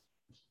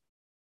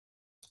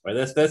 Right,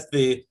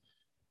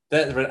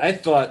 right. I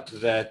thought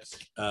that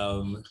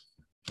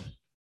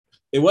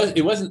it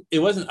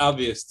wasn't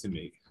obvious to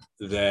me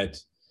that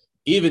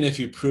even if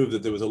you prove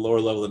that there was a lower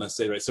level than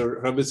Asay, right? So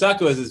Rabbi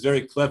Sacco has this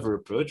very clever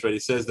approach, right? He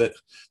says that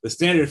the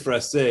standard for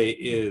Asay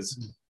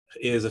is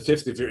a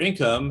fifth of your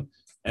income,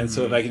 and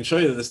so if I can show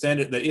you that the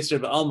standard that Isser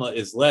Ba'alma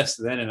is less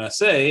than an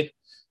Asay,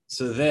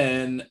 so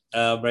then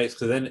right,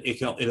 so then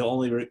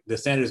the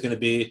standard is going to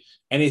be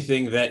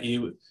anything that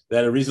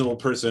a reasonable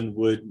person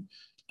would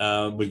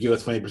give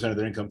us 20% of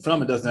their income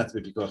from. It doesn't have to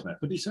be pikuach nefesh.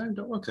 But these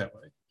don't work that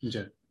way.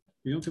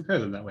 You don't compare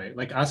them that way.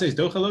 Like Asay is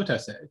docha lo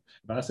taseh.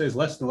 If Asay is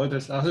less than lo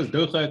taseh, Asay is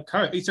docha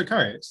Isser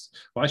kares.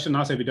 Why should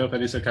Asay be docha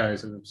Isser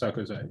kares in the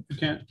Sacco's way? You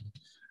can't.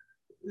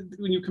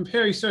 When you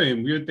compare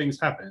Yisurim, weird things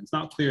happen. It's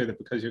not clear that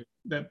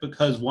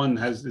because one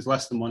is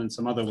less than one in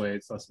some other way,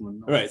 it's less than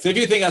one. Right. So if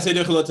you think Asay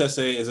docha lo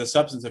taseh is a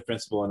substantive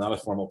principle and not a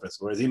formal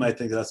principle, whereas you might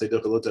think that Asay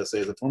docha lo taseh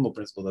is a formal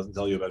principle, doesn't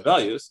tell you about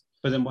values.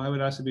 But then why would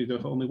Asay be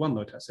docha only one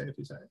lo taseh if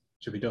you say it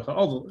should be docha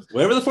all the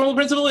whatever the formal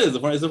principle is the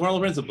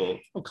formal principle.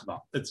 Oh come on,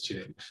 that's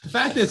cheating. The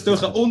fact that it's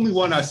docha only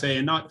one Asay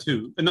and not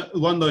two, and not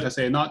one lo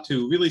taseh and not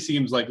two, really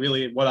seems like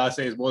really one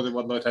Asay is more than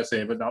one lo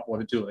taseh, but not more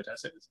than two lo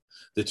tasehs.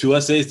 The two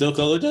Asays docha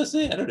lo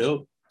taseh? I don't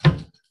know.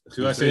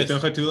 Two Asays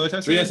docha two lo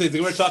taseh. Three Asays. The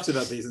Gemara talks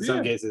about these in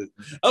some cases.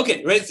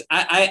 Okay, right.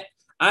 I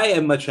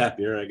am much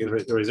happier. I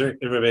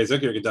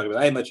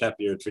am much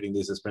happier treating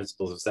these as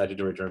principles of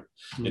statutory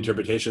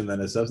interpretation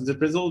than as substantive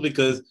principles,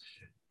 because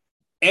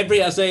every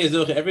asay is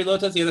every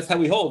lotas. That's how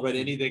we hold, right?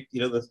 Anything,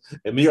 the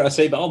mir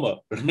asay ba'alma,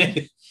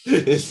 right?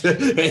 Is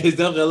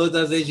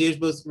lotas jish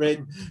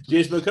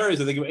b'kari.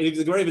 So the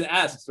Gemara even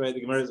asks, right?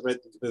 The Gemara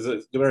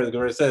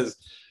says,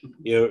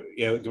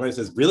 Gemara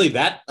says, really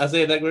that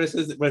asay? That Gemara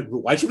says,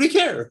 why should we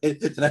care?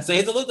 And I say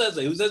it's a lotas.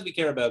 Who says we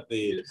care about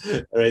the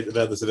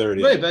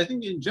severity? Right, but I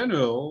think in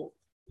general,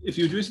 if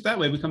you reduce it that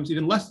way, it becomes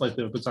even less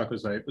likely what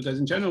Sacco's right, because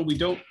in general we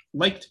don't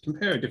like to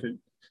compare different,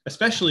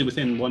 especially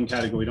within one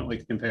category. We don't like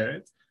to compare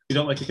it. We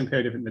don't like to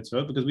compare different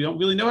mitzvot because we don't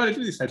really know how to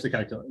do these types of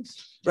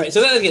calculus. Right.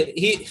 So that again,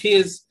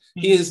 he's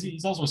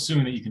also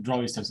assuming that you can draw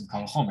these types of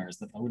kal chomers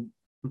that I wouldn't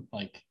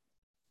like.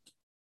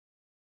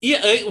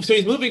 Yeah. So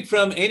he's moving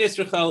from Ein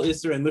Isser Chal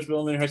Isser and Mushba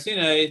Omer Har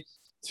Sinai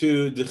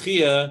to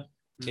Dechia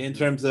in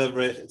terms of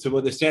to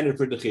what the standard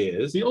for Dechia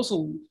is. He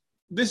also.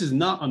 This is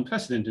not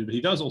unprecedented, but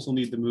he does also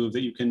need the move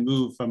that you can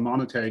move from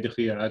monetary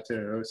dechia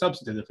to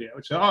substantive dechia,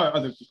 which there are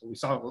other people we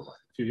saw a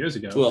few years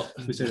ago. Well,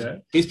 we say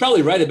that he's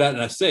probably right about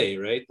an assay,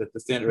 right? That the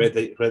standard, right?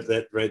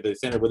 The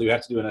standard whether you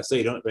have to do an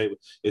assay,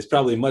 is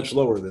probably much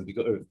lower than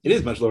it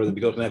is much lower than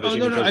because. Oh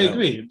no, I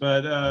agree,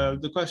 but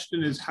the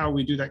question is how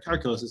we do that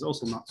calculus is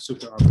also not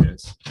super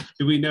obvious.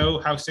 Do we know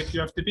how sick you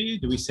have to be?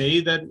 Do we say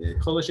that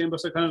Chol Hashem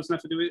B'Sakana doesn't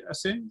have to do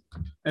assay?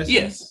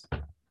 Yes.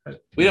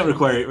 We don't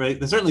require it, right?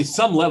 There's certainly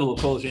some level of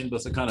Kol Shein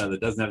B'Sakana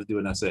that doesn't have to do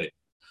an assay.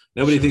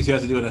 Nobody thinks you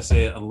have to do an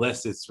assay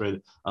unless it's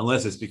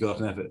Pikuach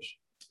Nefesh.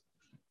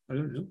 I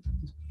don't know.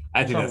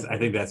 I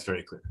think that's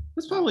very clear.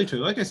 That's probably true.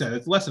 Like I said,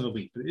 it's less of a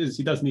leap, but it is.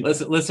 He does need.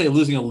 Let's say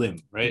losing a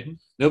limb, right? Mm-hmm.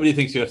 Nobody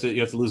thinks you have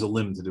to lose a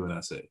limb to do an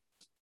assay.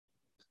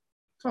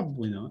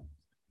 Probably not.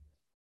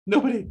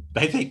 Nobody,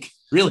 I think,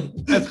 really.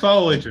 That's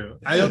probably true.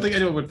 I don't think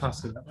anyone would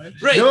pass it that way.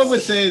 Right. No one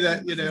would say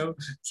that, you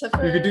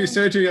could do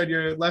surgery on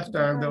your left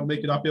arm that will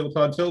make you not be able to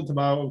put on film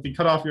tomorrow if you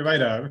cut off your right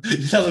arm.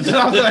 You tell them, cut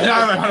off the right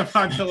arm, I want to put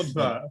on film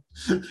tomorrow.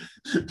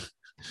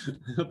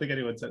 I don't think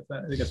anyone says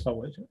that. I think that's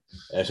probably true.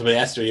 Somebody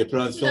asked her, you put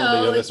on film, no,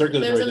 but you have a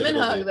circulatory there's a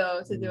minhag, difficulty.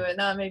 though, to do it.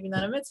 Maybe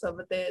not a mitzvah,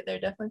 but there are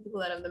definitely people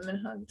that have the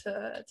minhag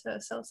to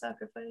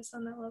self-sacrifice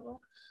on that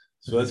level.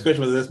 So that's the question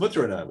whether that's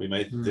mutter or not. We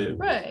might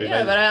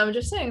but I'm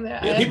just saying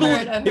that. Yeah,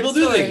 people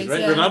do things,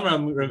 right? Rav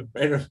Amram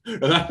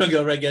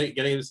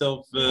getting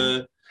himself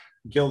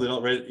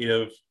killed,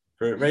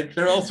 right?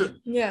 They're also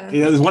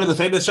there's one of the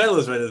famous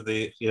shilohs, right? Of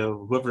the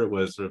whoever it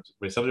was,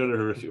 somebody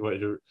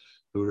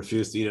who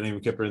refused to eat on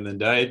Yom Kippur and then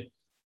died,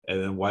 and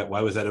then why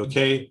was that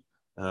okay?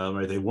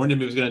 Right, they warned him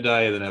he was going to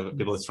die, and then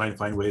people was trying to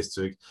find ways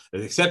to.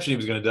 An exception, he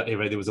was going to die.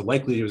 Right, there was a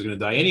likelihood he was going to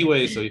die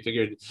anyway, so he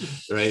figured,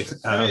 right.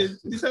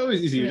 It's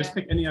always easy. You just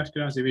pick any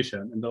Ashkenazi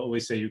Rishon, and they'll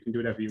always say you can do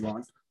whatever you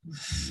want.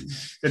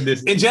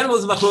 In general,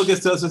 it's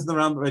machlokas Tosfos in the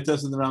Rambam, right?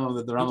 Tosfos in the Rambam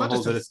that the Rambam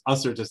holds that it's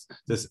usher just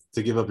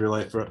to give up your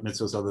life for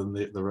mitzvahs other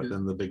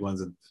than the big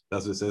ones, and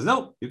that's what it says.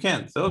 No, you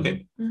can. So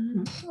okay.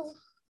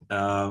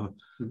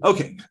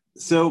 Okay.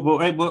 So,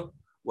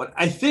 what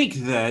I think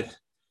that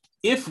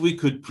if we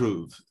could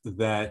prove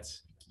that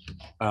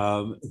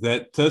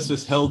that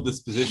Tosfos held this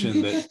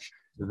position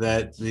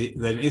that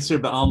Isser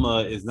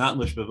Ba'alma is not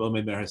Mushba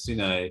Omed Har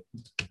Sinai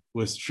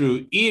was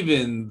true,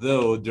 even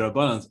though the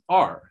Rabbanans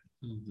are,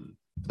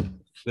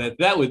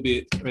 that would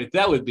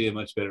be a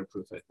much better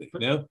proof, I think.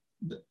 No,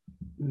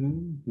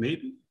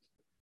 maybe.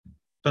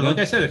 But like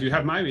I said, if you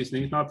have my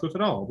reasoning, it's not proof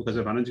at all because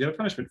the Rabbanans get a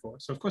punishment for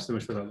it. So of course the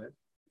Mushba Omed.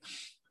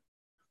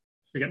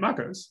 We get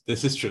makos.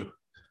 This is true.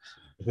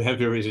 if we have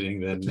your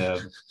reasoning, then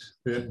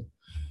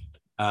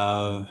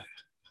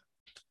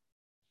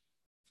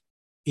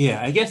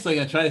yeah, I guess like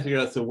I'm trying to figure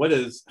out. So what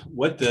does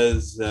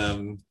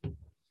Mishpat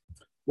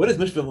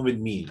Lamid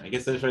mean? I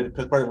guess that's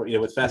part of what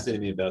what's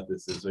fascinating me about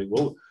this is like,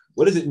 well,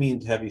 what does it mean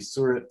to have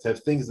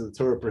things that the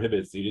Torah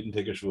prohibits that you didn't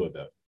take a shvuah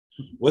about?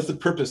 What's the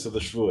purpose of the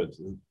shvuah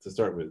to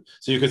start with?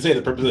 So you could say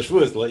the purpose of the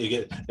shvuah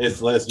is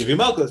to let us give you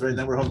malchus, right? And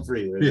then we're home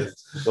free. Right?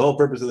 Yes. The whole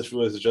purpose of the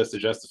shvuah is just to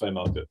justify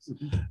malchus.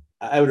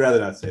 I would rather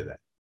not say that.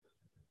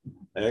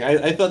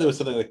 I thought there was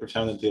something like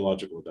profound and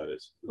theological about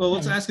it. Well,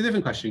 let's ask a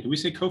different question. Can we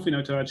say Kofi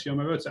no Torah Shiom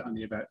Arotza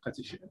only about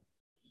Chatzi Shir?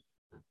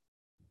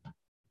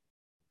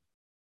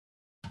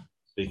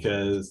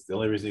 Because the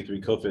only reason it can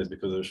be kofa is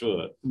because of the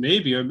shua.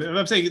 Maybe, or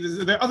I'm saying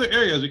there are other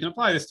areas we can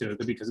apply this to. It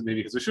could be because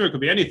of shua, it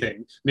could be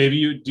anything. Maybe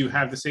you do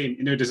have the same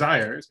inner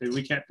desires. Maybe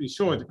we can't be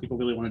sure that people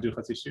really want to do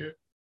Chatzi Shir,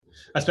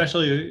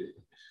 especially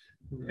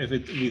if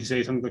we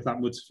say something like not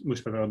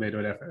mushpa made or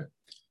whatever.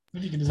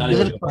 Maybe you can design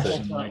a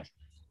question like,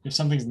 if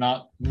something's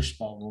not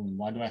mushpa, well,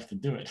 why do I have to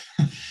do it?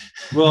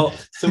 Well,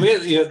 so we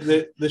have,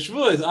 the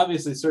shvua is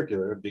obviously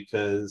circular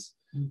because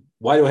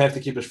why do I have to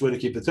keep a shvua to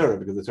keep the Torah?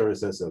 Because the Torah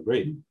says so.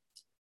 Great.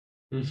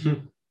 Mm-hmm.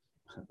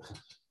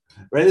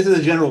 Right. This is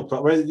a general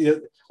problem.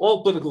 Right?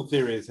 All political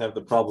theories have the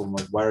problem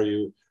like why are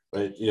you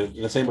right?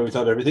 In the same way we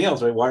talk about everything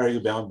else, right? Why are you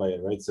bound by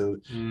it, right? So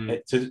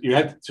you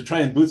have to try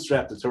and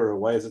bootstrap the Torah.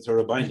 Why is the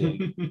Torah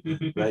binding?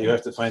 Right? You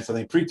have to find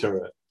something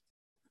pre-Torah.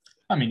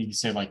 I mean, you can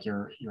say like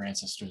your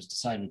ancestors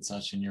decided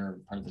such, and you're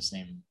part of the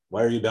same.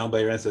 Why are you bound by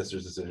your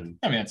ancestors' decision?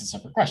 I mean, that's a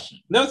separate question.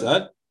 No, it's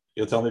not.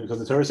 You'll tell me because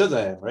the Torah says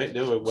I am, right?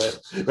 No, right.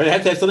 I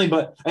have to have something,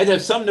 but I have to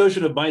have some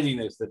notion of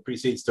bindingness that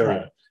precedes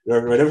Torah,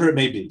 or whatever it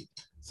may be.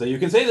 So you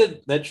can say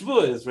that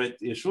shvuah is right.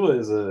 Shvuah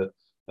is a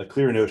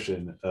clear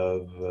notion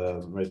of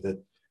right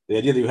that the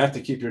idea that you have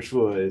to keep your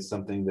shvuah is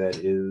something that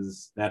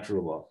is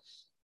natural law.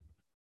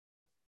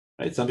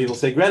 Right. Some people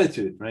say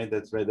gratitude, right?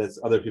 That's right. That's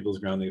other people's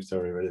grounding of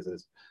Torah, right?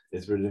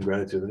 It's rooted in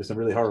gratitude. There's some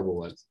really horrible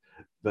ones,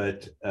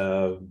 but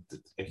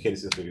Katie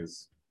Siswick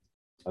is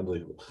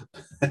unbelievable.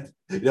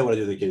 You don't want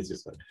to do the Katie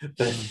Siswick,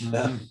 but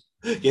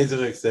Katie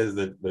Siswick says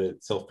that, but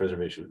it's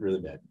self-preservation,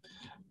 really bad.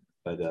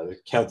 But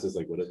it counts as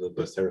like one of the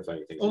most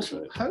terrifying things.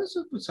 Also, how does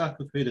a Pesach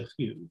create a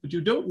chiyuv? But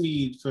you don't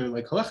need for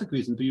like halachic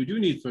reasons, but you do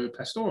need for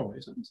pastoral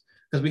reasons.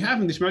 Because we have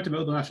in the Shmartim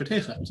Eldo Nafsher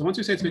Techem. So once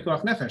we say it's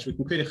B'koach Nefesh, we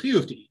can create a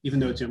chiyuv to eat, even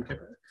though it's Yom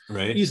Kippur.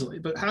 Right. Easily.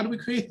 But how do we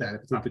create that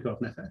if it's not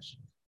B'koach Nefesh?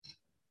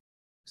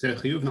 Is there a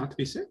chiyuv not to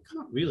be sick?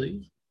 Not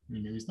really.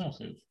 Maybe it's no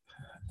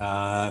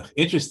chiyuv.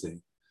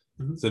 Interesting.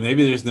 Mm-hmm. So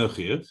maybe there's no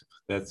chiyuv.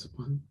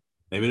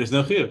 Maybe there's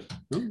no chiyuv.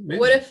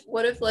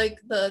 What if like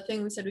the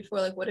thing we said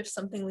before, like what if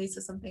something leads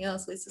to something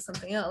else,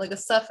 like a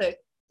suffix?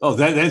 Oh,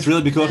 that's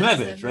really because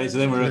nefesh, right? So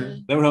then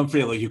we're home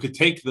free. Like you could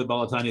take the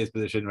Balatani's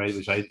position, right?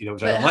 Which I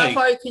don't like. How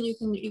far can you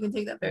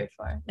take that very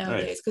far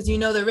nowadays? Because you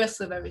know the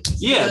risks of everything.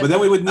 So yeah, but then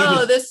we would need.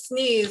 Oh, this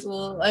sneeze.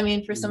 Well, I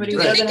mean, for somebody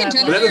who doesn't have.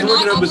 But that doesn't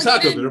work in Reb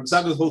Pesach's. Reb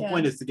Pesach's whole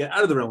point is to get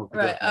out of the realm of.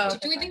 Right. Oh.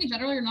 Do we think in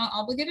general you're not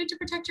obligated to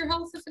protect your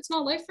health if it's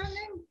not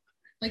life-threatening?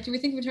 Like, do we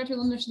think V'tartu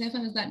L'Nefesh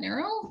is that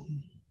narrow?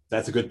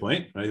 That's a good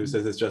point, right? Who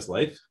says it's just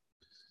life?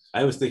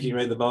 I was thinking,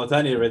 right, the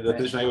Balatani, right, the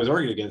position I was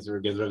arguing against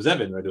Rav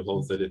Zevin, right, who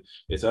holds that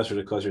it's usher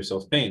to cause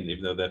yourself pain,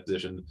 even though that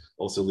position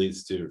also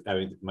leads to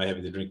having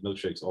to drink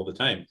milkshakes all the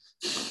time.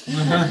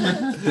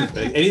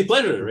 Right? Any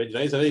pleasure, right?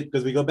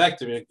 Because we go back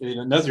to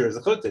Nazir as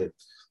a chote.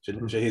 I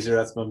mean,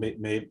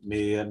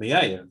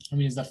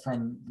 is that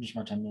from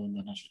Mishmar Tamil and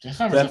or is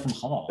that from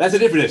Chaval? That's a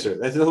different issue.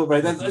 That's the whole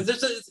right.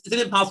 It's an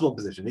impossible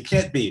position. It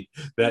can't be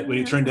that when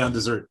you turn down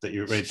dessert that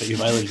you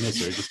violated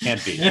Mitzvah. It just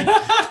can't be.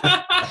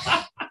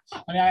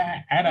 I mean,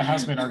 I had a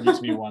housemate argue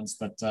to me once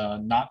that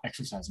not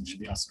exercising should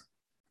be usher.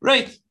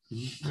 Right,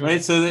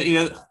 right. So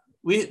that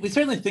we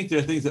certainly think there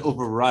are things that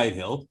override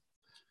health.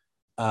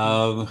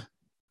 Do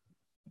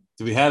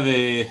we have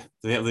the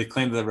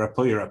claim that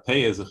Rapoy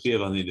Rapay is a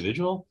chiyuv on the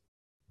individual?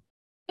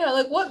 Yeah,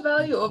 like what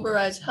value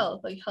overrides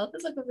health? Like health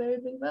is like a very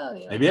big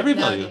value. Maybe every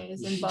value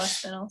is in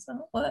Boston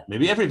also. What?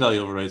 Maybe every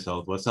value overrides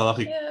health. What's the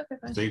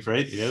halachic thing,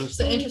 right? It's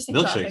an interesting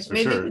milkshakes topic.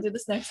 Maybe we can do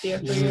this next year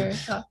for your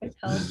topic,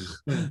 health.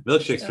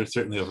 Milkshakes would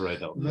certainly override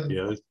health.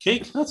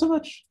 Cake, not so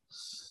much.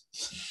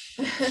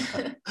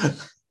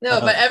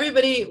 No, but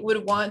everybody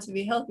would want to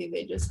be healthy.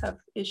 They just have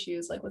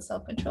issues like with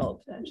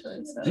self-control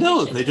potentially. So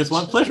no, they just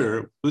want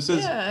pleasure. Who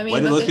says? Yeah, I mean, why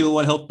do most people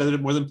want health better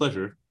more than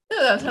pleasure?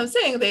 No, that's what I'm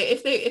saying.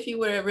 If you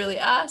were to really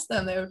ask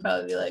them, they would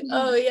probably be like,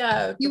 "Oh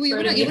yeah." You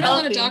wouldn't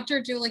let a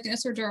doctor do like an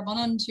Isser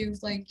Darabanan to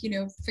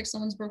fix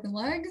someone's broken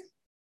leg.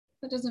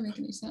 That doesn't make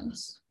any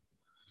sense.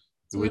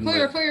 So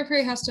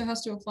Rapoy has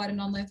to apply to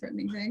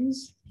non-life-threatening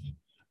things.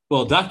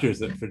 Well,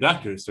 for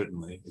doctors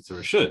certainly it's a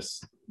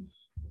reshus.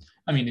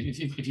 I mean,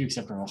 if you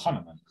accept Rav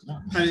Hanan, then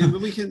no. I mean,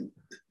 but we can.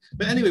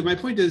 But anyway, my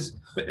point is,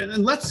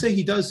 and let's say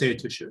he does say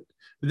it's a should.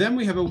 Then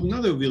we have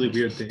another really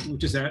weird thing,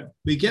 which is that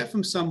we get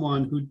from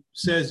someone who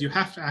says you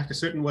have to act a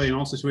certain way in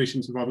all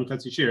situations involving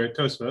Chatzi Shir,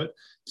 Tosfot,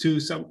 to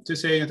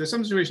say that there's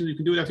some situations you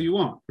can do whatever you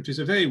want, which is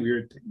a very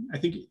weird thing. I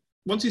think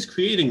once he's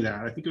creating that,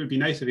 I think it would be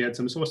nice if he had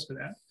some source for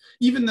that.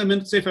 Even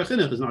the Sefer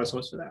Chinuch is not a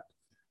source for that.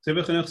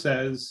 Sefer Chinuch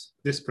says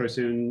this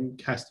person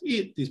has to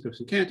eat, this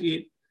person can't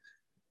eat.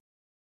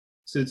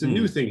 So it's a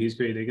new thing he's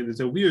creating, and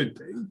it's a weird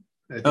thing.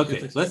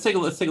 Okay, let's take a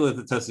look at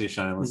the Tosfos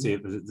Yeshanim. Let's see.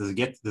 Does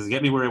it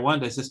get me where I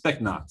want? I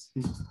suspect not.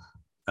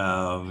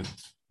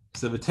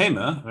 So the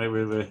tema, right?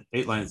 We're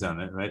 8 lines down,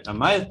 right?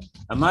 Amai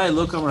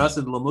lokom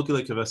rasid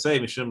lomukile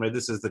kavasei mishum. Right.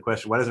 This is the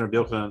question. Why doesn't Rabbi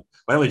Yochanan?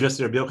 Why don't we just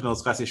say Rabbi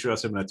Yochanan chasi shur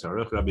aser min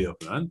Torah? Rabbi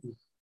Yochanan.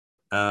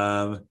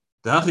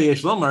 Dahachi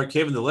yesh lomar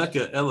kevin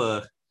deleka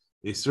ela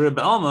yisur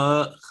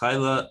ba'alma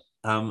chayla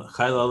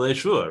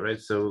leishua.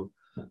 Right. So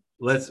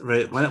why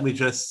don't we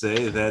just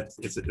say that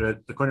it's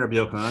according to Rabbi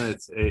Yochanan,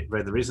 it's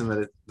right. The reason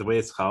that the way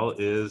it's chal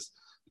is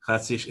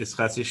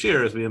chatzi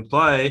shir, as we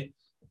imply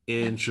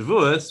in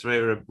Shavuos,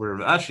 right, where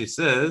Rav Ashi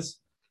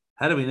says,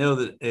 how do we know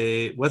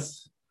that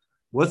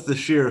what's the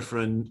shir for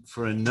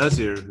a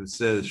Nazir who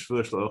says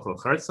Shavuos lo ochel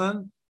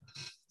chartzan?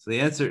 So the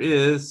answer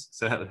is,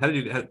 so how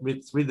did you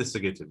read this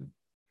sugya to me?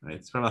 Right,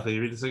 it's from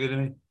you read the sugya to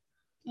me.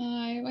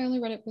 I only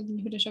read it when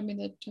Yehuda showed me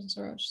the Tosfos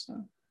Rosh.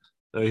 So.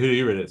 Oh,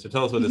 you read it. So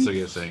tell us what the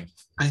sugya is saying.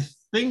 I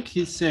think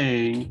he's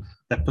saying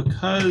that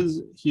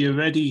because he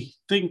already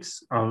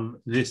thinks of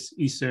this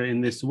Easter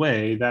in this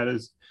way, that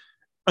is,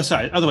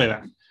 other way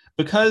around.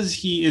 Because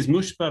he is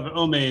mushba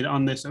v'omed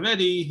on this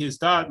already, his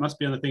thought must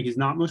be on the thing he's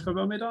not mushba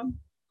v'omed on.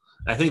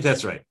 I think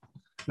that's right.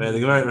 Right,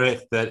 the Gemara,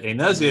 right, that a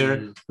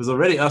Nazir was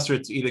already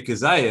ushered to eat a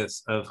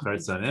kazayas of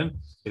Chartzanim.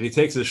 If he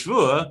takes a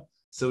shvua,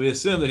 so we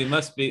assume that he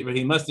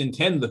must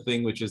intend the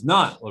thing which is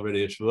not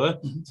already a shvua.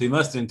 So he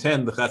must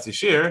intend the chatzi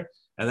shir,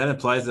 and that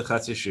implies the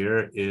chatzi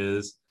shir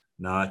is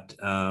not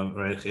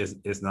right,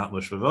 is not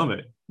mushba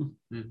v'omed.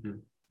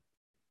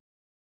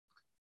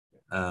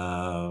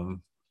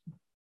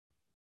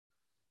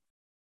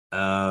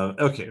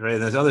 Okay, right.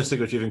 And there's other sugya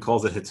which even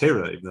calls it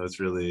hetera, even though it's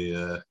really,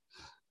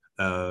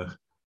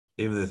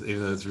 even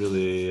though it's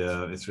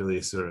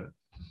really surah.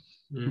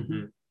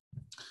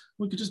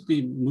 We could just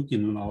be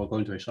mukin and all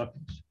going to a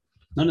shopping.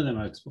 None of them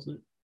are explicit.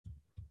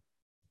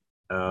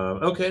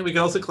 Okay, we can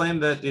also claim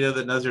that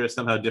that Nazir is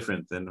somehow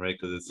different than right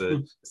because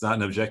it's not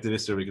an objective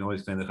issur. We can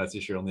always claim that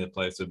chatzi shir only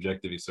applies to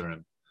objective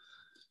isurim.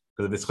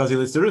 Because if it's chazi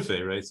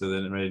l'tzerufe, right? So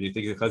then, right, you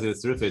think the chazi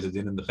l'tzerufe is a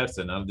din in the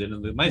chefza, not a din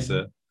in the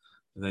ma'isa.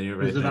 And then you're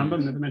right. Does the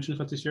Rambam never mention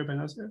chatzi shir by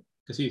Nazir?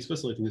 Because he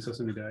explicitly thinks it's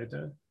something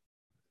that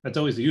that's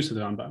always the use of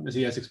the Rambam, is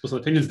he has explicit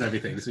opinions and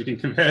everything, so you can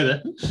compare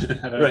them.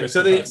 Right.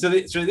 So the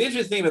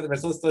interesting thing about the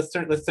rest. Let's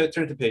turn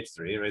to page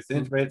 3. Right.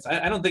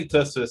 I don't think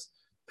Tosfos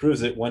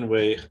proves it one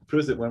way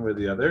or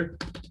the other.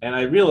 And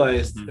I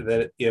realized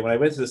that when I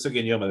went to the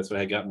Sugya Yoma, that's what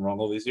I had gotten wrong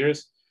all these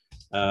years.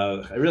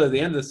 I realized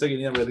the end of the Sugya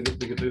Yoma,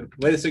 the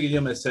way the Sugya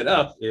Yoma is set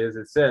up is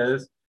it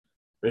says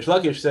Rish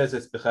Lakish says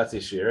it's b'chatzi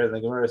shir, and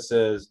the Gemara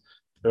says.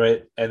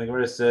 Right, and the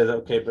Gemara says,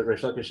 okay, but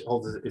Rish Lakish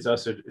holds it's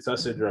also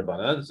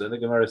D'Rabbanan. So the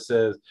Gemara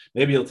says,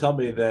 maybe you'll tell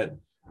me that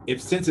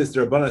since it's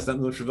D'Rabbanan, it's not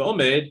Mushba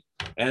v'Omed.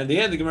 And in the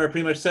end, the Gemara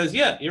pretty much says,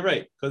 yeah, you're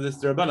right, because it's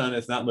D'Rabbanan,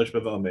 it's not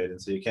Mushba v'Omed,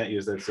 and so you can't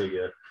use that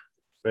sugya.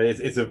 Right,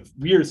 it's a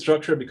weird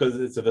structure because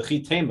it's a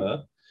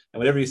v'chitema, and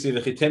whenever you see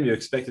v'chitema, you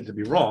expect it to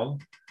be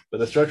wrong. But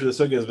the structure of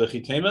the sugya is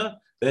v'chitema,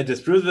 then it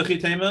disproves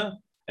v'chitema,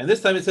 and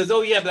this time it says,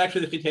 oh yeah, but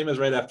actually the v'chitema is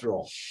right after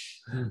all.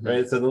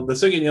 Right, so the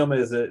sugya Yoma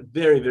is a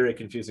very, very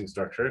confusing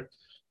structure.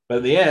 But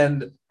in the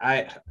end,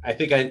 I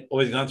think I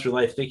always gone through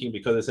life thinking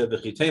because it said the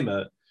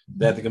chitema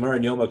that the Gemara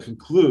in Yoma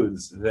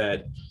concludes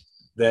that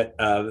the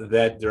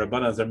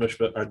Rabbanans are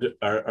mushba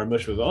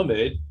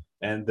v'omed,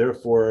 and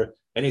therefore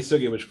any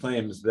sugya which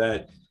claims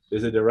that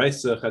there's a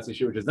deraisa chatzi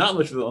shir which is not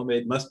mushba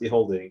v'omed must be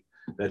holding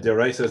that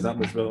deraisa is not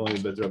mushba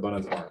v'omed but the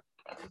Rabbanans are.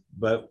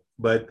 But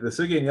the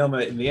sugya in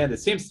Yoma in the end, it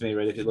seems to me,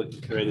 right, if you look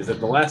right, is that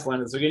the last line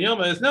of the sugya in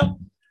Yoma is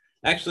no,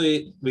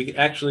 actually the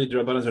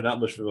Rabbanans are not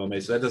mushba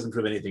v'omed, so that doesn't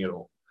prove anything at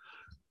all.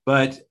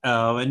 But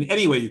and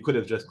anyway, you could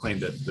have just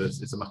claimed that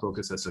it's a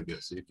machlokas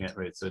esugya, so you can't,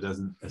 right? So it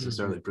doesn't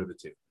necessarily prove it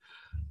to you.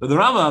 But the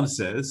Rambam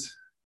says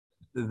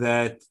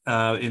that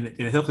in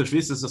Hilchos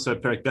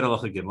Shvisas Perek Bet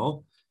Halacha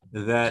Gimel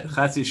that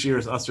chatzi shir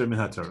is asur min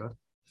haTorah,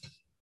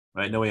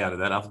 right? No way out of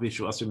that. Alpha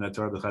bishu asur min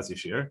haTorah b'chatzi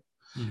shir,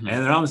 and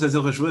the Rambam says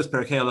Hilchos Shvuos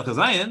Perek Halacha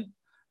Zayin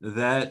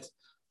that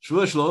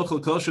Shvuos lo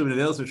ochel kol shu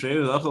b'nevelos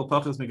v'shrei lo ochel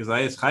pachos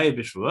mikazayis chayev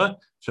b'shvua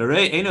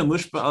sharei eino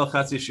mushba al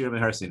chatzi shir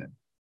min harsinim.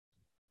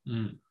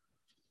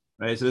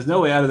 Right, so there's no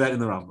way out of that in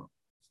the Rambam.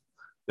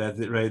 That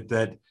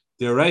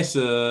the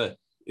Raisa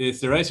is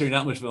the Raisa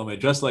not much v'omed,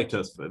 just like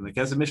Tosfos. And the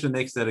Kesef Mishnah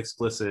makes that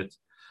explicit.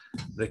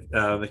 The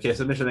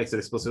Kesef Mishnah makes it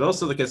explicit.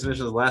 Also, the Kesef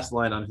Mishnah's last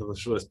line on Hilchos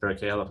Shvuos Perek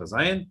Halacha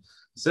Zayin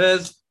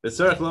says,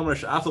 "B'tzarech lomer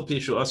she'afal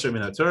pishu asur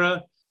min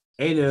haTorah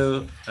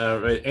eino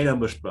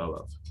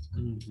mushba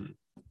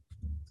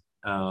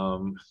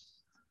alav."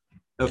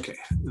 Okay,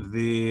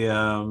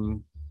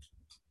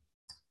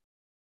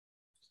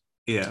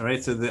 yeah,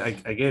 right. So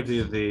I gave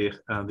you the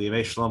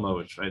Yemei Shlomo,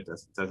 which right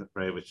doesn't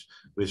right,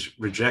 which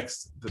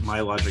rejects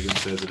my logic and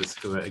says that it's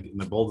in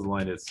the bolded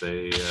line. It's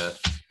a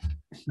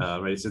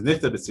right. It says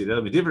Nichta b'tzida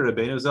v'divrei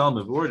Rabbeinu zal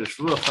mevur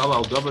d'shvua chal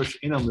al davar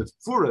she'ino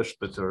mefurash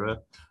b'Torah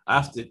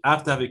after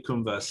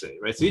havikum v'aseh.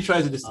 Right. So he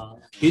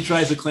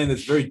tries to claim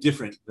that's very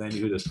different than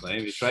Yehuda's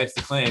claim. He tries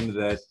to claim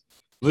that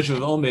Mushba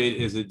Omed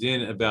is a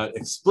din about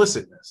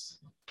explicitness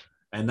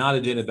and not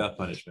a din about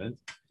punishment.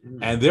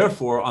 And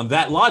therefore, on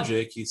that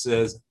logic, he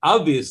says,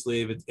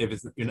 obviously,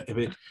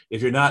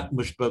 if you're not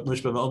mushba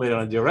omed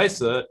on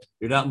diraisa,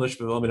 you're not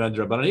mushba omed on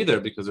drabanan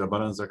either, because the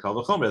rabbanans are kal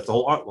v'chomer. That's the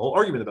whole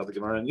argument about the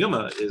Gemara and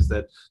Yuma is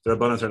that the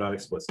rabbanans are not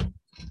explicit.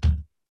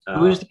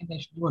 Who is the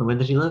Yemei Shlomo? When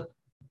did he live?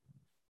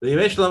 The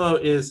Yemei Shlomo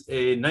is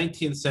a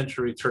 19th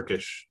century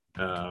Turkish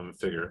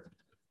figure.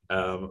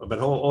 But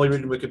all I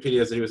read in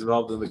Wikipedia is that he was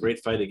involved in the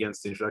great fight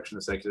against the introduction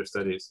of secular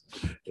studies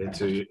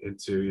into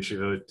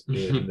yeshivot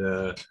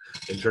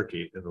in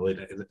Turkey in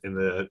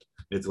the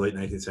mid to late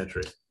 19th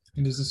century.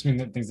 And does this mean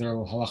that things that are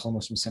halacha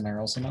moshe sinai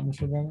are also not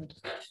mushba b'omed?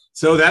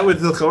 So that would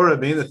the Torah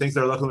mean that things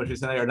that are halacha moshe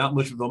sinai are not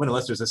mushba b'omed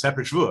unless there's a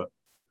separate shvua.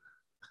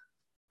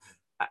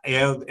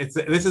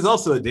 This is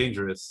also a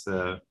dangerous.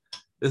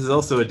 This is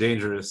also a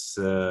dangerous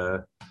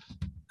thing.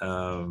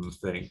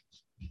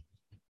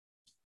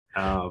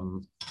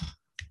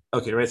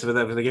 Okay, right. So for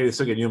that, they gave you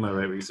Sugya Yuma,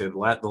 right? Where you say the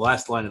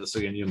last line of the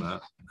Sugya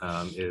Yuma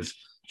is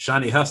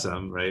Shani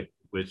Hassam, right?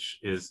 Which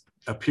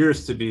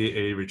appears to be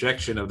a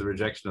rejection of the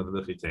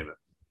Lichit Tema.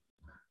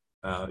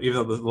 Even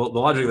though the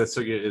logic of that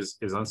Sugya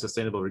is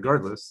unsustainable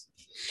regardless,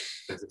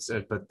 as it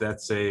said, but that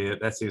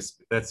seems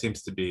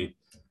to be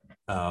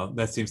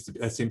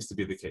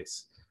the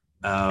case,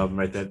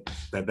 right?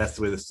 That's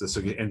the way the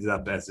Sugya ended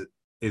up as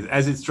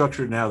it's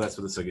structured now. That's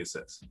what the Sugya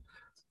says.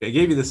 I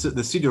gave you the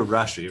Siddur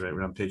Rashi, right?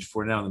 We're on page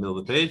 4 now in the middle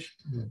of the page.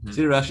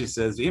 Siddur Rashi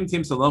says, "Im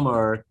tim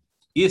salomar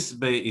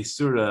isbe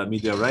isura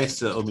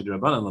midaraisa o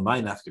midrabanan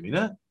lamai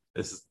nafkamina."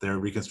 This is their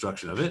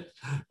reconstruction of it,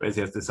 right? So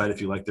you have to decide if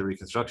you like the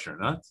reconstruction or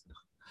not.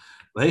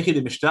 Lahechi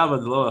de mishtava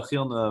delo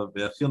achilna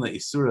ve'achilna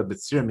isura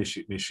b'tzir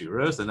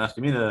mishiros. The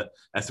nafkamina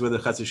as to whether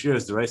chatzishir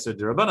is deraisa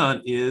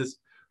derabanan is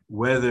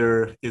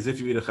if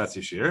you eat a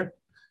chatzishir.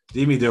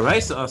 Dimi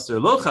deraisa aser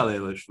lo chalei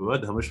leishvua,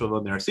 the hamushva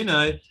v'od ner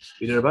Sinai,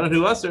 v'derabanan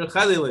hu aser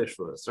chalei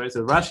leishvua. Right,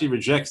 so Rashi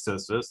rejects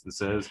Tosfos and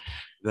says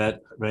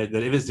that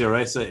that if it's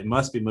deraisa, it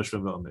must be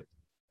mushva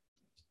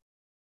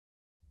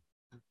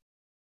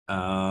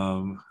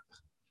v'omed.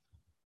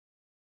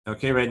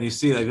 Okay, right, and you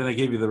see, then I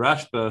gave you the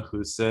Rashba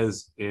who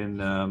says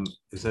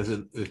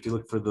if you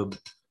look at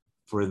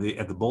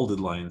the bolded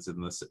lines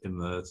in the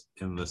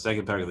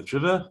second paragraph of the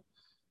Triva,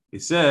 he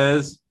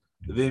says.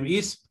 The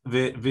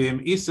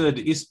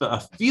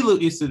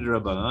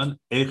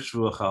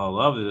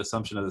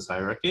assumption of this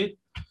hierarchy.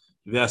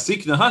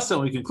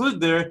 We conclude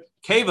there.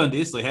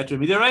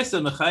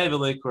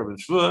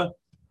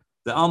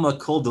 The Alma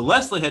called the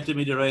less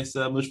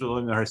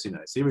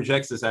mushva. So he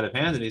rejects this out of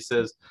hand, and he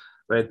says,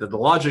 right, that the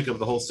logic of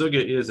the whole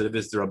sugya is that if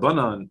it's the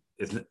Rabbanon,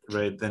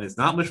 then it's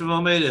not mushva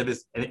omed.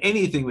 And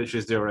anything which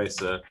is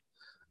deraisa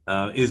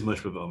is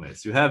mushva omed.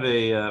 So you have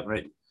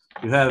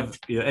You have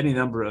any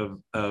number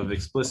of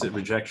explicit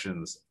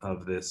rejections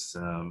of this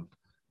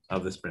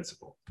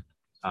principle.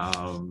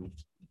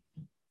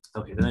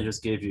 Okay, then I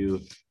just gave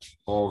you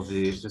all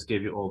the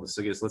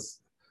sugyas.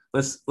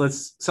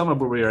 Let's sum up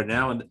where we are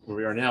now, and then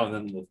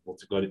we'll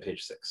go to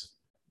page 6.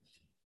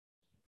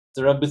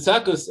 So Rav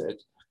Bitzako said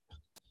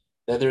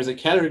that there is a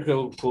category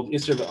called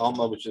Isra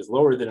B'Alma, which is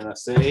lower than an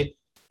Asay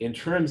in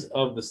terms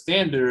of the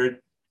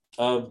standard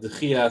of the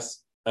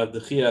Chias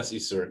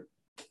Isur.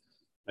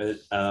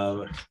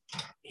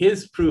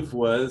 His proof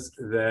was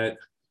that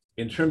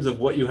in terms of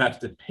what you have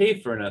to pay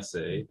for an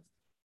assay,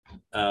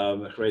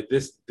 right?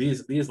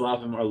 These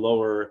lavim are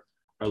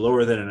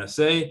lower than an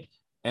assay,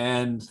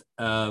 and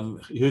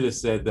Yehuda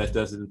said that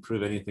doesn't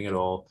prove anything at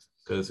all,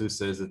 because who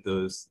says that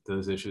those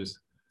issues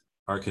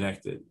are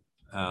connected?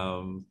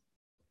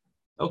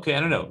 Okay, I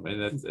don't know. I mean,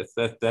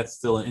 that's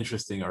still an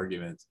interesting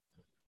argument.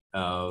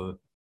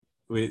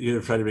 We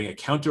either try to bring a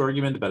counter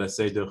argument about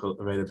assay's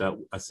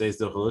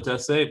dochalot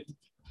assay.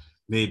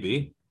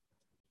 Maybe.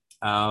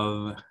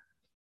 I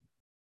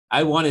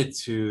wanted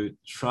to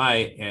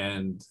try,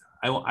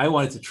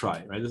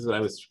 right? This is what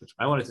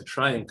I wanted to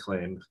try and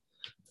claim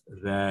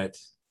that,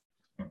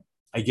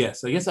 I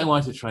guess I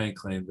wanted to try and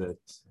claim that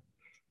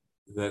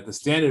the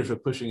standard for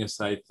pushing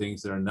aside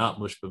things that are not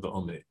mushba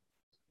v'omed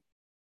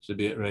should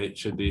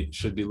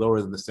be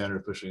lower than the standard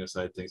of pushing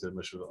aside things that are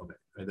mushba v'omed.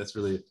 Right? That's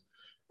really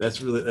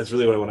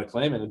what I want to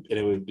claim, and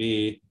it would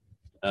be,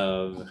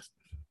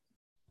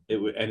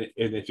 and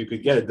if you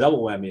could get a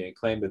double whammy and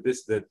claim that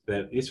Isra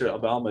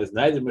B'Alma is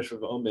neither Mushra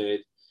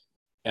V'Omed,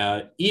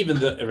 even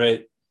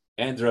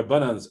and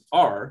Rabbanans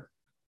are,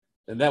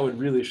 then that would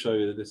really show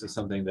you that this is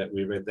something that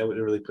would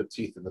really put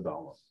teeth in the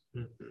B'Alma.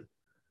 Mm-hmm.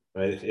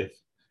 Right?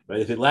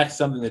 If it lacks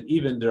something that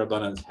even the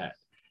Rabbanans had.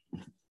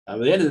 At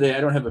the end of the day,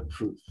 I don't have a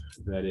proof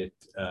that it.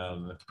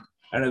 I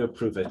don't have a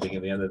proof. I think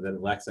at the end of that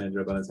it lacks something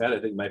the Rabbanans had. I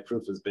think my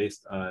proof is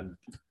based on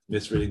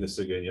misreading the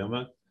Sugya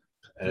Yoma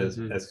as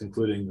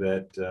concluding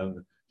that.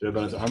 The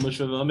Rabbanos are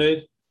mushva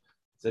v'omed.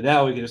 So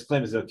now we can just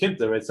claim as a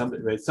kimta, right?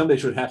 Somebody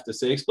should have to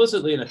say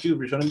explicitly, and a few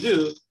Rishonim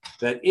do,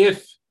 that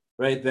if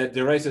that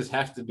deraisas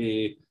have to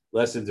be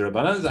less than the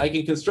Rabbanos, I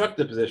can construct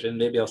the position.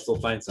 Maybe I'll still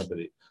find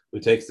somebody who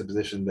takes the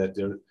position that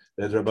the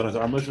Rabbanos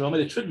are mushva v'omed.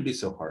 It shouldn't be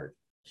so hard.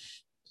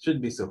 I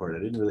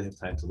didn't really have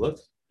time to look.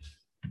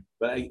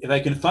 But if I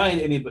can find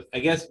any, I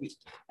guess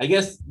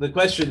the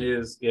question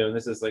is, and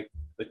this is like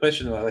the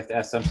question that I like to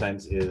ask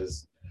sometimes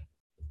is,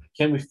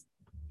 can we?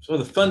 So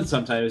the fun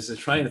sometimes is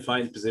trying to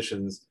find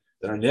positions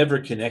that are never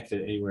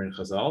connected anywhere in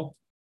Chazal,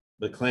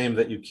 but claim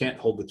that you can't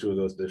hold the two of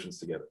those positions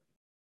together.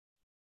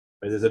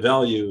 Right? There's a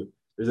value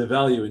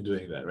in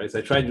doing that, right? So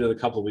I tried to do it a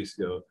couple of weeks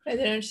ago. I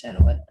didn't understand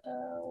what.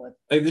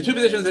 Like the two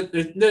positions that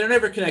they're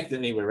never connected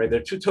anywhere, right?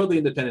 They're two totally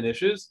independent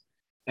issues.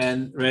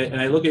 And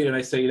I look at you and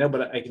I say,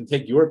 but I can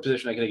take your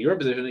position, I can take your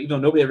position, even though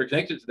nobody ever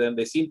connected to them,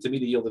 they seem to me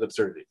to yield an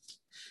absurdity.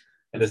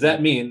 And does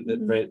that mean that,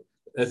 right?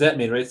 Does that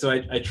mean, right? So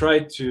I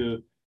tried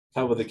to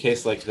come up with a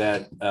case like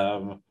that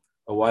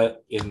a while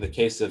in the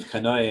case of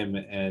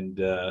Kanoim and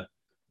the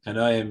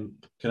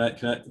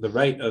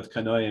right of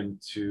Kanoim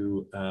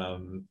to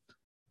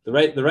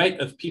the right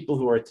of people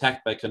who are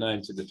attacked by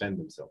Kanoim to defend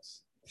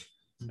themselves.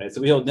 Right.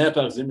 So we hold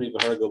Nepach, Zimri,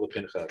 V'hargo,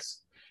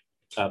 Pinchas.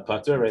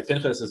 Pater, right?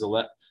 Pinchas is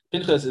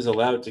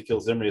allowed to kill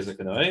Zimri as a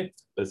Kanoi,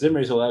 but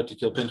Zimri is allowed to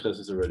kill Pinchas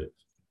as a Rodiv.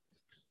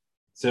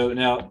 So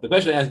now the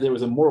question I asked there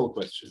was a moral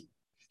question.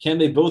 Can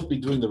they both be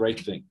doing the right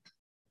thing?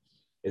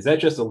 Is that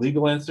just a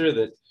legal answer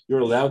that you're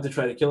allowed to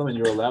try to kill him and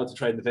you're allowed to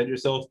try to defend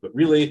yourself, but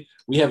really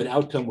we have an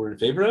outcome we're in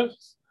favor of?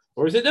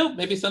 Or is it no,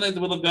 maybe sometimes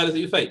the will of God is that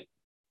you fight?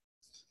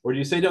 Or do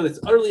you say no, it's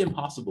utterly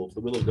impossible for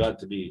the will of God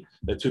to be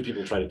that two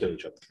people try to kill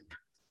each other?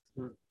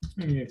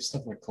 You have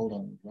stuff like Kol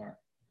Adam Var.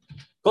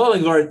 Kol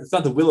Adam Var, it's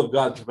not the will of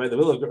God, right? The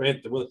will of God,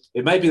 right?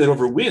 It might be that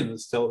over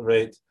wins,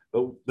 right?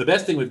 But the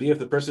best thing would be if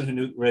the person who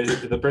knew, right,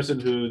 the person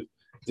who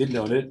didn't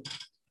own it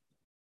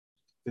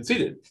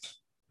conceded.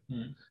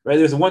 Right?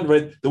 There's one,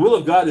 right? The will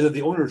of God is that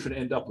the owner should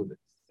end up with it.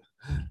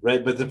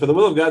 Right? But for the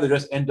will of God to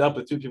just end up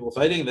with two people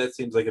fighting, that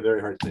seems like a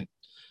very hard thing.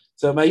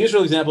 So my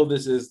usual example of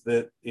this is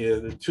that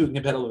the two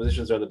incompatible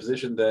positions are the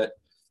position that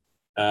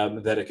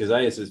that a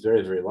kazayas is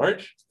very, very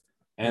large,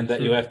 and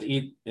that you have to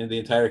eat in the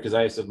entire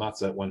kazayas of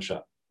matzah at one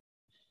shot.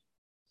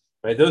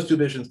 Right? Those two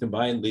positions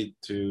combined lead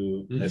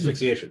to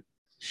asphyxiation,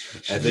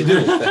 as they do.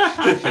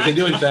 As they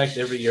do, in fact,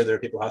 every year there are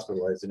people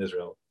hospitalized in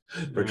Israel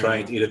for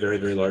trying to eat a very,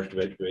 very large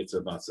weights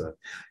of matzah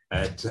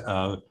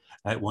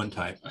at one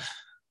time.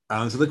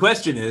 So the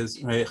question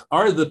is, right,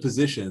 are the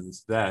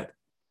positions that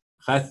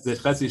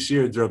Chatzi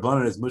Shir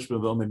Drabanan is Mushba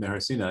V'Omer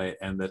Mehar Sinai,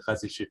 and that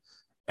Chatzi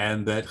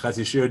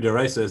Shir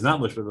Deraisa is not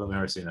Mushba V'Omer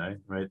Mehar Sinai,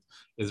 right?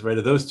 Is right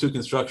of those two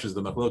constructions,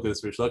 the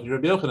Machlokas Rish Lakish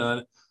Rabbi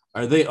Yochanan,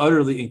 are they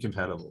utterly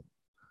incompatible,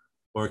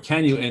 or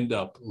can you end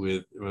up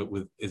with?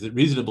 Is it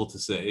reasonable to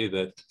say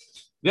that,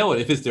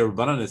 if it's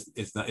Drabanan,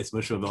 it's not, it's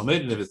Mushba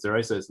V'Omer, and if it's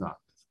Deraisa, it's not.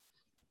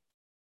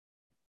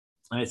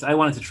 Right, so I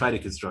wanted to try to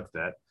construct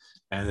that,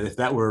 and if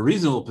that were a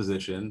reasonable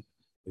position,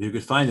 if you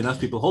could find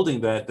enough people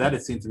holding that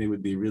it seemed to me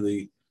would be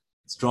really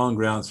strong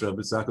grounds for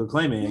Rabbi Tzako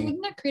claiming.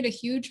 Wouldn't that create a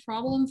huge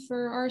problem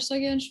for our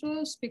Sugya and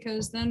Shavuos?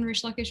 Because then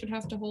Rish Lakish would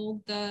have to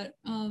hold that,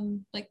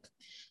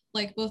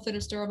 like both that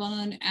it's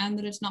Darabanan and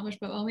that it's not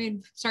Mishpah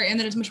Omeid. Sorry, and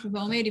that it's Mishpah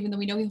Omeid, even though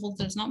we know he holds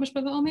that it's not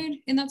Mishpah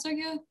Omeid in that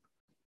Sugya.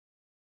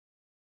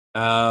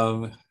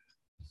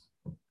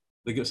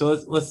 So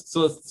let's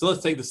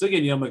take the Sugya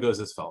and Yoma goes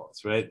as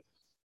follows, right?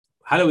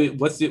 Why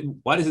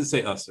does it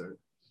say Asr?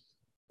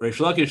 Rish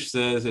Lakish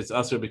says it's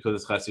Asr because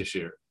it's Chatzi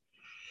Shir.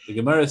 The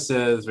Gemara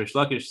says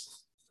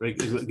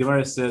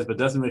Gemara says, but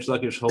doesn't Rish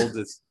Lakish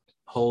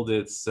hold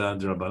its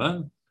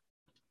Darabanan?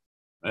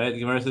 Right? The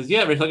Gemara says,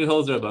 yeah, Rish Lakish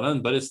holds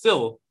Darabanan, but it's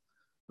still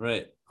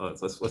right.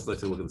 Let's take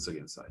a look at this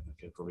again inside.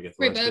 Okay, before we get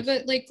to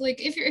but like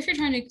if you're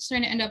trying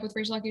to end up with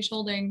Rish Lakish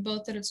holding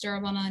both that it's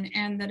Darabanan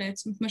and that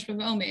it's Mishpah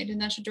Omeid, and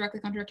that should directly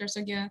contradict our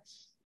Sugya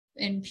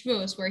in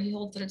Shavuos, where he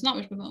holds that it's not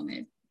Mishpah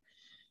Omeid.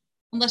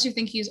 Unless you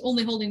think he's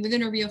only holding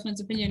within Rabbi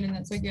Yochanan's opinion in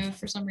that Sugya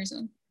for some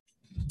reason.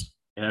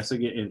 And I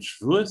Sugya in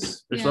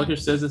Shavuos, Rish Lakish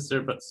says it's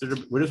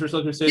Darabanan. Where does Rish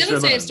Lakish say it's Darabanan? He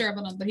doesn't say it's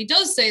Darabanan, but he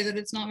does say that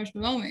it's not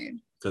Mishpah Omeid.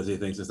 Because he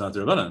thinks it's not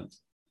Darabanan.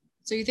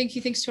 So you think he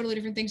thinks totally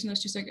different things in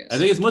those two Sugyas? I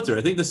think it's mutter.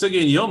 I think the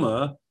Sugya in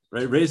Yoma,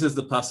 right, raises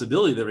the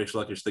possibility that Rish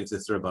Lakish thinks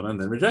it's Darabanan and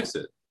then rejects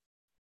it.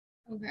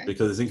 Okay.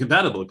 Because it's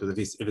incompatible. Because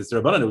if it's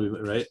Darabanan, it would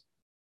be right.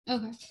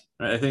 Okay.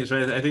 Right. I think it's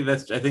right. I think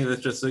that's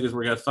just Sugya's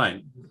work out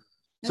fine.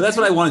 So that's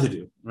what I wanted to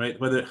do, right?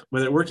 Whether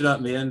it worked or not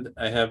in the end,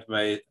 I have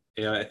my,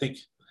 I think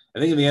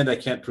in the end I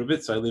can't prove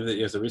it, so I leave it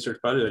as a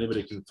research project.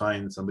 Anybody can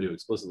find somebody who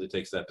explicitly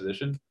takes that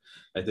position.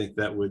 I think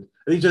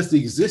just the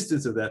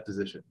existence of that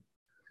position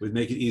would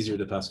make it easier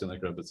to paskin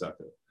like Rabbi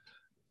Tzako.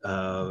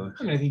 I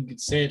think you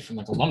could say it from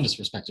like a lumdus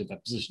perspective,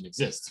 that position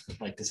exists, but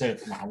like to say it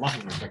from a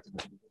halachic perspective.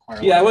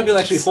 Yeah, I want people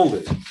to actually hold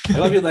it. I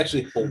want people to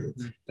actually hold it.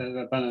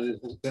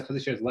 The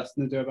Chatzi Shir is less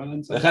than the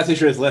Darabanan. The Chatzi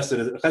Shir is less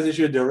than the Chatzi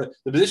Shir.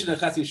 The position of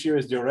Chatzi Shir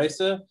is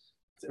Dioraisa,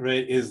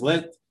 right? Is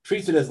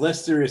treated as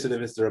less serious than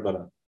if it's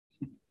Darabanan.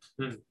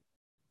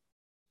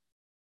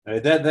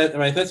 Right,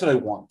 that's what I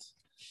want.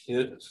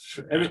 That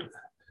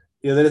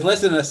it's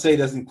less than a say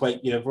doesn't quite,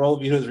 for all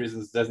of those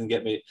reasons, doesn't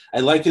get me. I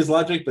like his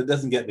logic, but it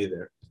doesn't get me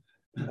there.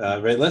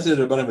 Right, less than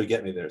Darabanan would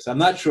get me there. So I'm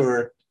not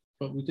sure.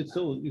 But you could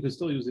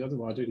still use the other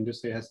logic and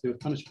just say it has to do with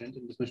punishment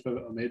and just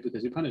Mishpah Omeid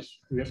because you get punished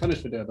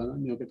for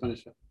Darabanan, you don't get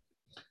punished for.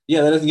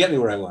 Yeah, that doesn't get me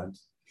where I want.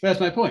 That's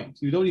my point.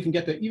 You don't even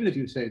get there, even if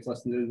you say it's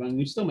less than Rabbanan,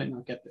 you still might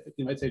not get there.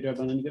 You might say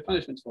Rabbanan, you get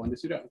punishments for, and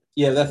this you don't.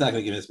 Yeah, that's not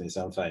going to convince me,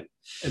 so I'm fine.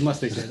 Unless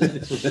they say that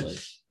explicitly.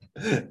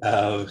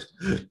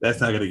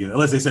 That's not going to get,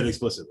 unless they said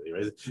explicitly,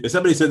 right? If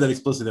somebody said that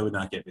explicitly, that would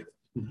not get me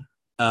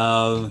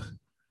there.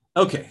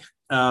 Okay,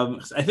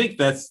 I think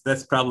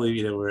that's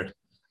probably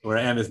where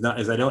I am is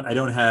I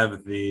don't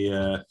have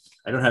the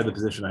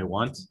position I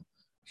want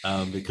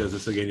because the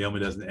Sugya Yoma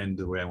doesn't end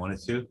the way I want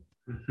it to.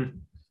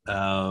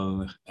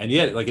 And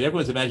yet, like in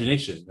everyone's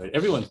imagination, right?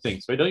 Everyone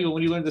thinks, right? Don't you,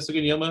 when you learn the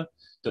Sugya Yoma,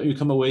 don't you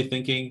come away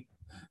thinking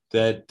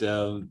that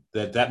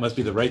that must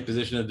be the right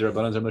position of the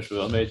Rabbanan Zar Mishra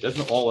Omeid?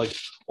 Doesn't all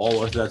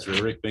Orthodox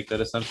rhetoric make that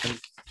assumption?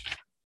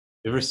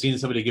 You ever seen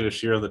somebody give a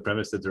shir on the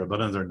premise that the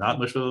Rabbanans are not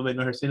Mishra Omeid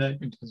nor Sinai?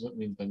 Depends what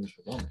means by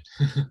Mishra Omeid.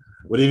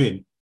 What do you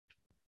mean?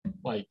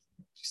 Like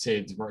you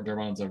say the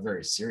Rabbanans are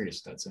very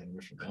serious without saying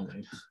Mishra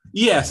Omeid.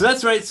 Yeah, so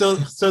that's right. So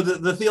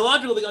the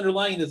theological thing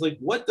underlying is like,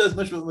 what does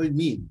Mishra Omeid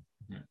mean?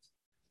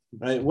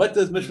 Right? What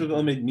does Mishra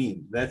Omeid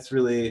mean? That's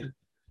really,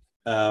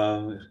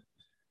 and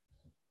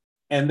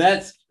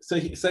that's so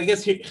I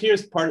guess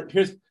here's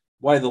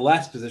why the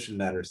last position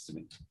matters to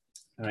me.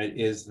 All right,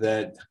 is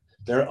that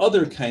there are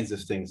other kinds of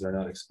things that are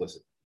not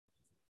explicit,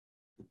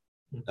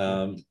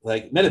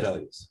 like meta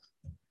values.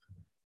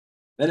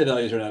 Meta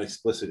values are not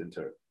explicit in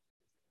Torah.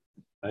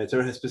 Right?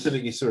 Torah has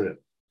specific yisurim.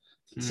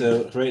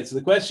 So right, so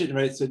the question,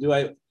 right? So do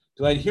I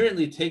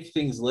inherently take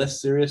things less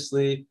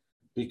seriously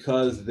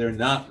because they're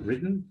not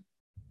written?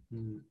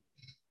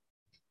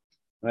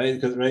 Right,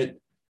 because right.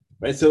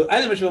 So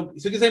either Mishra, so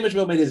you can say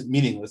Mishra Omeid is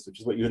meaningless, which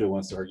is what Yehuda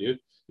wants to argue.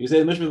 You can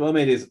say Mishra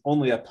Omeid is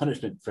only a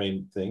punishment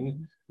frame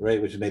thing,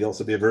 right? Which may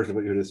also be a version of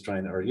what Yehuda is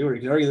trying to argue. Or you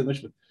can argue that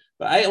Mishra,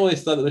 but I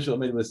always thought that Mishra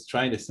Omeid was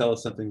trying to sell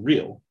us something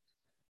real.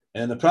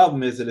 And the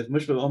problem is that if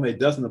Mishra Omeid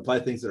doesn't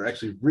apply things that are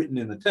actually written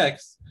in the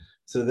text,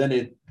 so then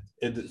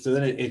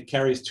it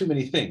carries too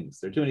many things.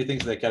 There are too many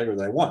things in that category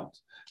that I want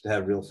to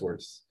have real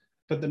force.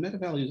 But the meta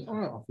values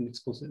are often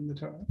explicit in the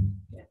Torah.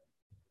 Yeah.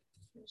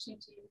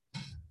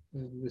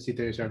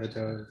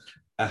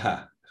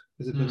 Aha.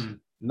 Is it this?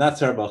 Not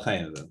Tzar Bal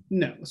Chayim, though.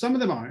 No, some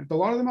of them aren't, but a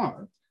lot of them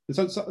are. And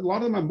so a lot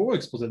of them are more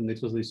explicit than they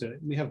explicitly say.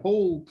 We have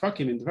whole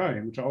prakim in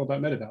Devarim, which are all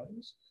about meta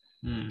values.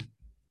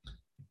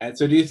 And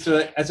so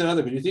that's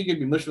another. But do you think it'd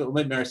be Mishra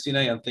Omeid Me'ar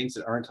Sinai on things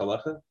that aren't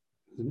halacha?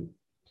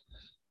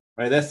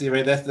 Right. That's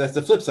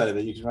the flip side of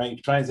it. You can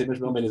try and say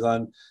Mishra Omeid is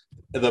on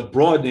the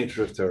broad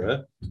nature of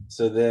Torah.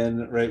 So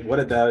then, right, what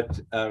about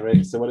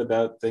So what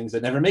about things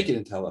that never make it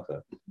into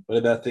halacha? What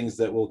about things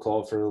that will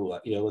call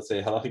for, let's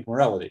say halachic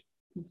morality?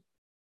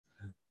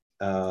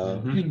 I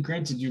mean,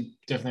 granted, you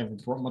definitely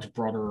have a much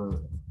broader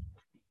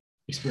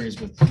experience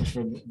with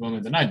Mishra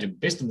Omeid than I do.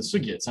 Based on the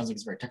sugya, it sounds like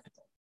it's very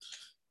technical.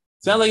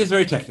 Sounds like it's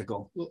very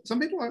technical. Well, some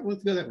people aren't willing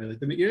to go that way. Like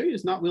the Meiri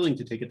is not willing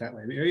to take it that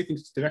way. Meiri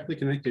thinks it's directly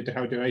connected to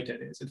how Deraita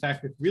is. In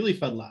fact, it's really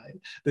fun lie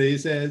that he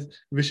says,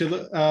 Right, so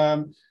what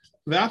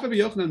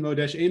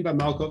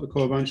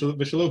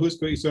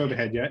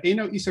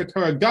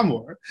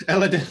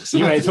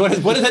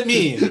does that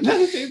mean? That's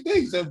the same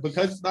thing. So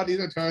because it's not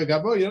Isar Torah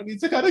Gamor, you don't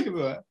need Sakana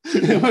Gamor.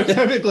 It works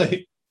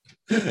perfectly.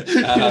 You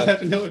just have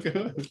to know what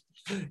Gamor.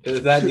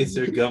 It's not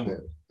Isar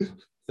Gamor.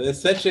 So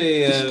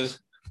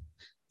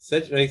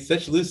it's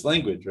such loose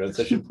language around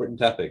such important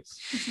topics.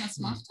 It's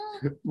not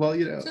smachta? Well,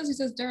 He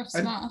says derech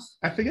smach.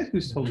 I forget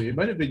who's told me. It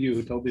might have been you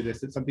who told me this,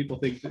 that some people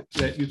think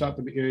that you thought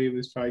the Meiri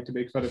was trying to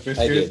make fun of Friskers.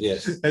 I did,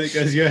 yes. I think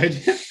that's your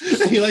idea.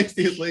 He likes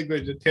to use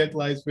language that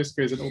tantalize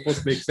Friskers and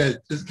almost makes sense.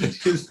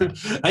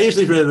 I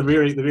usually read the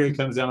Meiri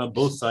comes down on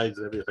both sides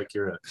of every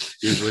Fakira.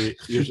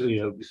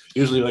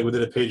 Usually like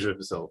within a page of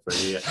himself. Right?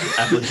 He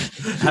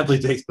happily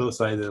takes both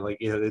sides, and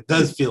it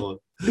does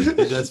feel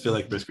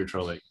like Brisker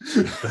trolling.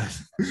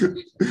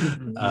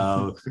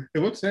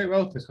 It works very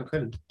well with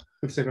Chachin.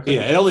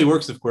 Yeah, it only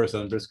works, of course,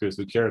 on Briskers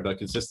who care about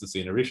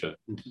consistency in Arisha.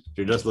 If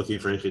you're just looking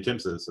for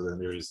Ichitimsa, so then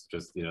there's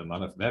just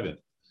mana from heaven.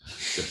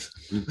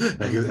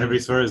 Every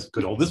story is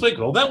good old this way,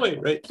 good old that way,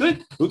 right?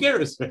 Good. Who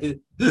cares? Right?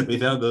 We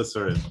found those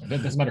stories. It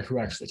doesn't matter who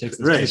actually takes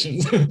those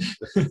positions.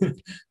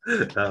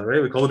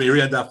 Right, we call them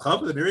Meiri and Daf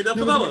Chav, the Meiri and Daf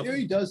Chav.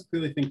 Meiri does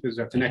clearly think those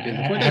are connected.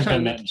 The point I'm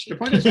trying to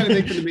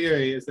make for the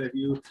Meiri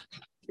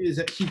is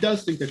that he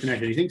does think they're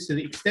connected. He thinks to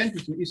the extent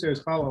between Isser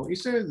is Chal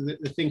Isser,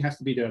 the thing has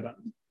to be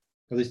Derabanan,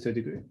 at least to a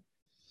degree.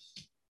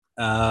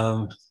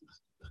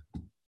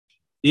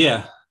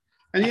 Yeah.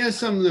 And he has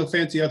some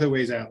fancy other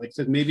ways out. Like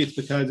said, maybe it's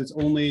because it's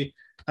only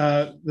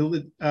yeah, what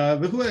does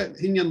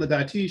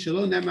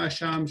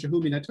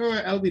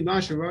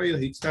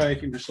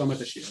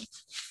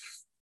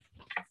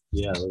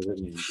that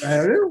mean? I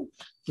don't know.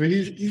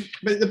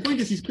 But the point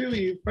is, he's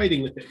clearly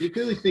fighting with it. He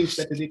clearly thinks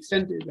that to the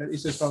extent that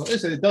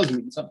Isser it does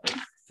mean something.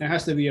 There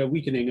has to be a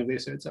weakening of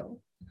Isser itself.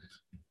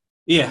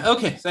 Yeah.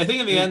 Okay. So I think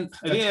in the end,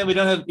 we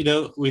don't have,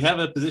 we have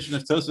a position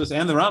of Tosfos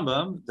and the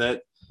Rambam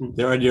that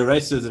there are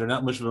Deraisas that are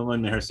not Mishra Omeid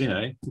Me'ar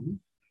Sinai.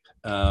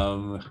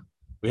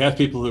 We have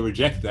people who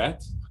reject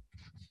that.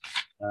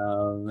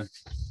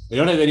 We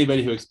don't have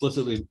anybody who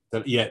explicitly,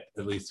 yet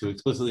at least, who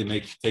explicitly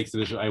takes the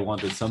position. I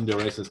want that some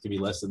Deraisas can be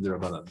less than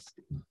Derabanans.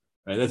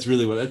 Right. That's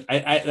really what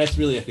that's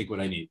really I think what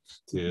I need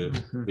to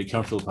be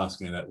comfortable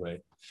posking in that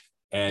way.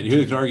 And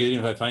you can argue,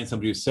 if I find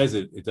somebody who says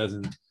it, it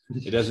doesn't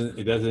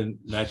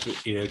match,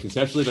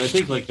 conceptually. But I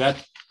think like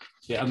that.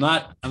 Yeah, I'm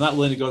not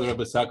willing to go to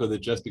Rabbi Sacco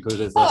that just because it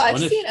is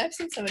less I've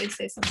seen somebody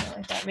say something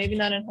like that. Maybe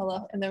not in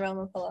the realm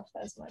of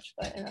halacha as much,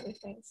 but in other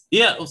things.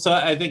 Yeah, so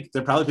I think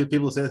there are probably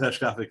people who say that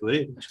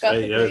hashkafically.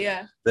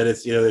 Yeah. That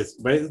it's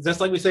right, just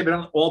like we say,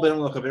 all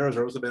ben l'chaveros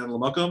are also ben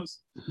l'makoms,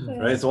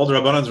 right? So all the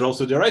rabbanans are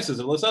also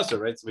deraisas of l'sasa,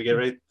 right? So we get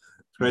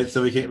right.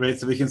 So we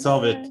can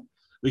solve it.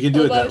 We can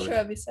do it that way.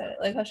 Rabbi said it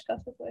like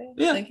hashkafically.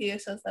 Yeah, like he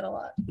says that a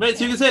lot. Right,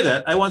 so you can say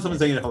that. I want someone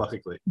saying it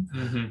halachically.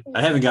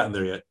 I haven't gotten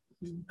there yet.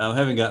 Okay, I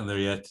haven't gotten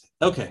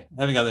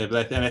there,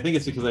 but I think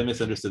it's because I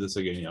misunderstood the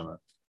sugya in Yama,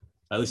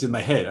 at least in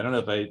my head. I don't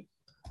think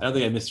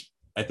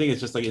I think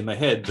it's just like in my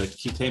head, but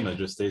kitema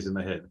just stays in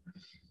my head.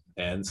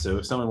 And so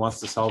if someone wants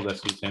to solve that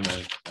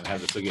kitema and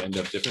have the sugya end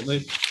up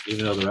differently,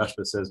 even though the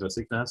Rashba says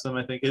vasikna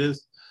hasam, I think it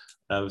is.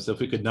 So if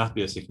we could not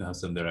be a sikna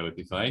hasam there, I would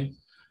be fine.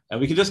 And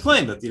we could just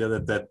claim that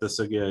that the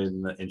sugya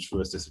in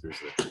Shavuos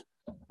disagrees with it.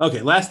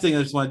 Okay, last thing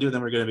I just want to do,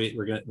 then we're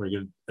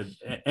going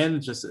to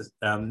end just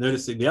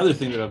noticing the other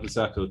thing that Rabbi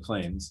Sacco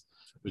claims,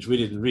 which we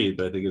didn't read,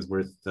 but I think is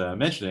worth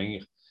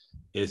mentioning,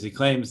 is he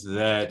claims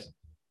that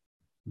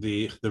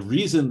the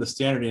reason the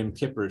standard in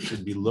Kippur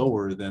should be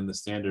lower than the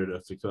standard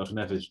of Pikuach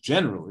Nefesh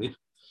generally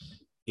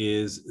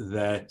is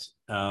that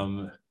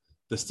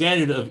the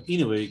standard of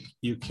Inui,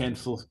 you can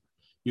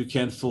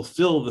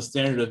fulfill the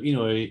standard of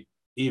Inui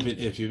even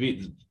if you've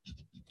eaten.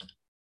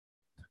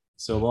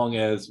 So long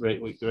as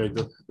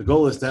the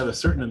goal is to have a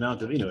certain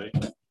amount of Inui.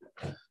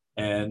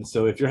 And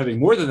so if you're having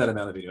more than that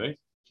amount of Inui,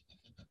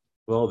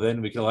 well,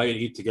 then we can allow you to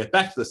eat to get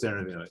back to the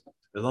standard of Inui.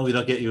 As long as we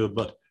don't get you a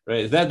book,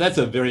 right?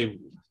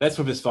 That's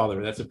from his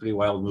father. That's a pretty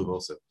wild move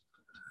also.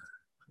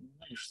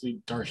 Usually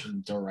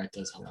Darshan Dorait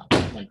does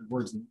halach, like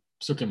words in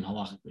Sukkim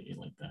halachically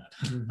like that.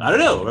 I don't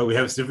know. Right? We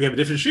have a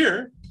different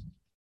shear.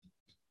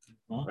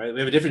 Right? We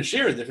have a different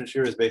shear. Different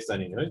shear is based on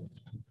Inui.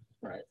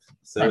 Right.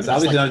 So it's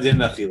obviously not din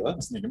nachila.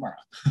 It's the Gemara.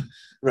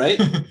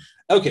 Right.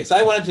 Okay. So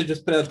I wanted to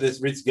just put out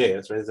this Ritz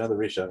Gaius, right? It's another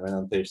Rishon right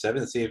on page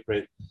 7 and see if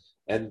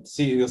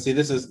you'll see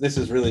this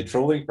is really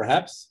trolling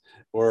perhaps,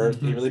 or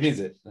he really means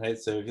it, right?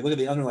 So if you look at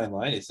the underlying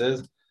line, he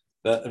says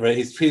that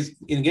he's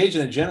engaged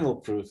in a general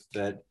proof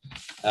that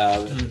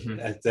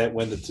that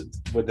when the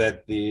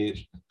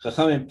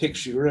Chachamim pick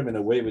shiurim in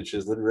a way which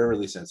is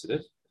literarily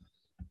sensitive.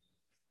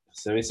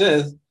 So he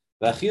says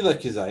v'achila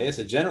kizayis,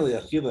 and generally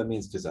achila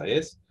means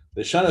kizayis.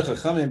 The Shana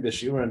Chachamim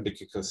b'shiurim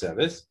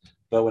b'kikoseves,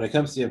 but when it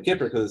comes to Yom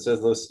Kippur, because it says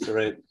lo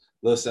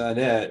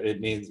saneh, it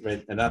means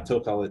right, and not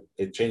tokal,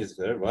 it changes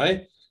the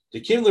why.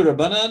 Dikim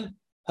l'Rabbanan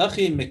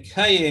hachi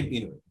mekayim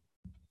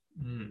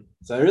inui.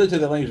 So I really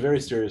take that language very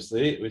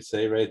seriously. It would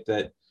say right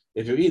that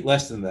if you eat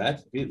less than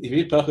that, if you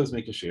eat pachos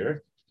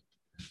mikashir,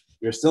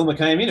 you're still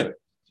mekayim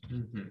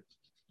inui.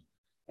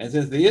 And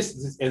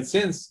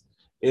since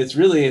it's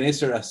really an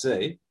iser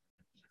aseh.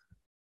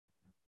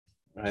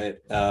 Right.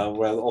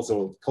 Well,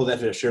 also called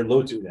that a share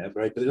low to that,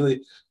 right? But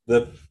really,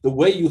 the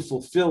way you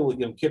fulfill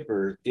Yom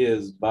Kippur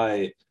is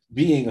by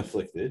being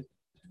afflicted,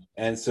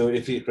 and so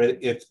if the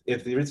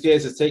Ritz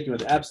Gaius is taken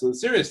with absolute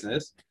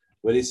seriousness,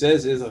 what he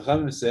says is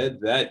Chachamim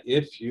said that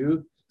if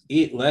you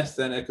eat less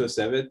than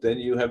ekosevet, then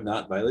you have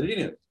not violated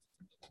Inui.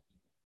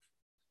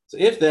 So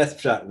if that's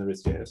pshat in the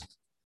Ritz Gaius,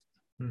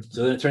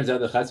 so then it turns out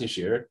the Chatzi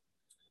Shir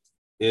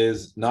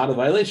is not a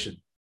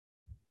violation.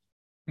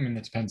 I mean,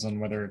 it depends on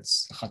whether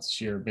it's a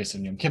Chatzir based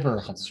on Yom Kippur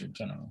or Chatzir in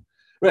general.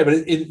 Right,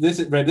 but this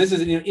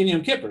is in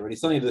Yom Kippur. Right?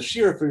 He's telling you the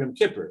shir for Yom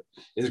Kippur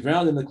is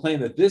grounded in the claim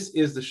that this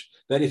is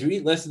that if you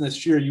eat less than this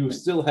shir, you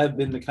still have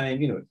been the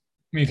Kayim Inui.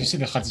 I mean, if you say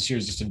the Chatzir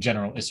is just a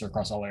general Isser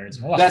across all areas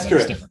of halacha, that's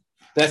correct.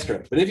 That's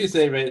correct. But if you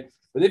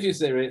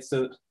say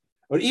so,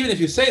 or even if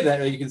you say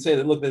that, right, you can say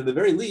that look, at the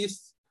very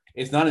least,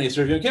 it's not an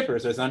Isser of Yom Kippur,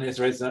 so it's not an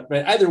Isser. It's not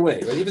right either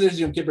way. Right, even if there's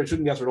Yom Kippur, it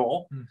shouldn't be Isser at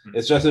all.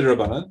 It's just a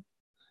Rabbanan.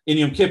 In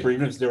Yom Kippur,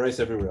 even if it's derais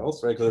everywhere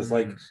else, right? Because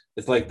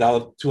it's like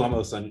two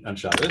hamos on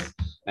Shabbos,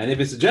 and if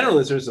it's a general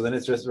Isser, so then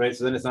it's just right.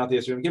 So then it's not the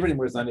Isser Yom Kippur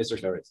anymore. It's not Isser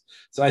Shabbos.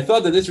 So I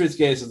thought that this Ritz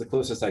Gaius is the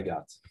closest I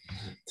got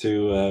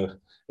to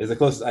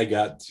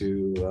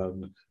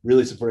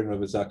really supporting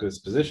Rabbi Sacco's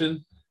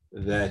position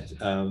that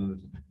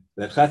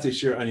that Chatzi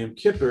Shir on Yom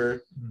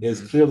Kippur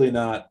is clearly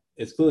not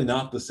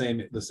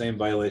the same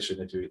violation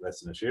if you eat less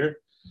than a shir.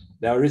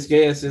 Now, Ritz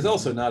Gaius is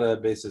also not a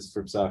basis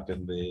for psak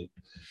in the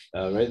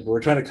right. But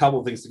we're trying to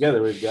cobble things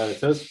together. We've got a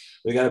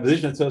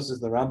position of Tosfos in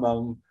the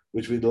Rambam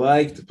which we'd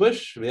like to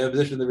push. We have a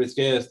position of the Ritz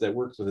Gaius that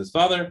works with his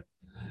father.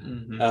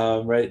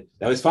 Right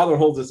now, his father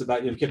holds us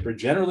about Yom Kippur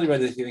generally. Right,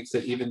 he thinks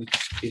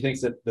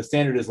that the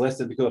standard is less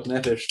than Pikuach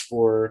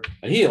Nefesh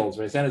and he holds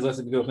right. Standard is less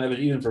than Pikuach Nefesh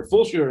even for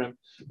full shiurim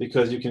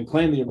because you can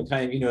claim that you're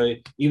Mekayim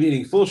Inui even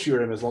eating full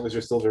shiurim as long as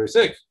you're still very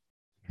sick.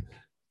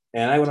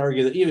 And I would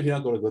argue that even if you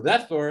don't go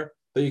that far,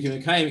 but you can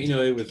Mekayim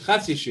Inui with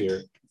Chatzi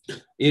Shir,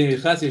 even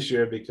with Chatzi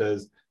Shir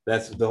because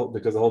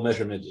the whole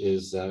measurement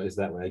is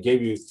that way.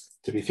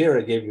 To be fair,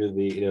 I gave you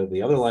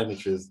the other line,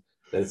 which is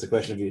that it's a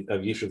question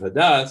of Yishuv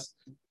Hadas,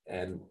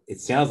 and it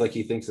sounds like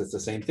he thinks it's the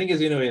same thing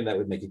as Inui, and that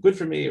would make it good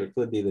for me, or it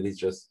could be that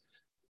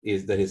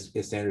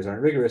his standards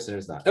aren't rigorous and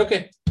it's not.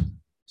 Okay,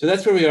 so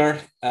that's where we are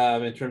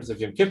in terms of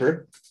Yom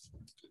Kippur,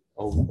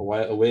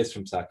 a ways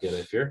from Sakyat,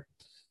 I fear,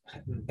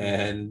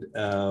 and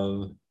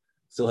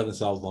still haven't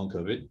solved long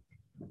COVID,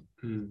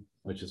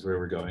 which is where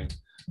we're going.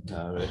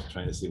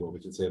 Trying to see what we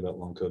can say about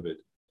long COVID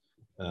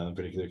in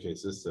particular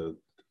cases. So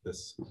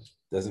this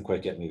doesn't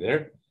quite get me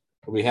there.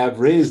 But we have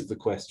raised the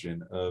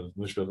question of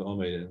Mushba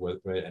Omed and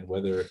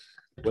whether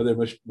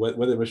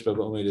Mushba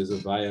Omed is a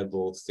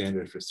viable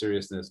standard for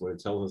seriousness, what it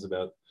tells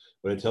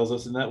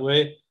us in that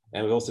way.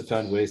 And we've also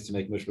found ways to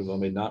make Mushba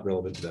Omed not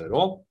relevant to that at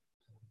all,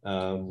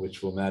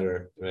 which will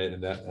matter, right?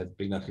 And that has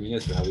big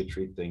nonconvenience for how we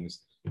treat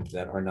things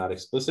that are not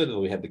explicit.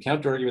 Although we have the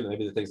counter argument that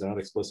maybe the things that are not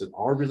explicit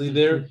are really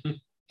there.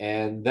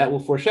 And that will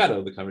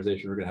foreshadow the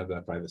conversation we're going to have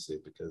about privacy,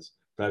 because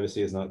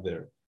privacy is not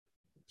there,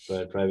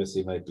 but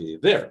privacy might be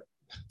there.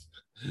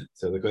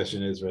 So the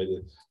question is, right,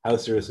 how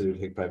seriously do we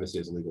take privacy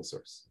as a legal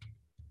source?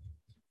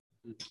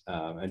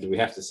 And do we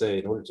have to say,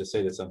 in order to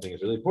say that something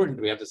is really important,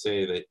 do we have to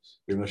say that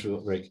you're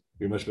mushba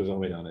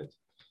omed on it?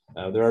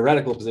 There are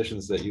radical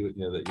positions that you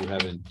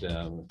haven't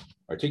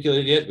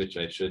articulated yet, which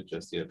I should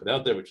just put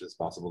out there, which is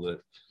possible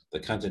that the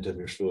content of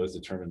your shvuah is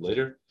determined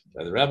later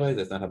by the rabbis.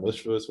 That's not how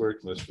most shvuahs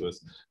work. Most shvuahs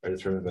are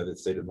determined by the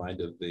state of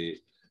mind of the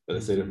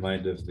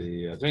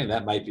and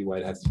that might be why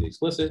it has to be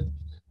explicit.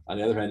 On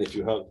the other hand, if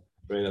you have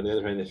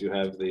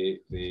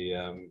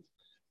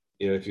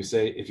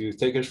if you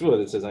take a shvuah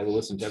that says I will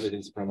listen to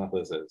everything Supreme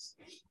Machla says,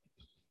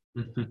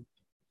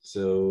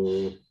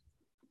 so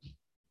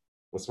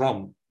what's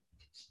wrong?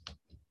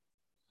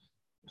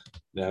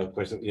 Now, of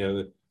course,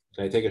 can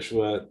I take a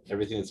shvuah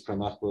everything that Supreme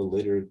Machla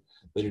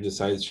later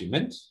decides she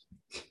meant?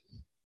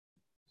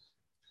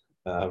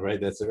 Right.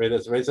 That's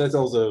right. So that's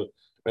also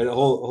right. A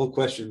whole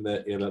question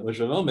that about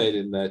Mushba Omed,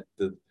 in that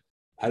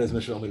how does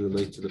Mushba Omed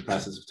relate to the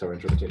process of Torah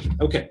interpretation?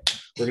 Okay,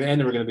 we're going to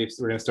end, and we're going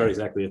to start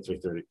exactly at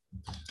 3:30.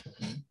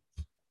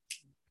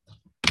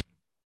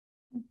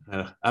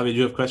 Avi, do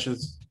you have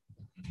questions?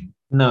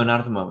 No, not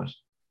at the moment.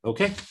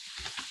 Okay.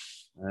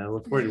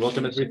 Look forward. You're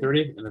welcome at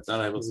 3:30, and if not,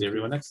 I will see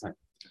everyone next time.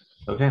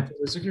 Okay.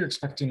 So you're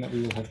expecting that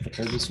we will have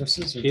prepared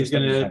resources? He's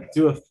going to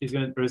do